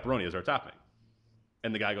pepperoni as our topping.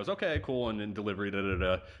 And the guy goes, okay, cool, and then delivery, da da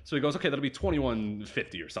da. So he goes, okay, that'll be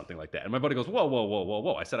 $21.50 or something like that. And my buddy goes,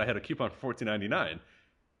 whoa! I said I had a coupon for $14.99.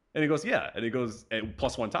 And he goes, yeah. And he goes,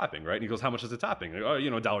 plus 1 topping, right? And he goes, how much is the topping? Oh,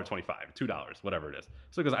 $1.25, $2, whatever it is.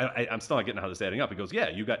 So he goes, I'm still not getting how this is adding up. He goes, yeah,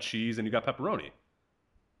 you got cheese and you got pepperoni.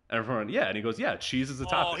 And everyone, yeah. And he goes, yeah, cheese is a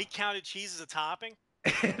topping. Oh, he counted cheese as a topping?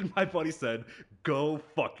 And my buddy said, go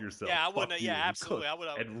fuck yourself. Yeah, I wouldn't. Yeah, absolutely. I would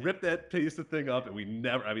have. And rip that piece of thing up. And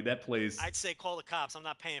that place. I'd say call the cops. I'm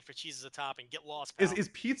not paying for cheese as a topping. Get lost, pal. Is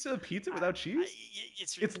pizza without cheese?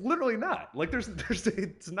 It's literally not. Like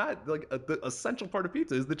it's not like the essential part of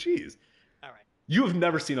pizza is the cheese. All right. You have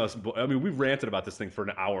never seen us. I mean, we've ranted about this thing for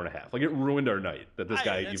an hour and a half. Like it ruined our night that this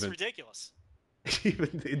guy that's ridiculous.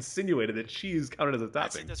 Even insinuated that cheese counted as a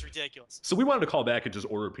topping. That's ridiculous. So we wanted to call back and just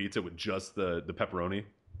order pizza with just the pepperoni.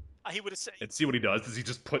 He would have said. And see what he does. Does he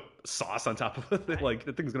just put sauce on top of it? Right. Like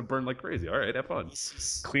the thing's gonna burn like crazy. All right, have fun.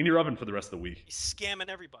 Clean your oven for the rest of the week. He's scamming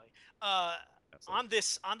everybody. On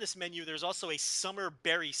this menu, there's also a summer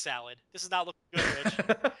berry salad. This is not looking good, Rich.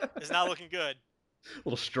 It's not looking good. A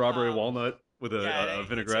little strawberry walnut with a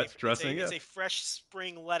vinaigrette dressing. It's a fresh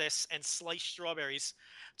spring lettuce and sliced strawberries,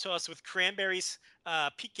 tossed with cranberries,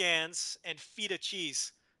 pecans, and feta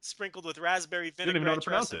cheese, sprinkled with raspberry vinaigrette. You don't even know how to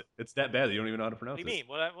pronounce it. It's that bad that you don't even know how to pronounce it. What do you mean?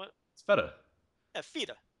 What? It's feta. Yeah,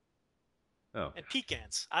 feta. Oh. And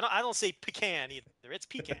pecans. I don't say pecan either. It's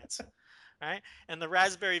pecans. All right, and the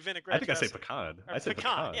raspberry vinaigrette. I think I say pecan. I say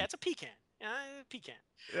pecan. Yeah, it's a pecan. Pecan.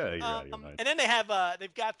 Yeah, you're out of your mind. And then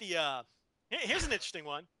they've got the. Here's an interesting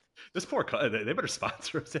one. This poor they better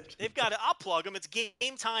sponsor us. They've got I'll plug them. It's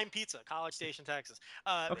Game Time Pizza, College Station, Texas.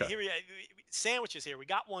 Okay. Here sandwiches here. We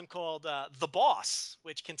got one called The Boss,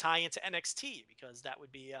 which can tie into NXT because that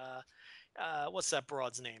would be what's that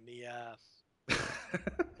broad's name?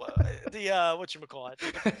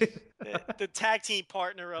 Whatchamacallit? The tag team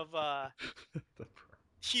partner of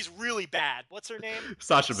she's really bad. What's her name?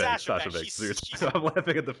 Sasha Banks. She's, I'm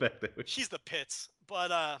laughing at the fact that she's the pits,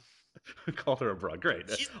 but Called her a broad. Great.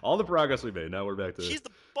 She's, All the progress we made. Now we're back to. She's the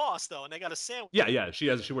boss though, and they got a sandwich. Yeah. She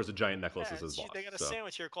wears a giant necklace that says boss. They got a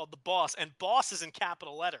sandwich here called the Boss, and boss is in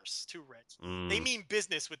capital letters too, Rich. They mean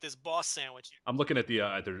business with this boss sandwich here. I'm looking at the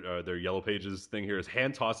their Yellow Pages thing here. Is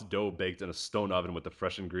hand tossed dough baked in a stone oven with the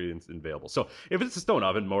fresh ingredients available. So if it's a stone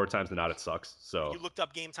oven, more times than not it sucks. So you looked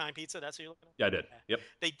up Game Time Pizza. That's what you're looking at. Yeah, I did. Yep.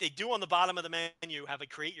 They do on the bottom of the menu have a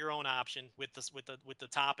create your own option with the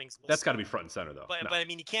toppings. That's got to be front and center though. But I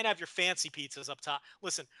mean, you can't have your fancy pizzas up top.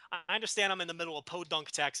 Listen, I understand I'm in the middle of Podunk,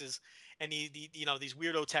 Texas, and these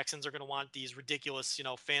weirdo Texans are going to want these ridiculous,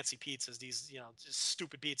 fancy pizzas, these, just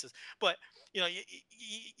stupid pizzas. But, you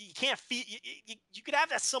can't feed, you could have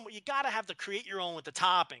that somewhere. You got to have the create your own with the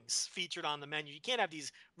toppings featured on the menu. You can't have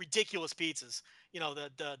these ridiculous pizzas.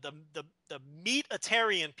 The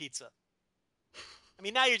meat-atarian pizza. I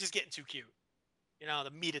mean, now you're just getting too cute.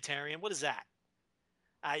 The meat-atarian. What is that?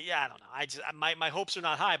 I don't know. My hopes are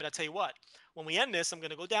not high, but I'll tell you what. When we end this, I'm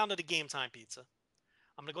going to go down to the Game Time Pizza.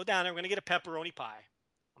 I'm going to go down there. I'm going to get a pepperoni pie.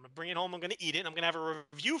 I'm going to bring it home. I'm going to eat it. And I'm going to have a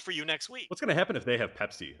review for you next week. What's going to happen if they have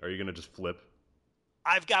Pepsi? Are you going to just flip?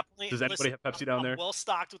 I've got plenty. Does anybody have Pepsi down there? I'm well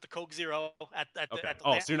stocked with the Coke Zero at the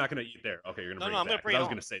so you're not going to eat there. Okay, you're going to bring it back. I'm going to bring it home. I was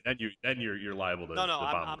going to say, then you're liable to bomb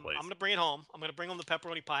the place. I'm going to bring it home. I'm going to bring home the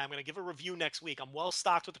pepperoni pie. I'm going to give a review next week. I'm well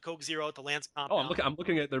stocked with the Coke Zero at the Lance compound. I'm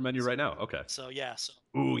looking at their menu right now. Okay. So, yeah.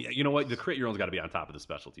 Ooh, yeah. You know what? The create your own's got to be on top of the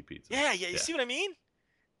specialty pizza. Yeah. You see what I mean?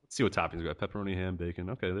 Let's see what toppings we got. Pepperoni, ham, bacon.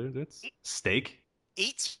 Okay, there's steak.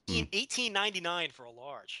 $18.99 for a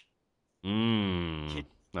large.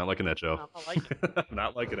 Not liking that, Joe. I'm not liking it.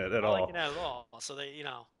 Not liking it at not all. Liking it at all. So they,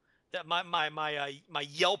 that my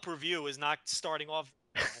Yelp review is not starting off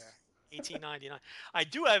there. $18.99. I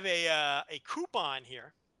do have a coupon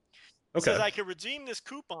here. It says I can redeem this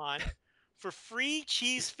coupon for free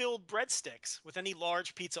cheese-filled breadsticks with any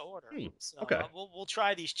large pizza order. So, we'll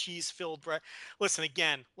try these cheese-filled bread. Listen,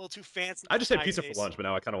 again, a little too fancy. I just had pizza for lunch, but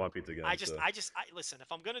now I kind of want pizza again. Listen.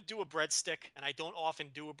 If I'm gonna do a breadstick, and I don't often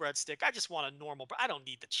do a breadstick, I just want a normal. I don't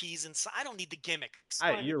need the cheese inside. I don't need the gimmicks.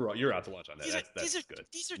 You're out to lunch on that. That's good.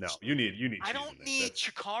 You need. I don't need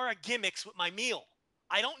Chikara gimmicks with my meal.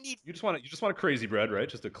 I don't need. You just want a crazy bread, right?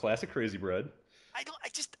 Just a classic crazy bread.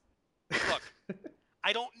 Look.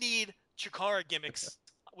 I don't need Chikara gimmicks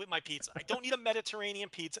with my pizza. I don't need a Mediterranean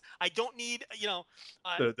pizza. I don't need,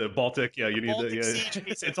 the Baltic. Yeah, you need Baltic siege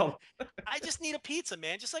pizza. It's all. I just need a pizza,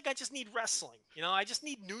 man. Just like I just need wrestling. I just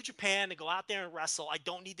need New Japan to go out there and wrestle. I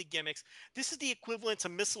don't need the gimmicks. This is the equivalent to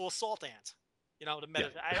missile assault ants. I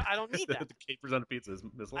don't need that. The capers on a pizza is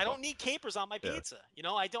missile. I don't need capers on my pizza.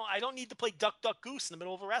 I don't need to play duck duck goose in the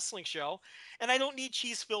middle of a wrestling show, and I don't need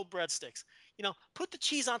cheese-filled breadsticks. Put the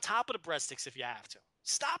cheese on top of the breadsticks if you have to.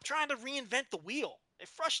 Stop trying to reinvent the wheel. It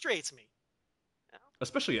frustrates me.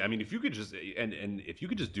 Especially, I mean, if you could just if you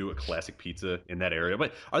could just do a classic pizza in that area,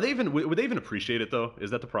 but would they even appreciate it though? Is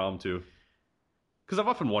that the problem too? Because I've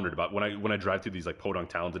often wondered about when I drive through these like podunk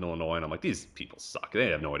towns in Illinois, and I'm like, these people suck. They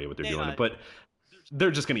have no idea what they're doing, but they're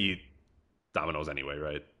just gonna eat Domino's anyway,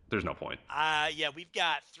 right? There's no point. Yeah, we've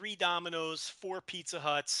got 3 Domino's, 4 Pizza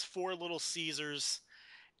Huts, 4 Little Caesars,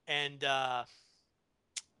 and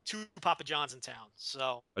 2 Papa John's in town.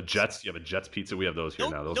 So you have a Jets pizza. We have those here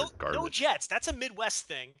now. Those are garbage. No Jets. That's a Midwest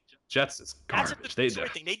thing. Jets is garbage. That's a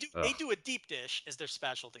Detroit thing. They do a deep dish as their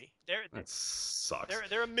specialty. That sucks.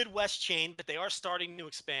 They're a Midwest chain, but they are starting to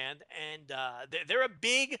expand, and they're a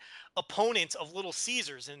big opponent of Little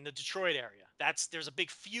Caesars in the Detroit area. There's a big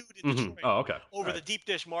feud in Detroit over the deep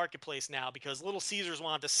dish marketplace now because Little Caesars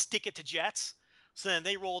wanted to stick it to Jets, so then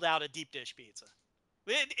they rolled out a deep dish pizza.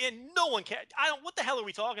 And no one cares. What the hell are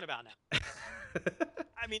we talking about now?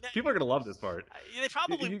 I mean, people are gonna love this part. They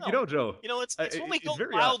probably will. Joe. It's when we go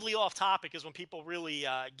wildly off topic is when people really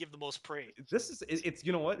give the most praise. It's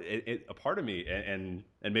you know what? A part of me, and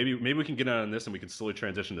maybe we can get on this and we can slowly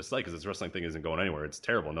transition to site because this wrestling thing isn't going anywhere. It's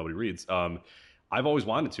terrible. Nobody reads. I've always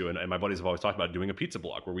wanted to, and my buddies have always talked about doing a pizza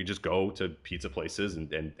blog where we just go to pizza places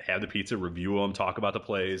and have the pizza, review them, talk about the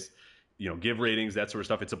plays. Give ratings, that sort of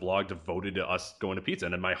stuff. It's a blog devoted to us going to pizza.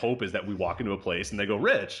 And then my hope is that we walk into a place and they go,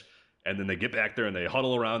 Rich. And then they get back there and they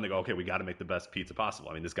huddle around. And they go, okay, we got to make the best pizza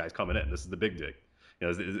possible. I mean, this guy's coming in. This is the big dig.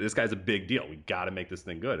 This guy's a big deal. We got to make this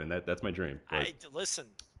thing good. And that's my dream. Listen.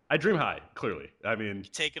 I dream high, clearly. I mean. You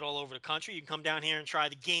take it all over the country. You can come down here and try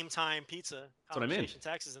the Game Time Pizza. That's what I mean.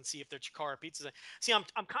 Texas, and see if they're Chikara pizzas. See, I'm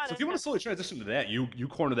kind of. So if you want to slowly transition to that, you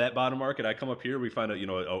corner that bottom market. I come up here. We find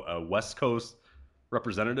a West Coast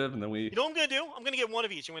representative, and then we. You know what I'm gonna do? I'm gonna get one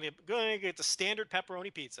of each. I'm gonna get the standard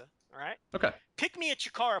pepperoni pizza. All right. Okay. Pick me a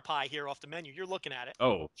Chikara pie here off the menu. You're looking at it.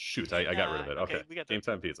 Oh shoot! I got rid of it. Okay. We got Game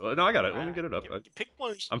Time Pizza. No, I got it. Let me get it up. Pick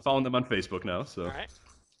one of these. I'm following them on Facebook now. So. All right.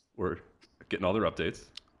 we're getting all their updates.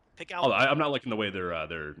 Pick out. Although I'm not liking the way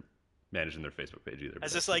they're managing their Facebook page either.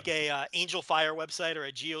 Is this like a Angel Fire website or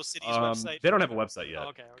a GeoCities website? They don't have a website yet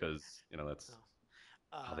okay. because that's.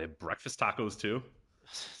 Oh. They have breakfast tacos too.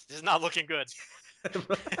 This is not looking good.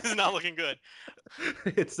 This is not looking good.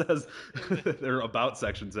 It says their about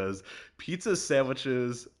section says pizza,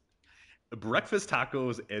 sandwiches, breakfast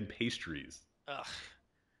tacos, and pastries. Ugh.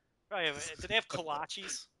 Right. Do they have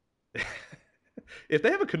kolaches? If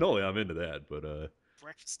they have a cannoli, I'm into that. But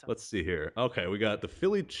Breakfast. Let's see here. Okay, we got the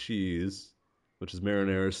Philly cheese, which is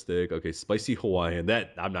marinara steak. Okay, spicy Hawaiian.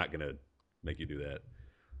 That I'm not gonna make you do that.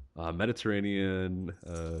 Mediterranean.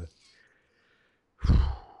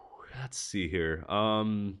 Let's see here.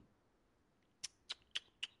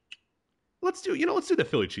 Let's do the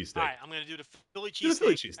Philly cheesesteak. All right, I'm gonna do the Philly cheesesteak. Do the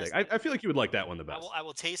Philly cheesesteak. I feel like you would like that one the best. I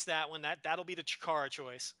will taste that one. That'll be the Chikara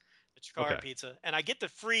choice, the Chikara pizza, and I get the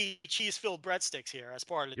free cheese-filled breadsticks here as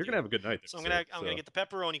part of it. You're gonna have a good night. So I'm gonna get the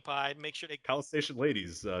pepperoni pie. Make sure they. College Station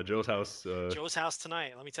ladies, Joe's house. Joe's house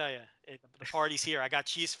tonight. Let me tell you, the party's here. I got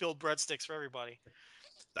cheese-filled breadsticks for everybody.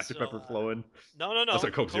 Dr. Pepper flowing. No. Oh,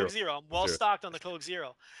 sorry, Coke Zero. I'm well stocked on the Coke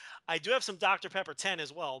Zero. I do have some Dr. Pepper 10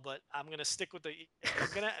 as well, but I'm gonna stick with the.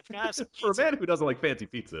 If I'm gonna have some pizza, for a man who doesn't like fancy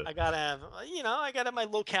pizza, I gotta have I gotta have my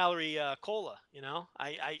low calorie cola.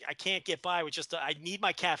 I can't get by with just. I need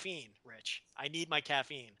my caffeine, Rich. I need my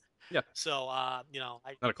caffeine. Yeah. So not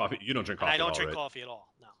a coffee. You don't drink coffee. I don't at all, drink right? coffee at all.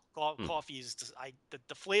 No, coffee is just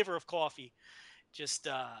the flavor of coffee, just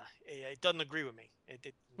it doesn't agree with me.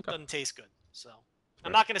 It doesn't taste good. So.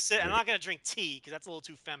 I'm not gonna drink tea because that's a little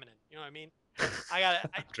too feminine. You know what I mean?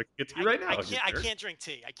 I'm drinking tea right now. I can't drink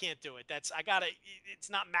tea. I can't do it. It's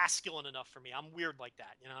not masculine enough for me. I'm weird like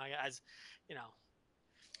that.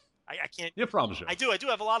 I can't. You have problems, Joe. I do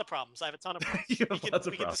have a lot of problems. I have a ton of problems.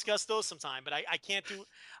 We can discuss those sometime. But I can't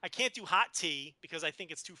do hot tea because I think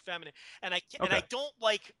it's too feminine. And and I don't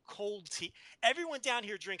like cold tea. Everyone down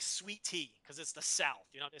here drinks sweet tea because it's the South.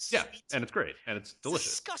 Sweet tea. And it's great and it's delicious.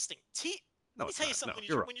 It's disgusting. Tea. No, Let me tell you something.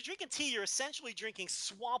 No, when you're drinking tea, you're essentially drinking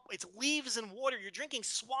swamp. It's leaves and water. You're drinking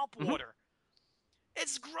swamp water.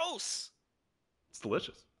 It's gross. It's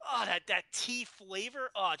delicious. Oh, that tea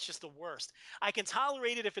flavor. Oh, it's just the worst. I can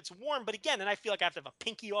tolerate it if it's warm, but again, then I feel like I have to have a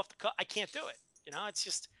pinky off the cup. I can't do it. It's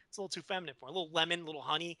a little too feminine for me. A little lemon, a little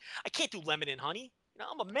honey. I can't do lemon and honey.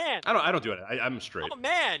 I'm a man. I don't do it. I'm straight. I'm a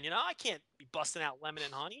man. I can't be busting out lemon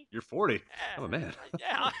and honey. You're 40. Yeah, I'm a man.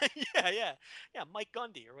 yeah. Mike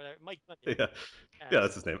Gundy or whatever. Mike Gundy. Yeah,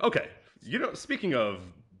 that's his name. Okay. Speaking of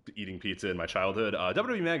eating pizza in my childhood,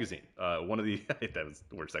 WWE Magazine, one of the that was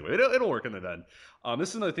the worst segue. It'll work in the end. This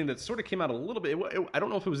is another thing that sort of came out a little bit. I don't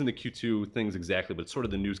know if it was in the Q2 things exactly, but sort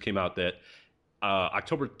of the news came out that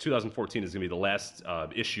October 2014 is going to be the last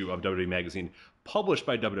issue of WWE Magazine published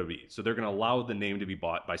by WWE. So they're going to allow the name to be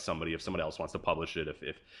bought by somebody if somebody else wants to publish it.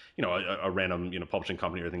 If a random publishing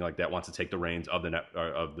company or anything like that wants to take the reins of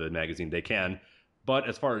the magazine, they can. But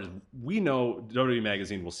as far as we know, WWE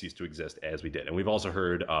Magazine will cease to exist as we did. And we've also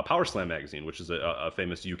heard Power Slam Magazine, which is a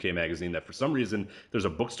famous UK magazine that for some reason there's a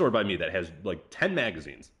bookstore by me that has like 10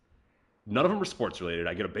 magazines. None of them are sports related.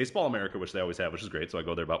 I get a Baseball America, which they always have, which is great. So I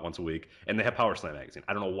go there about once a week. And they have Power Slam Magazine.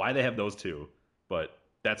 I don't know why they have those two, but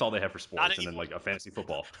that's all they have for sports. And then like a fantasy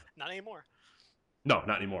football. Not anymore. No,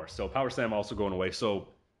 not anymore. So Power Slam also going away. So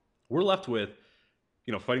we're left with,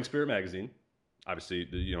 Fighting Spirit Magazine. Obviously,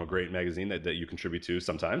 a great magazine that you contribute to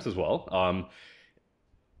sometimes as well.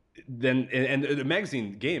 Then and the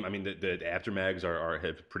magazine game. I mean, the after mags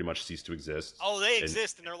have pretty much ceased to exist. Oh, they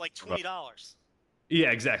exist, and they're like $20. Yeah,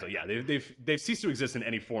 exactly. Yeah, they've ceased to exist in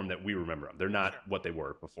any form that we remember them. They're not what they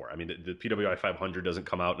were before. I mean, the PWI 500 doesn't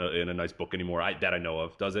come out in a nice book anymore. That I know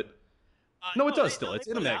of. Does it? No, it does still. It's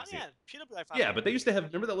in a magazine. PWI 500. Yeah, but they used to have.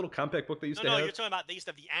 Remember that little compact book they used to have? No, you're talking about. They used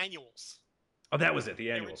to have the annuals. Oh, that was it. The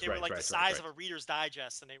annuals. They were like the size of a Reader's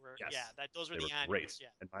Digest, and they were those were the annuals. Great. Yeah.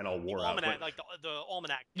 And mine all wore almanac, out. like the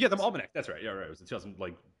almanac. Yeah, the almanac. That's right. Yeah, right. It was the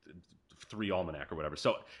 2003 almanac or whatever.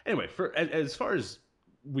 So anyway, as far as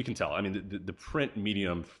we can tell, I mean, the print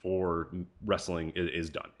medium for wrestling is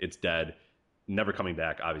done. It's dead. Never coming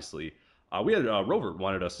back. Obviously. We had Rover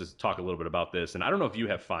wanted us to talk a little bit about this, and I don't know if you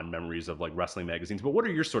have fond memories of like wrestling magazines, but what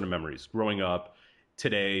are your sort of memories growing up?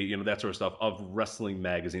 Today, that sort of stuff of wrestling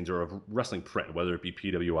magazines or of wrestling print, whether it be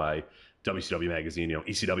PWI, WCW magazine,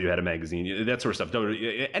 ECW had a magazine, that sort of stuff.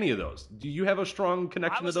 Any of those? Do you have a strong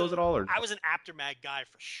connection to those at all? Or I was an Aftermag guy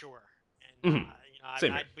for sure. And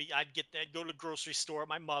I'd go to the grocery store with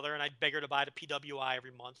my mother, and I'd beg her to buy the PWI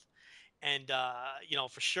every month. And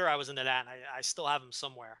for sure I was into that, and I still have them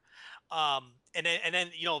somewhere. And then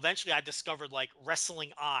eventually I discovered like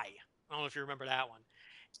Wrestling Eye. I don't know if you remember that one.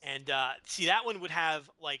 And see, that one would have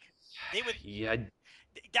like they would. Yeah.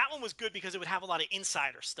 That one was good because it would have a lot of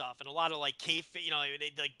insider stuff and a lot of like kayfabe. You know,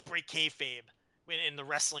 they'd like break kayfabe in the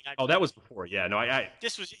wrestling. Oh, that was before. Yeah, no,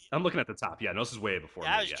 This was I'm looking at the top. Yeah, no, this is way before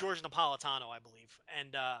yeah, that me. was Yeah. George Napolitano, I believe.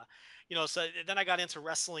 And you know, so then I got into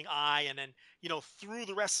Wrestling Eye, and then you know, through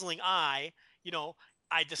the Wrestling Eye, you know,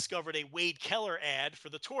 I discovered a Wade Keller ad for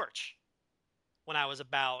the Torch when I was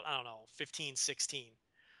about, I don't know, 15, 16.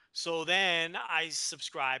 So then I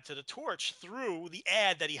subscribed to the Torch through the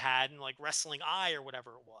ad that he had in like Wrestling Eye or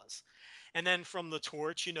whatever it was. And then from the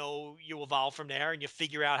Torch, you know, you evolve from there and you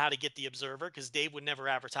figure out how to get the Observer, because Dave would never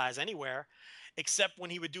advertise anywhere except when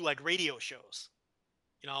he would do like radio shows.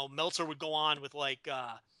 You know, Meltzer would go on with like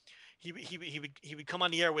he would come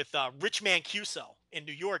on the air with Rich Mancuso in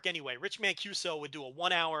New York. Anyway, Rich Mancuso would do a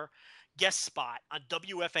 1 hour guest spot on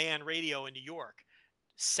WFAN radio in New York,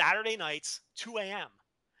 Saturday nights, 2 a.m.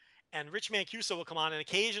 And Rich Mancuso would come on, and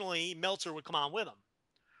occasionally Meltzer would come on with him,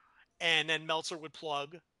 and then Meltzer would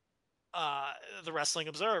plug the Wrestling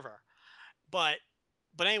Observer. But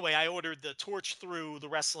anyway, I ordered the Torch through the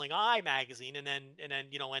Wrestling Eye magazine, and then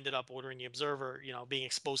you know, ended up ordering the Observer. You know, being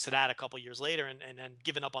exposed to that a couple years later, and then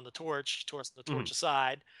giving up on the Torch, tossing the Torch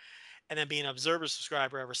aside, and then being an Observer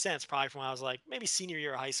subscriber ever since. Probably from when I was like maybe senior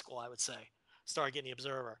year of high school, I would say, started getting the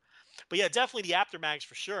Observer. But yeah, definitely the aftermags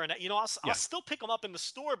for sure. And you know, I'll still pick them up in the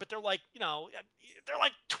store, but they're like, you know, they're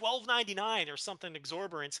like $12.99 or something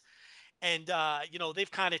exorbitant. And you know, they've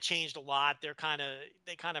kind of changed a lot. They kind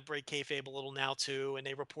of break kayfabe a little now too, and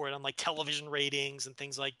they report on like television ratings and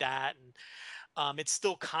things like that. And it's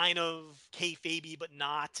still kind of kayfabe, but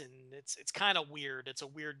not. And it's kind of weird. It's a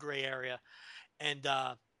weird gray area. And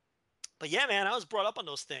but yeah, man, I was brought up on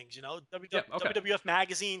those things. You know, WWF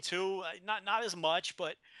magazine too. Not as much,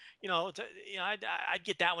 but you know, I'd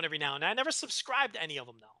get that one every now and then. I never subscribed to any of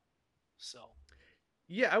them though. So.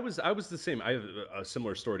 Yeah, I was the same. I have a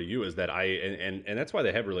similar story to you, is that and that's why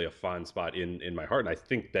they have really a fond spot in my heart. And I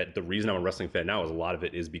think that the reason I'm a wrestling fan now is a lot of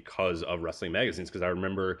it is because of wrestling magazines. Because I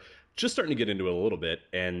remember just starting to get into it a little bit,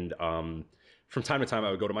 and from time to time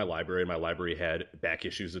I would go to my library, and my library had back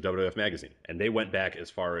issues of WWF magazine, and they went back as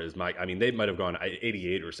far as I mean, they might have gone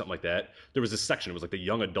 88 or something like that. There was this section, it was like the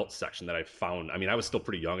young adult section that I found. I mean, I was still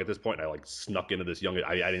pretty young at this point, and I like snuck into this young.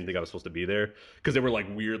 I didn't think I was supposed to be there, because there were like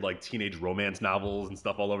weird like teenage romance novels and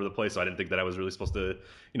stuff all over the place. So I didn't think that I was really supposed to,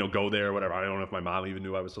 you know, go there or whatever. I don't know if my mom even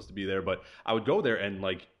knew I was supposed to be there, but I would go there, and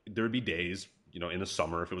like there would be days, you know, in the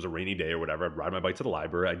summer, if it was a rainy day or whatever, I'd ride my bike to the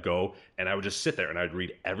library, I'd go, and I would just sit there and I'd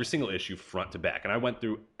read every single issue front to back. And I went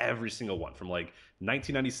through every single one from like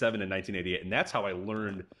 1997 and 1988. And that's how I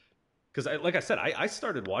learned, because like I said, I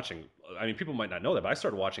started watching, I mean, people might not know that, but I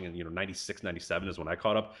started watching in, you know, 96, 97 is when I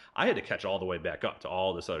caught up. I had to catch all the way back up to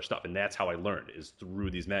all this other stuff. And that's how I learned, is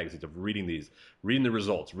through these magazines, of reading the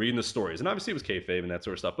results, reading the stories. And obviously it was kayfabe and that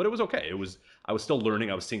sort of stuff, but it was okay. I was still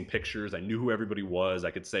learning. I was seeing pictures. I knew who everybody was.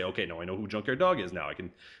 I could say, okay, no, I know who Junkyard Dog is now. I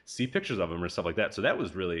can see pictures of him or stuff like that. So that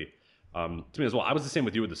was really, to me as well. I was the same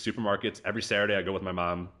with you with the supermarkets. Every Saturday I go with my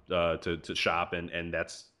mom to shop, and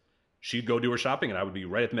she'd go do her shopping, and I would be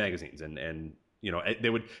right at the magazines, and you know,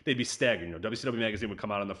 they'd be staggered. You know, WCW magazine would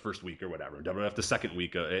come out on the first week or whatever, WWF the second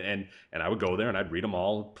week, and I would go there and I'd read them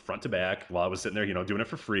all front to back while I was sitting there, you know, doing it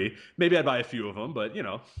for free. Maybe I'd buy a few of them, but you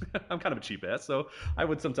know, I'm kind of a cheap ass, so I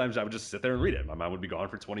would just sit there and read it. My mom would be gone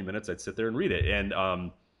for 20 minutes, I'd sit there and read it,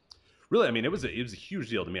 and really, I mean, it was a huge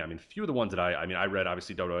deal to me. I mean, few of the ones that I read,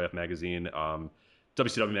 obviously WWF magazine.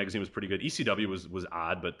 WCW magazine was pretty good. ECW was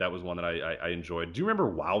odd, but that was one that I enjoyed. Do you remember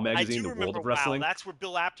WOW magazine, The World of Wrestling? WOW. That's where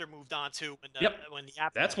Bill Apter moved on to. When the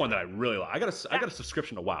Apter that's one that I really like. I got a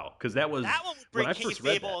subscription to WOW, because that was that one would break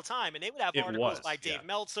kayfabe all the time, and they would have articles by Dave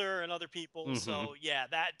Meltzer and other people. Mm-hmm. So yeah,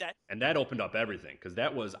 that and that opened up everything, because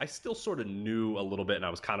that was, I still sort of knew a little bit, and I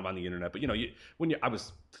was kind of on the internet, but you know, I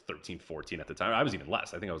was 13, 14 at the time. I was even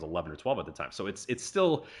less. I think I was 11 or 12 at the time. So it's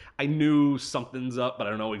still, I knew something's up, but I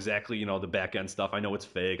don't know exactly, you know, the back end stuff. I know it's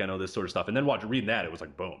fake. I know this sort of stuff. And then reading that, it was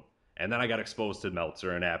like, boom. And then I got exposed to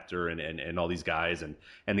Meltzer and Apter and all these guys and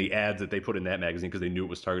the ads that they put in that magazine, because they knew it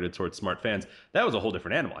was targeted towards smart fans. That was a whole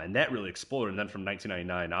different animal. And that really exploded. And then from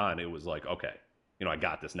 1999 on, it was like, okay, you know, I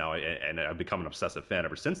got this now. And I've become an obsessive fan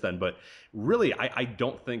ever since then. But really, I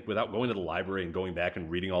don't think, without going to the library and going back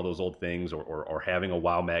and reading all those old things, or having a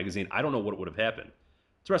WOW magazine, I don't know what would have happened.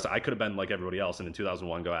 The rest, I could have been like everybody else, and in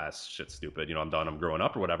 2001 go, shit's stupid, you know, I'm done, I'm growing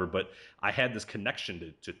up or whatever. But I had this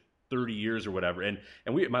connection to 30 years or whatever, and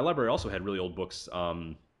my library also had really old books.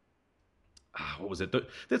 What was it? They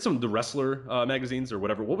had some of the wrestler magazines or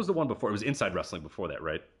whatever. What was the one before? It was Inside Wrestling before that,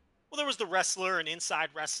 right? Well, there was the Wrestler and Inside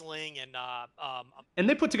Wrestling and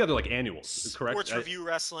they put together like annuals, correct? Sports Review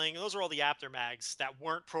Wrestling. Those are all the after mags that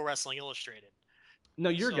weren't Pro Wrestling Illustrated. No,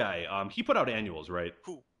 your guy, he put out annuals, right?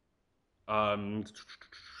 Who? I'm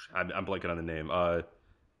blanking on the name.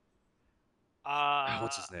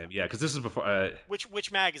 What's his name? Yeah, because this is before.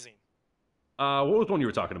 Which magazine? What was the one you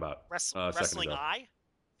were talking about? Wrestling Eye.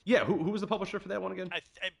 Yeah, who was the publisher for that one again?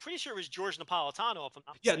 I'm pretty sure it was George Napolitano. If I'm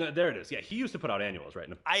not yeah, mistaken. no, there it is. Yeah, he used to put out annuals, right?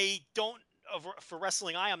 I don't for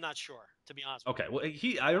Wrestling Eye. I'm not sure, to be honest. Okay, well,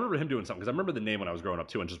 I remember him doing something because I remember the name when I was growing up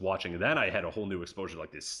too, and just watching. And then I had a whole new exposure to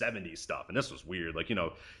like this '70s stuff, and this was weird. Like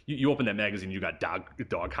you open that magazine, you got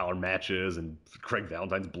dog collar matches, and Craig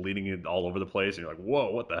Valentine's bleeding it all over the place, and you're like, whoa,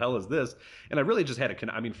 what the hell is this? And I really just had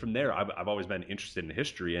I mean, from there, I've always been interested in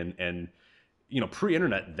history, and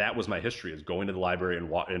pre-internet, that was my history, is going to the library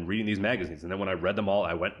and reading these magazines. And then when I read them all,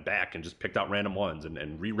 I went back and just picked out random ones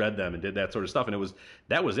and reread them and did that sort of stuff. And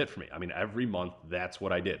that was it for me. I mean, every month, that's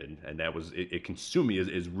what I did. And that was, it consumed me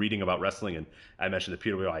is reading about wrestling. And I mentioned the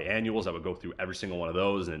PWI annuals. I would go through every single one of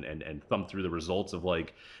those and thumb through the results of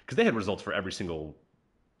because they had results for everything.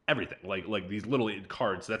 Like these little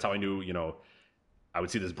cards. That's how I knew, I would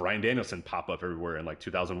see this Bryan Danielson pop up everywhere in like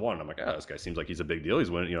 2001. I'm like, this guy seems like he's a big deal. He's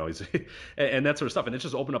winning, he's and that sort of stuff. And it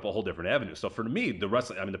just opened up a whole different avenue. So for me, the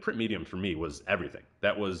print medium for me was everything.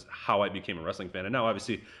 That was how I became a wrestling fan. And now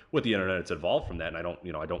obviously with the internet, it's evolved from that. And I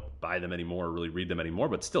don't buy them anymore or really read them anymore.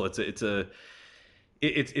 But still, it's going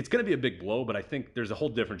to be a big blow. But I think there's a whole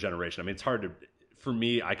different generation. I mean, it's hard to. For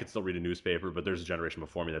me, I could still read a newspaper, but there's a generation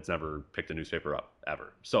before me that's never picked a newspaper up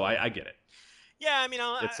ever. So I get it. Yeah, I mean,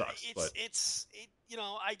 it sucks.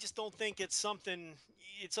 I just don't think it's something.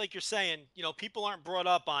 It's like you're saying, people aren't brought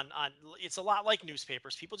up on. It's a lot like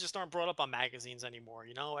newspapers. People just aren't brought up on magazines anymore.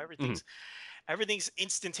 Everything's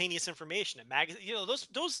instantaneous information. And those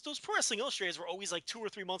Pro Wrestling Illustrators were always like 2 or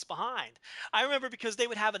 3 months behind. I remember because they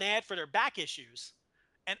would have an ad for their back issues,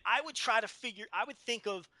 and I would think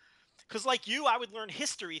of, because like you, I would learn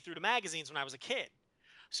history through the magazines when I was a kid.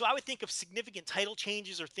 So I would think of significant title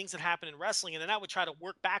changes or things that happen in wrestling, and then I would try to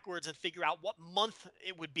work backwards and figure out what month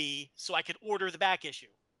it would be so I could order the back issue.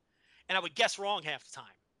 And I would guess wrong half the time.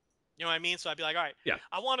 You know what I mean? So I'd be like, all right, yeah,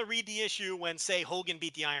 I want to read the issue when, say, Hogan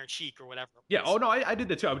beat the Iron Sheik or whatever. Yeah. Oh, no, I did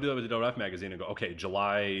that too. I would do that with the WWF magazine and go, okay,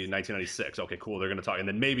 July 1996. Okay, cool. They're going to talk. And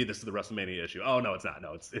then maybe this is the WrestleMania issue. Oh, no, it's not.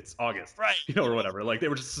 No, it's August. Right. Or whatever. Like, they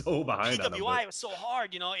were just so behind on them. PWI was so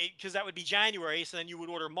hard, because that would be January. So then you would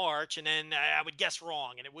order March, and then I would guess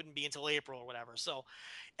wrong, and it wouldn't be until April or whatever. So,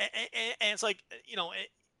 and it's like,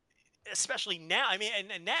 especially now, I mean,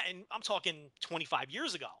 and I'm talking 25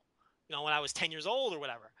 years ago, when I was 10 years old or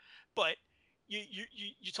whatever. But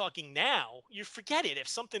you're talking now, you forget it. If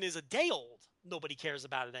something is a day old, nobody cares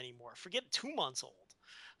about it anymore. Forget 2 months old.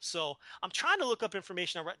 So I'm trying to look up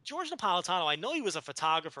information on George Napolitano. I know he was a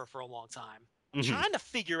photographer for a long time. I'm trying to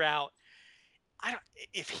figure out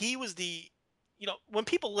if he was when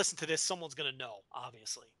people listen to this, someone's going to know,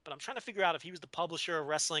 obviously. But I'm trying to figure out if he was the publisher of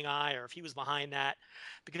Wrestling Eye or if he was behind that,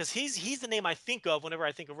 because he's the name I think of whenever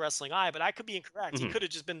I think of Wrestling Eye. But I could be incorrect. He could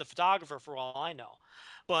have just been the photographer for all I know.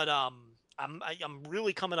 But I'm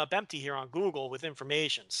really coming up empty here on Google with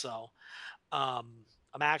information. So I'm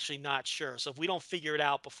actually not sure. So if we don't figure it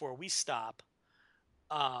out before we stop,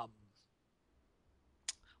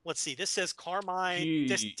 let's see. This says Carmine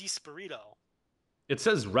Desperito. It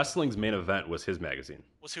says Wrestling's Main Event was his magazine.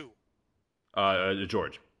 Was who?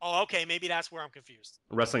 George. Oh, okay. Maybe that's where I'm confused.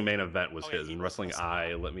 Wrestling Main Event was his, and Wrestling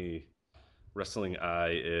Eye. Wrestling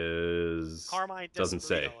Eye is Carmine doesn't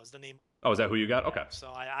say. Is the name. Oh, is that who you got? Okay.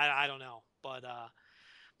 So I don't know, but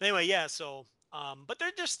anyway, yeah. So but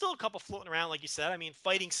there's still a couple floating around, like you said. I mean,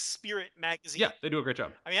 Fighting Spirit magazine. Yeah, they do a great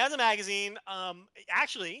job. I mean, as a magazine,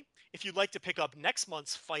 actually, if you'd like to pick up next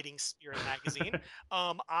month's Fighting Spirit magazine,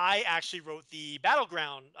 I actually wrote the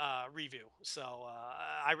Battleground review. So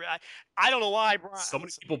I don't know why. So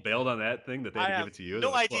many people bailed on that thing that they had to give it to you.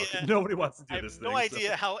 No idea. Nobody wants to do this thing. No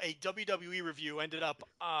idea how a WWE review ended up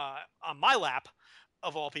on my lap,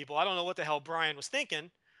 of all people. I don't know what the hell Brian was thinking.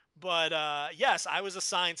 But yes, I was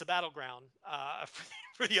assigned to Battleground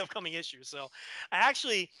for the upcoming issue. So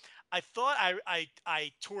I thought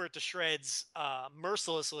I tore it to shreds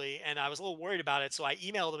mercilessly, and I was a little worried about it. So I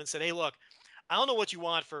emailed them and said, hey, look, I don't know what you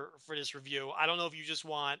want for this review. I don't know if you just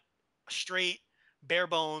want straight, bare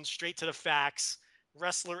bones, straight to the facts,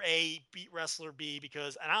 wrestler A beat wrestler B,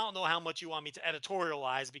 and I don't know how much you want me to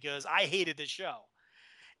editorialize because I hated this show.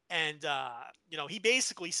 And, he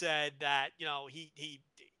basically said that, he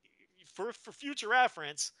for future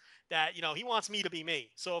reference, that, he wants me to be me.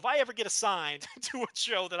 So if I ever get assigned to a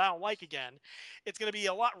show that I don't like again, it's going to be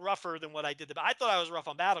a lot rougher than what I did. I thought I was rough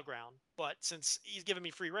on Battleground, but since he's giving me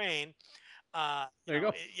free reign, There you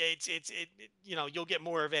go. you'll get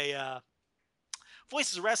more of a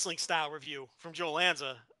Voices of Wrestling style review from Joe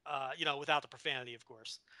Lanza, without the profanity, of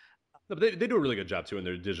course. No, but they do a really good job too in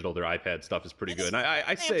their digital, their iPad stuff is pretty good. And I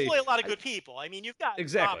they say employ a lot of good people. I mean, you've got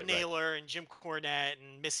exactly, Rob Naylor and Jim Cornette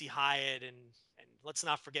and Missy Hyatt and let's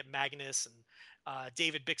not forget Magnus and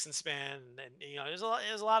David Bixenspan and there's a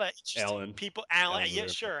lot of interesting people. Alan, yeah,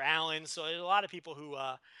 sure, Alan. So there's a lot of people who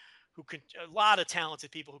a lot of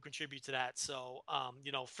talented people who contribute to that. So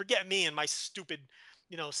forget me and my stupid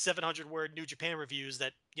 700-word New Japan reviews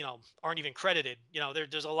that aren't even credited.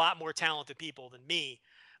 There's a lot more talented people than me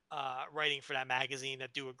writing for that magazine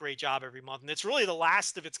that do a great job every month, and it's really the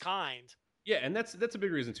last of its kind. Yeah, and that's a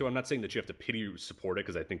big reason too. I'm not saying that you have to pity support it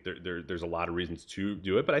because I think there's a lot of reasons to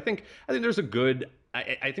do it, but I think there's a good.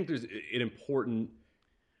 I think there's an important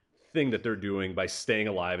thing that they're doing by staying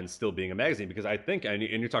alive and still being a magazine, because I think, and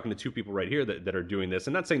you're talking to two people right here that are doing this,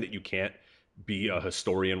 and not saying that you can't be a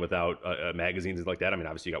historian without magazines like that. I mean,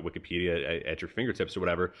 obviously you got Wikipedia at your fingertips or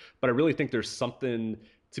whatever, but I really think there's something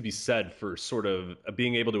to be said for sort of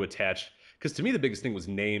being able to attach, because to me the biggest thing was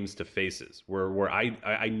names to faces, where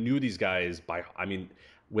I knew these guys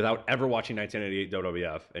without ever watching 1998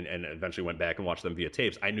 WWF and eventually went back and watched them via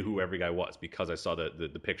tapes. I knew who every guy was because I saw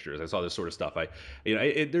the pictures. I saw this sort of stuff. I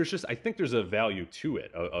think there's a value to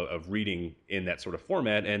it of reading in that sort of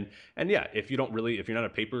format. And yeah, if you're not a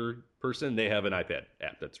paper person, they have an iPad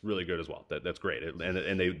app that's really good as well. That's great.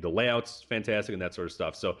 And the layout's fantastic and that sort of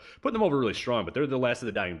stuff. So putting them over really strong, but they're the last of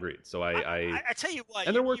the dying breed. So I tell you what,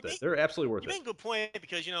 and they're worth it. They're absolutely worth it. You make a good point,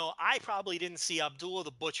 because I probably didn't see Abdullah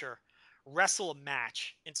the Butcher wrestle a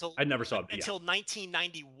match until I never saw it until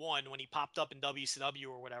 1991 when he popped up in WCW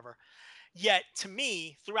or whatever. Yet to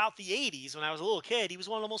me, throughout the 80s, when I was a little kid, he was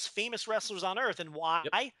one of the most famous wrestlers on earth. And why?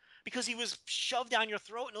 Yep. Because he was shoved down your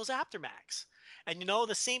throat in those aftermaths. And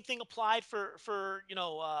the same thing applied for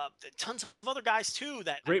tons of other guys too.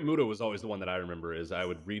 That Great Muta was always the one that I remember. Is I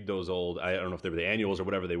would read those old, I don't know if they were the annuals or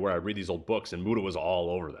whatever they were. I'd read these old books, and Muta was all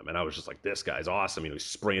over them, and I was just like, this guy's awesome. He's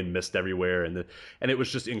spraying mist everywhere, and it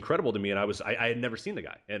was just incredible to me. And I had never seen the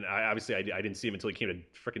guy, and I didn't see him until he came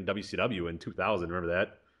to freaking WCW in 2000. Remember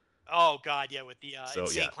that? Oh God, yeah, with the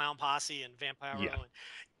Insane Clown Posse and Vampire. Yeah.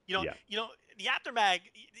 And, the Aftermag.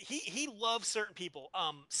 He loves certain people.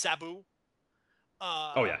 Sabu.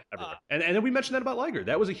 Everywhere. And then we mentioned that about Liger.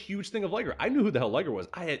 That was a huge thing of Liger. I knew who the hell Liger was.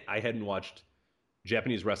 I hadn't watched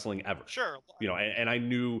Japanese wrestling ever. Sure. And I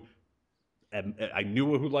knew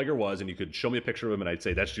who Liger was, and you could show me a picture of him, and I'd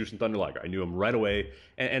say that's Juice and Thunder Liger. I knew him right away,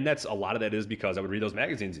 and that's a lot of that is because I would read those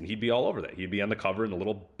magazines, and he'd be all over that. He'd be on the cover in the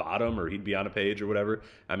little bottom, or he'd be on a page or whatever.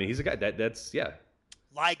 I mean, he's a guy that's.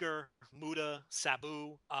 Liger, Muta,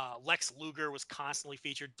 Sabu, Lex Luger was constantly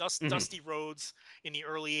featured. Dusty Rhodes in the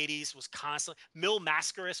early 80s was constantly. Mil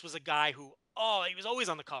Mascaris was a guy who, he was always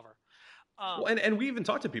on the cover. And we even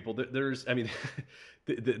talked to people. There's, I mean,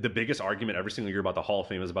 the biggest argument every single year about the Hall of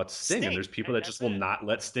Fame is about Sting. And there's people that just will not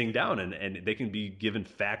let Sting down, and they can be given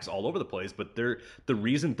facts all over the place. But the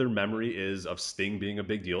reason their memory is of Sting being a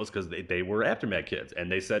big deal is because they were Aftermath kids,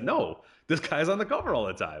 and they said, no, this guy's on the cover all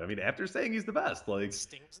the time. I mean, after saying he's the best,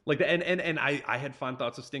 and I had fond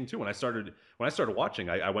thoughts of Sting too. When I started watching,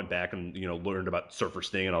 I went back and learned about Surfer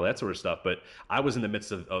Sting and all that sort of stuff. But I was in the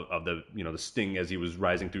midst of the the Sting as he was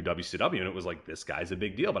rising through WCW, and it was like, this guy's a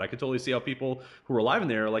big deal. But I could totally see how people who were alive in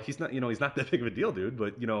there are like, he's not that big of a deal, dude.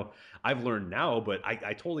 But I've learned now, but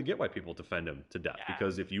I totally get why people defend him to death,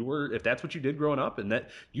 because if that's what you did growing up, and that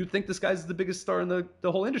you think this guy's the biggest star in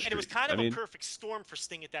the whole industry. And it was kind of a perfect storm for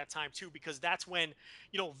Sting at that time too, because that's when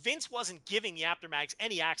Vince wasn't giving the Aftermags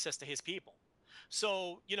any access to his people.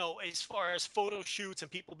 So as far as photo shoots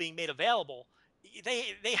and people being made available,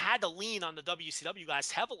 they had to lean on the WCW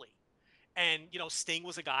guys heavily. And Sting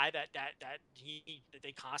was a guy that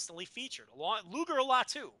they constantly featured. Luger a lot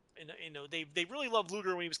too. And they really loved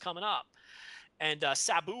Luger when he was coming up. And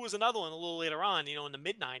Sabu was another one a little later on. In the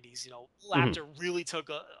mid '90s, Lapter really took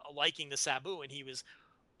a liking to Sabu, and he was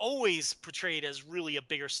always portrayed as really a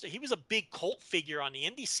bigger he was a big cult figure on the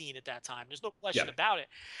indie scene at that time. There's no question about it.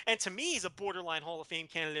 And to me, he's a borderline Hall of Fame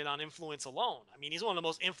candidate on influence alone. I mean, he's one of the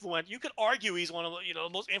most influential. You could argue he's one of the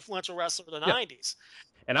most influential wrestlers of the '90s.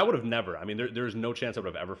 And I would have never. I mean, there's no chance I would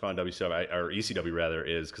have ever found WCW or ECW rather,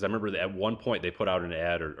 is because I remember that at one point they put out an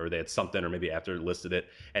ad or they had something, or maybe after listed it,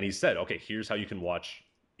 and he said, okay, here's how you can watch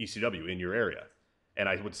ECW in your area. And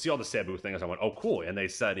I would see all the Sabu things. I went, oh, cool. And they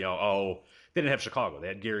said, they didn't have Chicago. They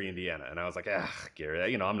had Gary, Indiana. And I was like,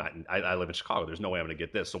 Gary, I'm not, I live in Chicago. There's no way I'm going to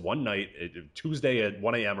get this. So one night, Tuesday at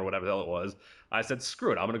 1 a.m. or whatever the hell it was, I said,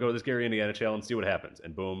 screw it. I'm going to go to this Gary, Indiana channel and see what happens.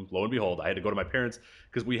 And boom, lo and behold, I had to go to my parents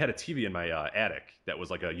because we had a TV in my attic that was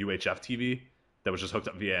like a UHF TV that was just hooked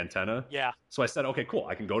up via antenna. Yeah. So I said, okay, cool.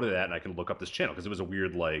 I can go to that and I can look up this channel because it was a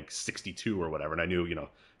weird like 62 or whatever. And I knew,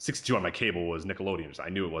 62 on my cable was Nickelodeon. So I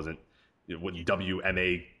knew it wasn't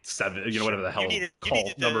WMA 7, whatever the hell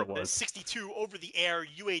number it was. 62 over the air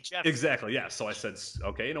UHF. Exactly. Yeah. So I said,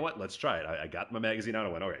 okay, you know what? Let's try it. I got my magazine out. I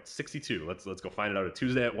went, all right, 62. Let's go find it out at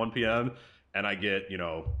Tuesday at 1 p.m. And I get,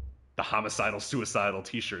 the homicidal, suicidal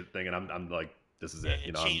T-shirt thing, and I'm like, this is it.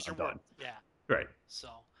 I'm done. Yeah. Right. So.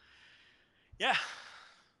 Yeah.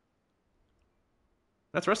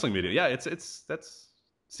 That's wrestling media. Yeah. That's.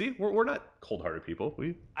 See, we're not cold-hearted people.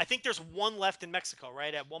 I think there's one left in Mexico,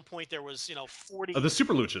 right? At one point there was, 40. The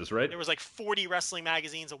Super Luchas, right? There was like 40 wrestling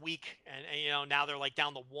magazines a week, and now they're like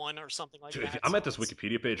down to one or something like that. I'm at this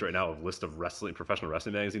Wikipedia page right now of list of professional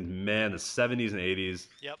wrestling magazines. Man, the 70s and 80s.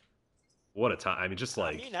 Yep. What a time! I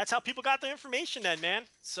mean, that's how people got their information then, man.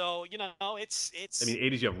 So it's. I mean,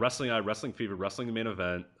 80s. You have Wrestling Eye, Wrestling Fever, Wrestling the Main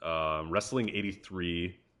Event, Wrestling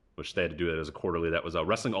 83. Which they had to do that as a quarterly. That was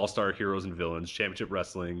Wrestling All-Star Heroes and Villains, Championship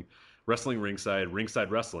Wrestling, Wrestling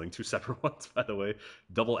Ringside Wrestling, 2 separate ones, by the way,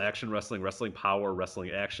 Double Action Wrestling, Wrestling Power, Wrestling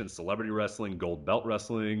Action, Celebrity Wrestling, Gold Belt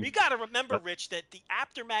Wrestling. You got to remember, Rich, that the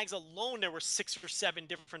After Mags alone, there were 6 or 7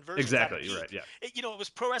 different versions. Exactly, you're right, yeah. It was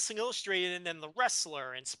Pro Wrestling Illustrated, and then The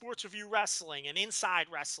Wrestler, and Sports Review Wrestling, and Inside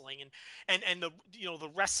Wrestling, and the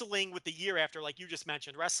wrestling with the year after, like you just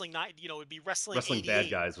mentioned, Wrestling Night, it would be Wrestling 88. Bad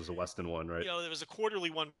Guys was a Weston one, right? There was a quarterly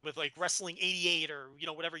one with like Wrestling 88 or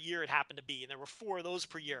whatever year it happened to be, and there were 4 of those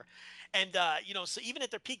per year. And so even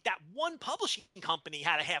at their peak, that one publishing company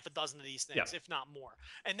had a half a dozen of these things, if not more.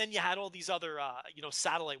 And then you had all these other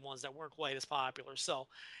satellite ones that weren't quite as popular. So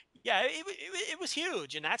yeah, it was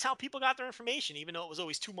huge, and that's how people got their information, even though it was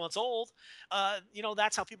always 2 months old.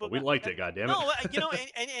 That's how people. We liked it, goddammit. No,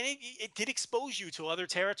 and it did expose you to other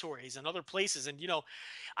territories and other places. And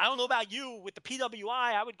I don't know about you, with the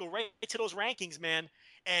PWI, I would go right to those rankings, man.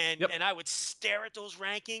 And I would stare at those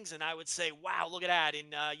rankings and I would say, wow, look at that.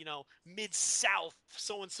 In, Mid-South,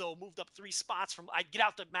 so-and-so moved up 3 spots I'd get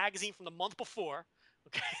out the magazine from the month before.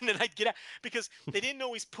 Okay. And then I'd get out because they didn't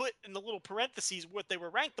always put in the little parentheses what they were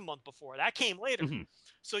ranked the month before. That came later. Mm-hmm.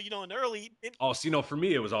 So, in the early. For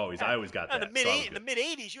me, it was always, I always got that. In the mid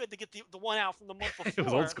 80s, you had to get the one out from the month before. It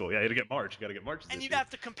was old school. Yeah. You had to get March. You got to get March. And you'd have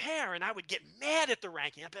to compare. And I would get mad at the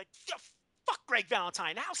ranking. I'd be like, fuck Greg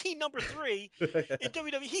Valentine. How's he number 3 in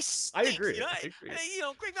WWE? He stinks. I agree.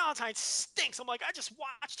 Greg Valentine stinks. I'm like, I just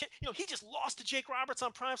watched him. He just lost to Jake Roberts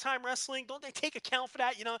on Primetime Wrestling. Don't they take account for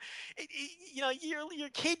that? You're a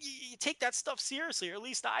kid. You take that stuff seriously, or at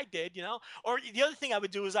least I did. Or the other thing I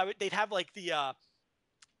would do is they'd have like the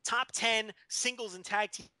top 10 singles and tag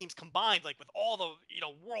teams combined, like with all the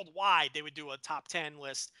worldwide. They would do a top 10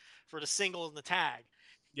 list for the singles and the tag.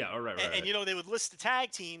 Yeah, all right, right. And they would list the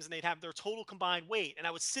tag teams, and they'd have their total combined weight. And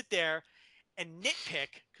I would sit there and nitpick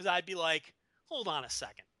because I'd be like, hold on a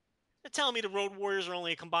second. They're telling me the Road Warriors are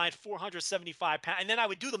only a combined 475 pounds. And then I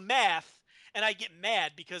would do the math, and I'd get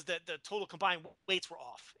mad because the total combined weights were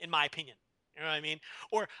off, in my opinion. You know what I mean?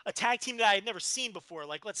 Or a tag team that I had never seen before,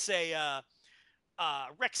 like let's say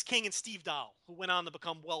Rex King and Steve Dahl, who went on to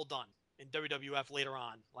become Well Done in WWF later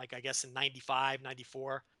on, like I guess in 95,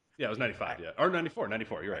 94. Yeah, it was 95, yeah. Or 94,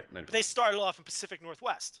 you're right. 94. But they started off in Pacific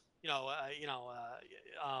Northwest, in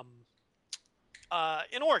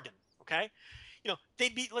Oregon, okay?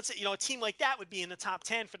 They'd be, let's say, a team like that would be in the top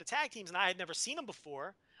 10 for the tag teams, and I had never seen them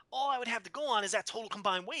before. All I would have to go on is that total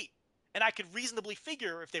combined weight. And I could reasonably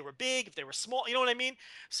figure if they were big, if they were small, you know what I mean?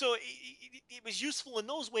 So it was useful in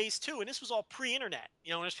those ways, too. And this was all pre-internet.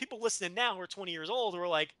 And there's people listening now who are 20 years old who are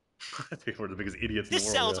like, we're the biggest idiots in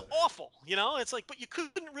this the world. This sounds awful, It's like, but you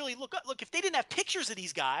couldn't really look up. Look, if they didn't have pictures of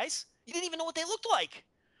these guys, you didn't even know what they looked like.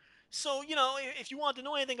 So, if you wanted to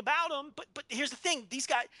know anything about them, but here's the thing: these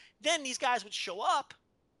guys would show up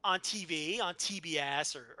on TV, on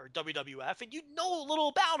TBS or WWF, and you'd know a little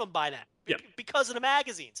about them by then because of the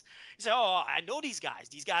magazines. You say, oh, I know these guys.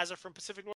 These guys are from Pacific Northwest.